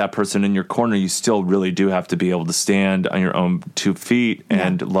even with that person in your corner, you still really do have to be able to stand on your own 2 feet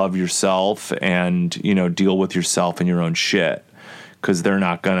and love yourself and, deal with yourself and your own shit. Because they're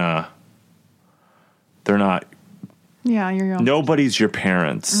not. Yeah, you're your own. Nobody's your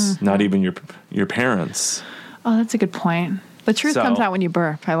parents, not even your parents. Oh, that's a good point. The truth comes out when you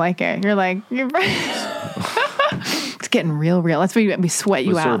burp. I like it. You're like, it's getting real. That's why we sweat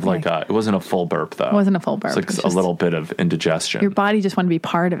you out. Sort of like it wasn't a full burp, though. It wasn't a full burp. It's like a little bit of indigestion. Your body just wanted to be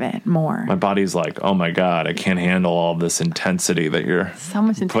part of it more. My body's like, oh my God, I can't handle all this intensity that you're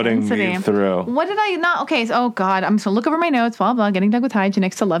putting me through. What did I not? Okay, so, oh God, I'm just going to look over my notes, blah, blah, getting dug with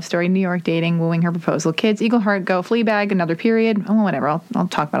hygienics to love story, New York dating, wooing her proposal, kids, Eagle Heart, go, Fleabag, another period. Oh, whatever. I'll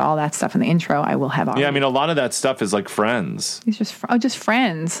talk about all that stuff in the intro. I will have all. Yeah, I mean, a lot of that stuff is like Friends. It's just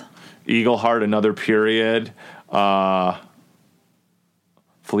Friends. Eagle Heart, another period. Fleabag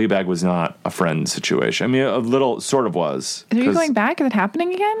was not a Friends situation. I mean, a little sort of was. Are you going back? Is it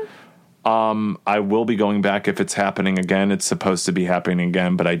happening again? I will be going back if it's happening again. It's supposed to be happening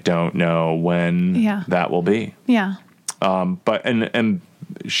again, but I don't know when that will be. Yeah. But and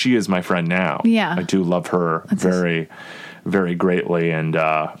she is my friend now. Yeah. I do love her very, very greatly and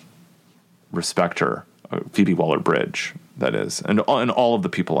respect her. Phoebe Waller-Bridge, that is, and all of the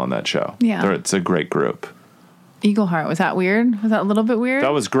people on that show. Yeah. It's a great group. Eagle Heart, was that weird? Was that a little bit weird?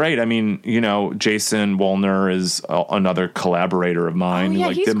 That was great. I mean, Jason Wolner is another collaborator of mine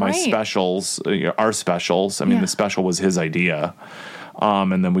who did my specials, our specials. I mean, the special was his idea.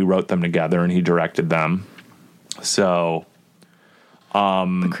 And then we wrote them together and he directed them. So,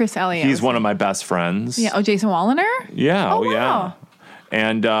 Chris Elliott. He's one of my best friends. Yeah. Oh, Jason Woliner? Yeah. Oh, wow. Yeah.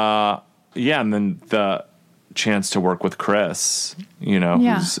 And, and then the chance to work with Chris,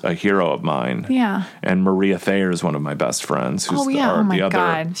 who's a hero of mine. Yeah. And Maria Thayer is one of my best friends. Who's oh my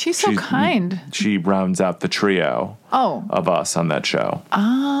God. She's so kind. She rounds out the trio of us on that show.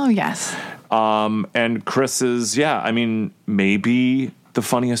 Oh, yes. And Chris is, maybe the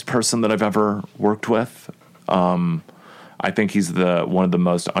funniest person that I've ever worked with. I think he's one of the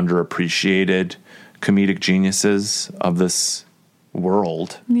most underappreciated comedic geniuses of this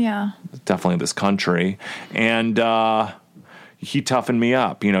world. Yeah. Definitely this country. And he toughened me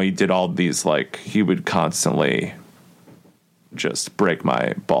up. He did all these, he would constantly just break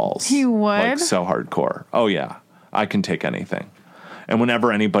my balls. He would? So hardcore. Oh, yeah. I can take anything. And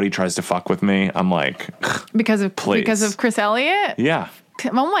whenever anybody tries to fuck with me, I'm like, because of please. Chris Elliott? Yeah.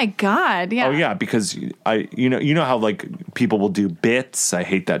 Oh my God. Yeah. Oh yeah, because you know how people will do bits. I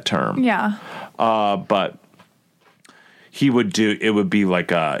hate that term. Yeah. But he would do. It would be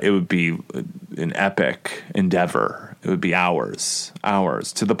an epic endeavor. It would be hours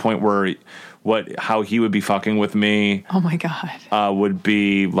to the point where how he would be fucking with me. Oh my God. Would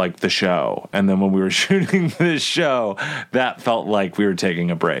be like the show. And then when we were shooting this show, that felt like we were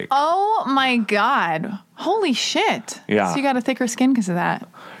taking a break. Oh my God. Holy shit. Yeah. So you got a thicker skin because of that.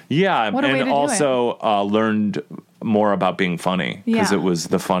 Yeah. What a way to do also learned more about being funny because it was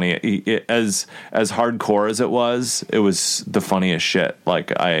the funny as hardcore as it was the funniest shit.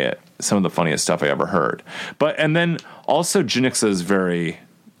 Some of the funniest stuff I ever heard. And then also Janixa is very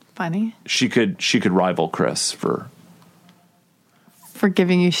funny. She could rival Chris for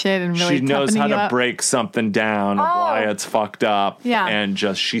giving you shit and really she knows how to break something down of why it's fucked up. Yeah. And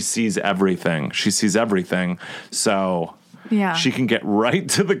she sees everything. So she can get right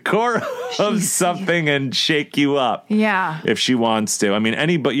to the core of something and shake you up. Yeah. If she wants to. I mean,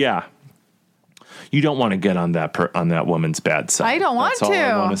 you don't want to get on that woman's bad side. I don't want to. That's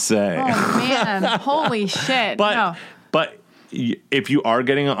all I want to say. Oh man. Holy shit. But if you are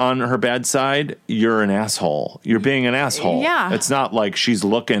getting on her bad side, you're an asshole. You're being an asshole. Yeah. It's not like she's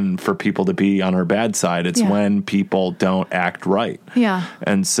looking for people to be on her bad side. It's when people don't act right. Yeah.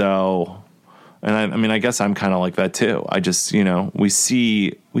 And so, I guess I'm kind of like that too. I just, we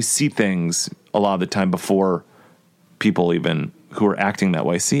see things a lot of the time before people even who are acting that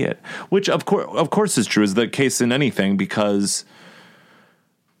way see it, which of course is true, is the case in anything, because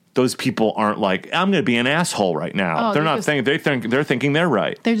those people aren't like, I'm going to be an asshole right now. They're not thinking. They're thinking they're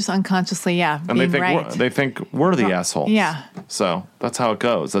right. They're just unconsciously, and being they think right. They think we're the assholes. Yeah. So that's how it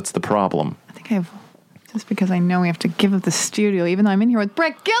goes. That's the problem. I think just because I know we have to give up the studio, even though I'm in here with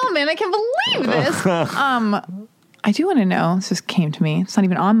Brett Gelman, I can't believe this. I do want to know. This just came to me. It's not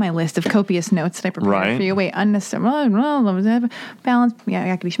even on my list of copious notes that I prepared for you. Wait, unnecessary balance.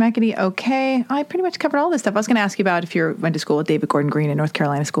 Yeah, yakety schmackety. Okay, I pretty much covered all this stuff. I was going to ask you about if you went to school with David Gordon Green at North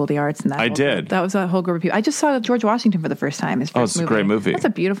Carolina School of the Arts, and that. I did. That was a whole group of people. I just saw George Washington for the first time. His first it's a great movie. That's a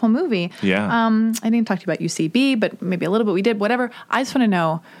beautiful movie. Yeah. I didn't talk to you about UCB, but maybe a little bit we did. Whatever. I just want to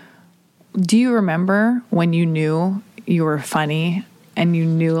know. Do you remember when you knew you were funny? And you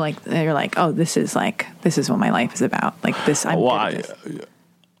knew, you're like, oh, this is what my life is about. Like this, I'm good at this.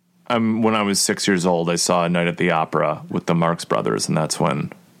 When I was 6 years old, I saw A Night at the Opera with the Marx Brothers, and that's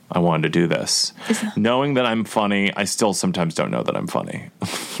when I wanted to do this. Knowing that I'm funny, I still sometimes don't know that I'm funny.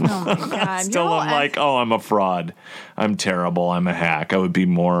 Oh my God. Still I'm like, oh, I'm a fraud. I'm terrible. I'm a hack. I would be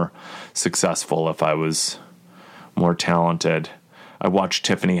more successful if I was more talented. I watched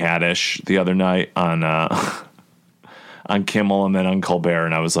Tiffany Haddish the other night on Kimmel and then on Colbert,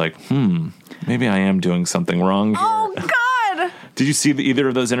 and I was like, maybe I am doing something wrong here. Oh God. Did you see either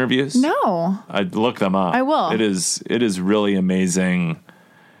of those interviews? No. I'd look them up. I will. It is really amazing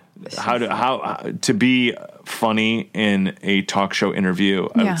how to be funny in a talk show interview.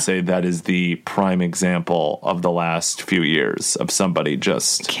 I would say that is the prime example of the last few years of somebody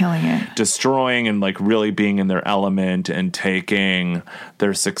just killing it, destroying and like really being in their element and taking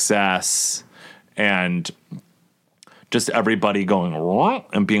their success and just everybody going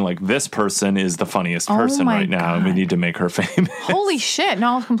and being like, this person is the funniest person right now, and we need to make her famous. Holy shit!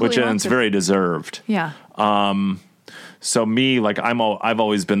 No, it's completely. Which it's very deserved. Yeah. So me, like I've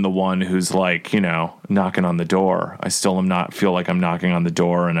always been the one who's like, knocking on the door. I still feel like I'm knocking on the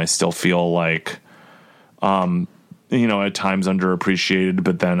door, and I still feel like, at times underappreciated.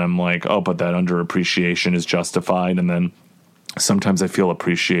 But then I'm like, oh, but that underappreciation is justified, and then. Sometimes I feel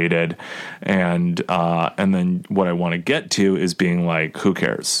appreciated, and then what I want to get to is being like, who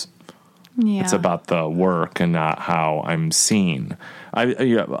cares? Yeah. It's about the work and not how I'm seen.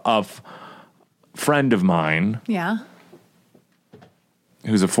 A friend of mine,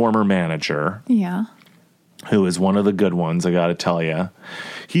 who's a former manager, who is one of the good ones, I got to tell you.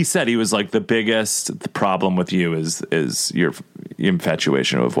 He said he was like the problem with you is your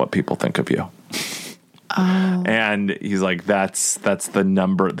infatuation with what people think of you. Oh. And he's like, that's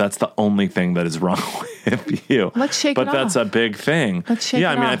the only thing that is wrong with you. Let's shake it off. But that's a big thing. Let's shake it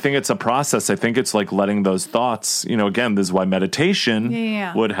off. I think it's a process. I think it's like letting those thoughts, again, this is why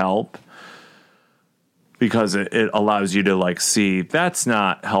meditation would help, because it allows you to like see that's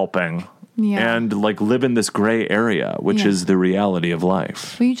not helping. Yeah. And like live in this gray area, which is the reality of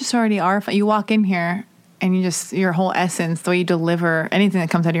life. Well, you just already are. You walk in here and your whole essence, the way you deliver anything that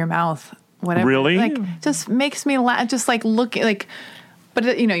comes out of your mouth. Whatever. Really? Like, just makes me laugh. Just like look like,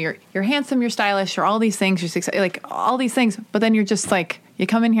 but you're handsome, you're stylish, you're all these things, you're success, like all these things. But then you're just like, you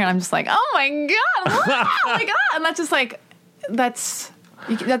come in here and I'm just like, oh my God, wow, oh my God. And that's just like, that's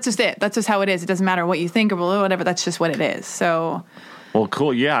just it. That's just how it is. It doesn't matter what you think or whatever. That's just what it is. So. Well,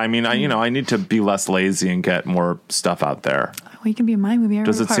 cool. Yeah. I mean, I need to be less lazy and get more stuff out there. Well, you can be in my movie.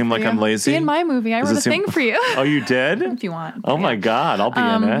 Does it seem like I'm lazy? Be in my movie. I wrote a thing for you. Oh, you did? If you want. Oh my God, I'll be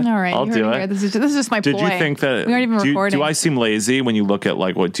in it. All right, I'll do it. This is just my ploy. Did you think that? We aren't even recording. Do I seem lazy when you look at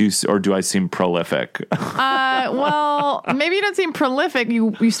like what or do I seem prolific? Well, maybe you don't seem prolific.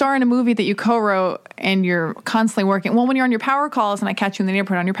 You star in a movie that you co-wrote and you're constantly working. Well, when you're on your power calls and I catch you in the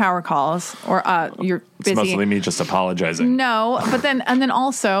airport on your power calls, or you're busy. It's mostly me just apologizing. No, but then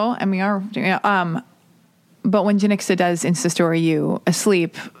also, and we are. But when Janixa does Insta story you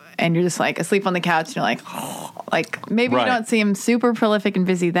asleep and you're just like asleep on the couch and you're like, oh, like maybe you don't seem super prolific and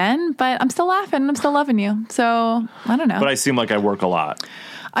busy then, but I'm still laughing and I'm still loving you. So I don't know. But I seem like I work a lot.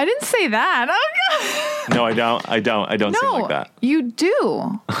 I didn't say that. Oh God. No, I don't. I don't seem like that. You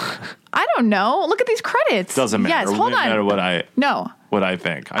do. I don't know. Look at these credits. Doesn't matter. Yes, hold on. Doesn't matter what I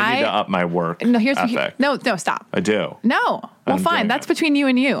think. I need to up my work ethic. No, stop. I do. No. Well, fine. That's between you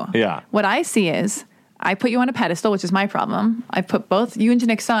and you. Yeah. What I see is I put you on a pedestal, which is my problem. I put both you and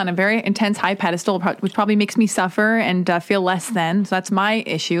Janixa on a very intense high pedestal, which probably makes me suffer and feel less than. So that's my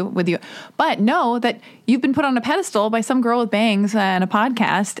issue with you. But know that you've been put on a pedestal by some girl with bangs and a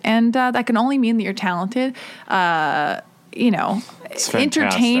podcast, and that can only mean that you're talented,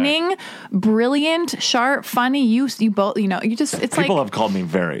 entertaining, brilliant, sharp, funny. You both, you just, it's people like. Have called me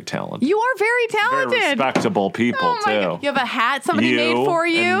very talented. You are very talented. Very respectable people, too. God. You have a hat somebody made for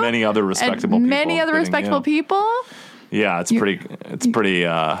you. And many other respectable people. Many other respectable people. Yeah, it's pretty crazy.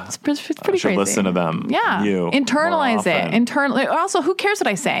 I should listen to them. Yeah. Internalize it. Also, who cares what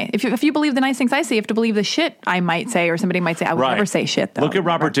I say? If you believe the nice things I say, you have to believe the shit I might say or somebody might say. I would never say shit, though. Look at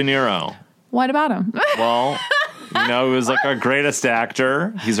Robert De Niro. What about him? Well, he was like our greatest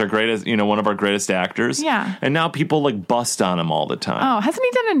actor. He's our greatest, one of our greatest actors. Yeah. And now people like bust on him all the time. Oh, hasn't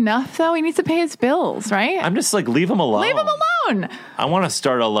he done enough though? He needs to pay his bills, right? I'm just like, leave him alone. Leave him alone. I want to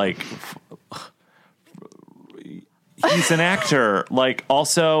start he's an actor. Like,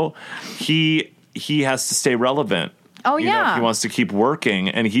 also, he has to stay relevant. Oh, yeah. If he wants to keep working,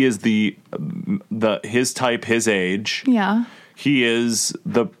 and he is his type, his age. Yeah. He is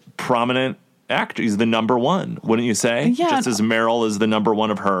the prominent actor. He's the number one, wouldn't you say? Yeah. Just as Meryl is the number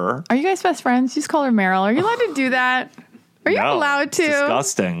one of her. Are you guys best friends? You just call her Meryl. Are you allowed to do that? Are you allowed to? It's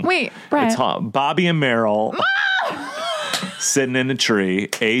disgusting. Wait, Brett. It's Bobby and Meryl. sitting in a tree,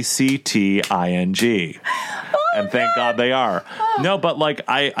 ACTING. And thank God they are. No, but like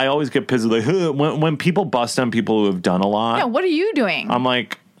I always get pissed like when people bust on people who have done a lot. Yeah, what are you doing? I'm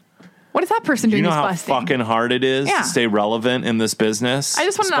like, what is that person doing? You know how busting? fucking hard it is to stay relevant in this business. I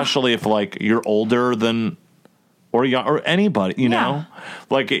just want to know, especially if like you're older than or young or anybody. You know,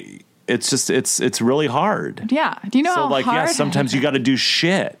 like it's just it's really hard. Yeah. Do you know so how like hard? sometimes you got to do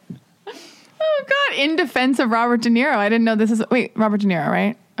shit. Oh God! In defense of Robert De Niro, I didn't know this is Robert De Niro,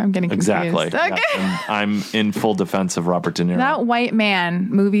 right? I'm getting confused. Exactly. Okay. Yeah, I'm in full defense of Robert De Niro. That white man,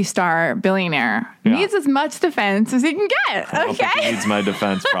 movie star, billionaire, needs as much defense as he can get. I don't think he needs my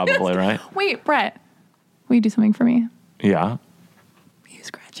defense, probably, right? Wait, Brett, will you do something for me? Yeah. Will you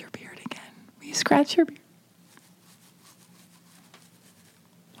scratch your beard again? Will you scratch your beard?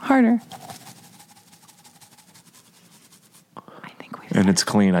 Harder. And it's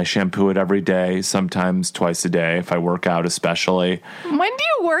clean. I shampoo it every day, sometimes twice a day if I work out especially. When do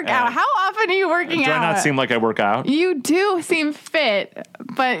you work out? How often are you working out? Do I not seem like I work out? You do seem fit,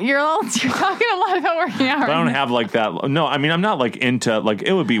 but you're talking a lot about working out. But I don't have like that. No, I mean, I'm not like into, like,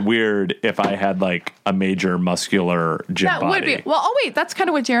 it would be weird if I had like a major muscular gym body. That would be. Well, oh wait, that's kind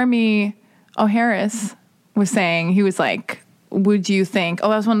of what Jeremy O'Harris was saying. He was like, would you think, that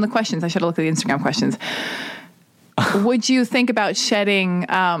was one of the questions. I should have looked at the Instagram questions. Would you think about shedding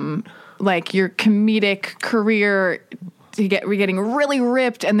like your comedic career to getting really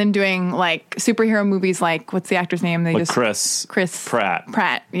ripped and then doing like superhero movies like, what's the actor's name? Like Chris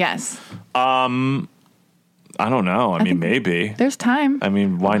Pratt, yes. I don't know. I mean, maybe. There's time. I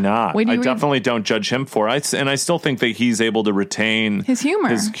mean, why not? I definitely don't judge him for it. And I still think that he's able to retain his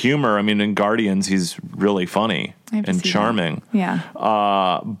humor. I mean, in Guardians, he's really funny and charming. That.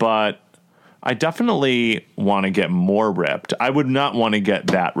 Yeah. But I definitely want to get more ripped. I would not want to get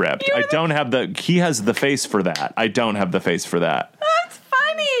that ripped. He has the face for that. I don't have the face for that. That's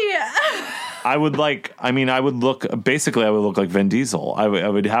funny. I would look like Vin Diesel. I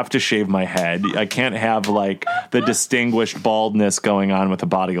would have to shave my head. I can't have like the distinguished baldness going on with a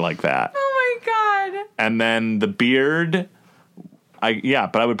body like that. Oh my God. And then the beard,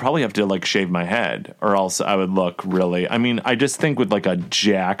 but I would probably have to like shave my head or else I would look really, I mean, I just think with like a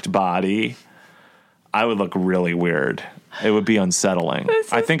jacked body, I would look really weird. It would be unsettling.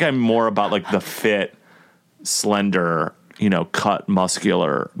 I think I'm more about like the fit, slender, cut,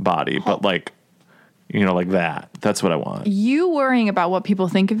 muscular body, but like, like that. That's what I want. You worrying about what people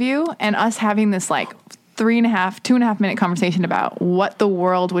think of you and us having this like 2.5 minute conversation about what the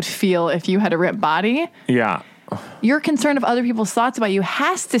world would feel if you had a ripped body. Yeah. Your concern of other people's thoughts about you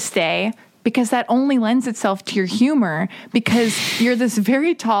has to stay because that only lends itself to your humor because you're this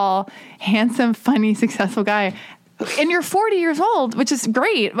very tall, handsome, funny, successful guy. And you're 40 years old, which is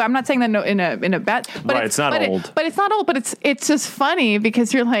great. I'm not saying that in a bad, but right, it's not old. But it's not old. But it's just funny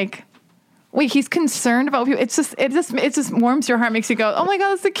because you're like, wait, he's concerned about people. It just warms your heart, makes you go, oh my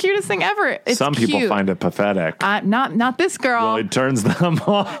God, that's the cutest thing ever. It's Some people cute. find it pathetic. Not this girl. Really turns them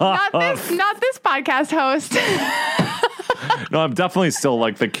off. Not this podcast host. No, I'm definitely still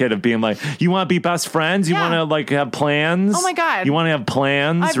like the kid of being like, you want to be best friends? You want to like have plans? Oh my God. You want to have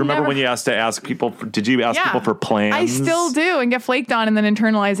plans? Remember when you asked to ask people, did you ask people for plans? I still do and get flaked on and then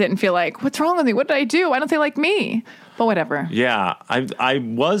internalize it and feel like, what's wrong with me? What did I do? Why don't they like me? But whatever. Yeah. I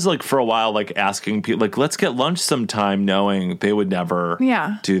was like for a while, like asking people like, let's get lunch sometime knowing they would never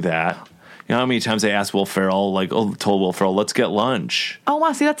do that. You know how many times I asked Will Ferrell, like, told Will Ferrell, let's get lunch. Oh,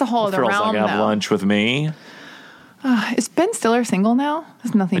 wow. See, that's a whole other realm, like, have lunch with me. Is Ben Stiller single now?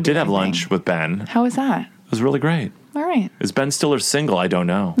 There's nothing. I did have lunch with Ben. How was that? It was really great. All right. Is Ben Stiller single? I don't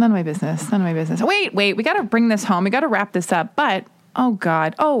know. None of my business. Wait. We got to bring this home. We got to wrap this up. But, oh,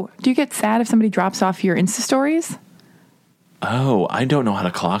 God. Oh, do you get sad if somebody drops off your Insta stories? Oh, I don't know how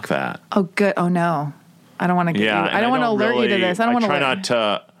to clock that. Oh, good. Oh, no. I don't want to get you. I don't want to alert you to this. I try not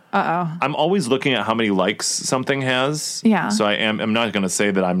to. I'm always looking at how many likes something has. Yeah. So I'm not going to say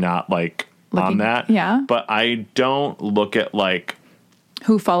that I'm not like on that. Yeah. But I don't look at like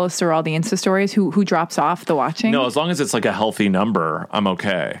who follows through all the Insta stories, who drops off the watching. No, as long as it's like a healthy number, I'm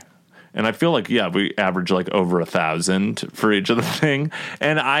okay. And I feel like, we average like over 1,000 for each of the thing.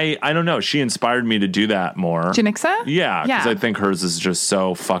 And I don't know. She inspired me to do that more. Janixa? Yeah. Because I think hers is just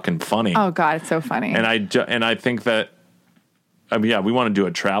so fucking funny. Oh, God, it's so funny. And I think that, we want to do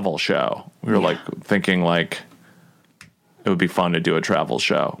a travel show. We were like thinking like it would be fun to do a travel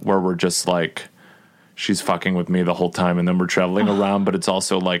show where we're just like, she's fucking with me the whole time and then we're traveling around. But it's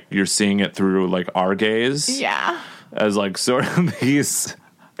also like you're seeing it through like our gaze. Yeah. As like sort of these...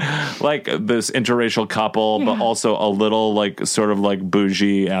 like this interracial couple, but also a little like sort of like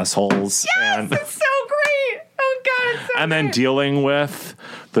bougie assholes. Yes, it's so great. Oh God, it's so and then dealing with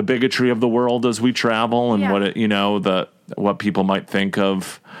the bigotry of the world as we travel and what people might think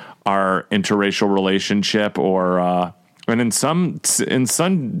of our interracial relationship, or and in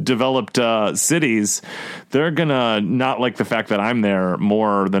some developed cities, they're gonna not like the fact that I'm there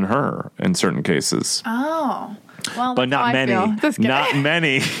more than her in certain cases. Oh, well, but not many. Not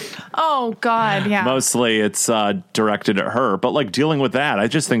many. Oh God, yeah. Mostly it's directed at her, but like dealing with that, I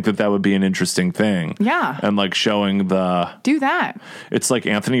just think that would be an interesting thing. Yeah, and like showing do that. It's like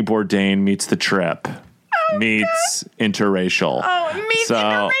Anthony Bourdain meets The Trip. Meets interracial.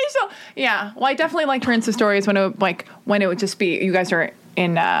 Interracial. Yeah. Well, I definitely liked her Insta stories when it would just be you guys are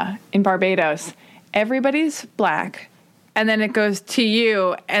in Barbados. Everybody's black, and then it goes to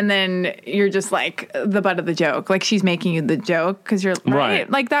you, and then you're just like the butt of the joke. Like she's making you the joke because you're right.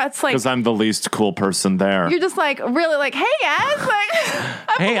 Like that's like because I'm the least cool person there. You're just like really like, hey guys, like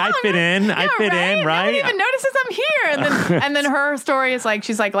hey, I fit in. Yeah, I fit in, right? Nobody even notices I'm here. And then her story is like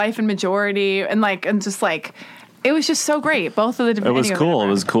she's like life and majority and just like it was just so great. Both of the different. It was cool. It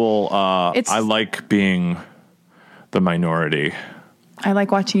was cool. I like being the minority. I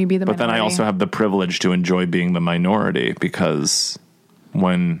like watching you be the minority. But then I also have the privilege to enjoy being the minority because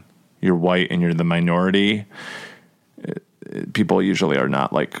when you're white and you're the minority, people usually are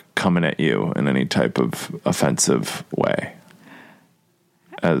not like coming at you in any type of offensive way.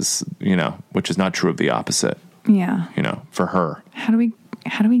 As you know, which is not true of the opposite. Yeah. For her. How do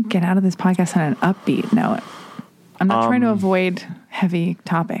we get out of this podcast on an upbeat note? I'm not trying to avoid heavy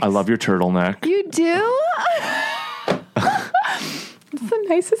topics. I love your turtleneck. You do? It's the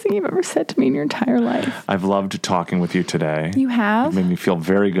nicest thing you've ever said to me in your entire life. I've loved talking with you today. You have? It made me feel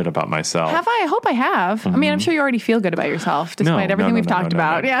very good about myself. Have I? I hope I have. Mm-hmm. I mean, I'm sure you already feel good about yourself, despite everything we've talked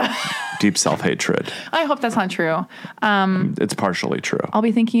about. Yeah. Deep self-hatred. I hope that's not true. It's partially true. I'll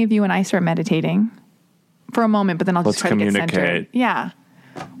be thinking of you when I start meditating for a moment, but then I'll just try to get centered. Let's communicate. Yeah.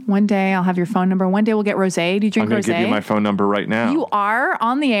 One day I'll have your phone number. One day we'll get rosé. Do you drink rosé? I'm going to give you my phone number right now. You are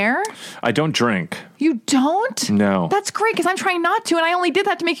on the air? I don't drink. You don't? No. That's great because I'm trying not to, and I only did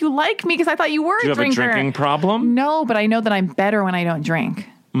that to make you like me because I thought you were a drinker. Do you have a drinking problem? No, but I know that I'm better when I don't drink.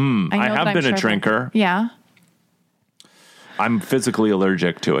 I have been a drinker. Yeah. I'm physically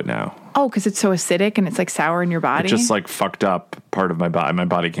allergic to it now. Oh, because it's so acidic and it's like sour in your body? It's just like fucked up part of my body. My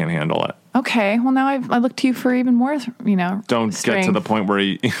body can't handle it. Okay. Well, now I look to you for even more, Don't strength. Get to the point where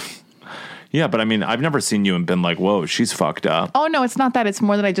you... Yeah, but I mean, I've never seen you and been like, whoa, she's fucked up. Oh, no, it's not that. It's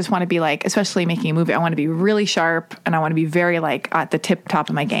more that I just want to be like, especially making a movie, I want to be really sharp and I want to be very like at the top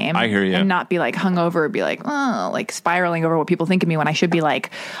of my game. I hear you. And not be like hungover or be like, like spiraling over what people think of me when I should be like,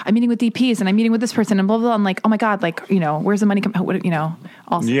 I'm meeting with DPs and I'm meeting with this person and blah, blah, blah. I'm like, oh my God, like, where's the money come?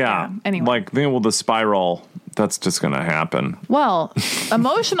 Also, yeah. Anyway. Like, the spiral, that's just going to happen. Well,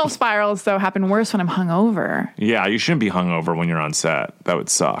 emotional spirals, though, happen worse when I'm hungover. Yeah, you shouldn't be hungover when you're on set. That would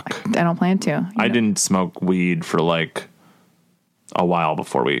suck. I don't plan to. I didn't smoke weed for like a while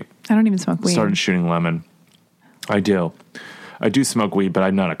before we... I don't even smoke weed. Started shooting Lemon. I do smoke weed, but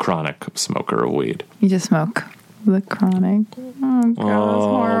I'm not a chronic smoker of weed. You just smoke the chronic. Oh, God, that's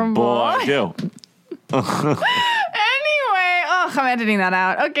horrible. Boy, I do. I'm editing that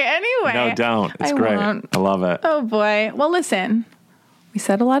out. Okay, anyway. No, don't. It's great. Won't. I love it. Oh, boy. Well, listen. We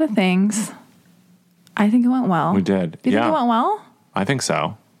said a lot of things. I think it went well. We did. Do you think it went well? I think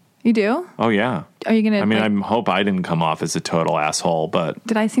so. You do? Oh, yeah. Are you going to... I mean, I hope I didn't come off as a total asshole, but...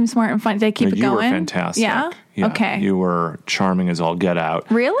 Did I seem smart and funny? Did I keep it going? You were fantastic. Yeah? Okay. You were charming as all get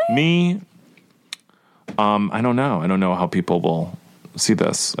out. Really? Me, I don't know. I don't know how people will see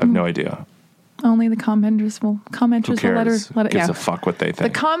this. I have no idea. Only the commenters will let it. Gives a fuck what they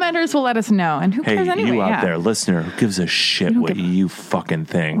think. The commenters will let us know, and who cares anyway? Hey, you out there, listener, who gives a shit what you fucking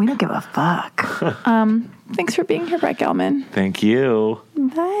think? We don't give a fuck. Thanks for being here, Brett Gelman. Thank you.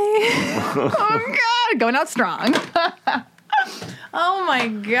 Bye. Oh God, going out strong. Oh my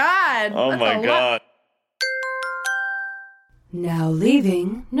God. Oh my God. Now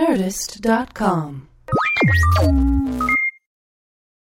leaving Nerdist.com.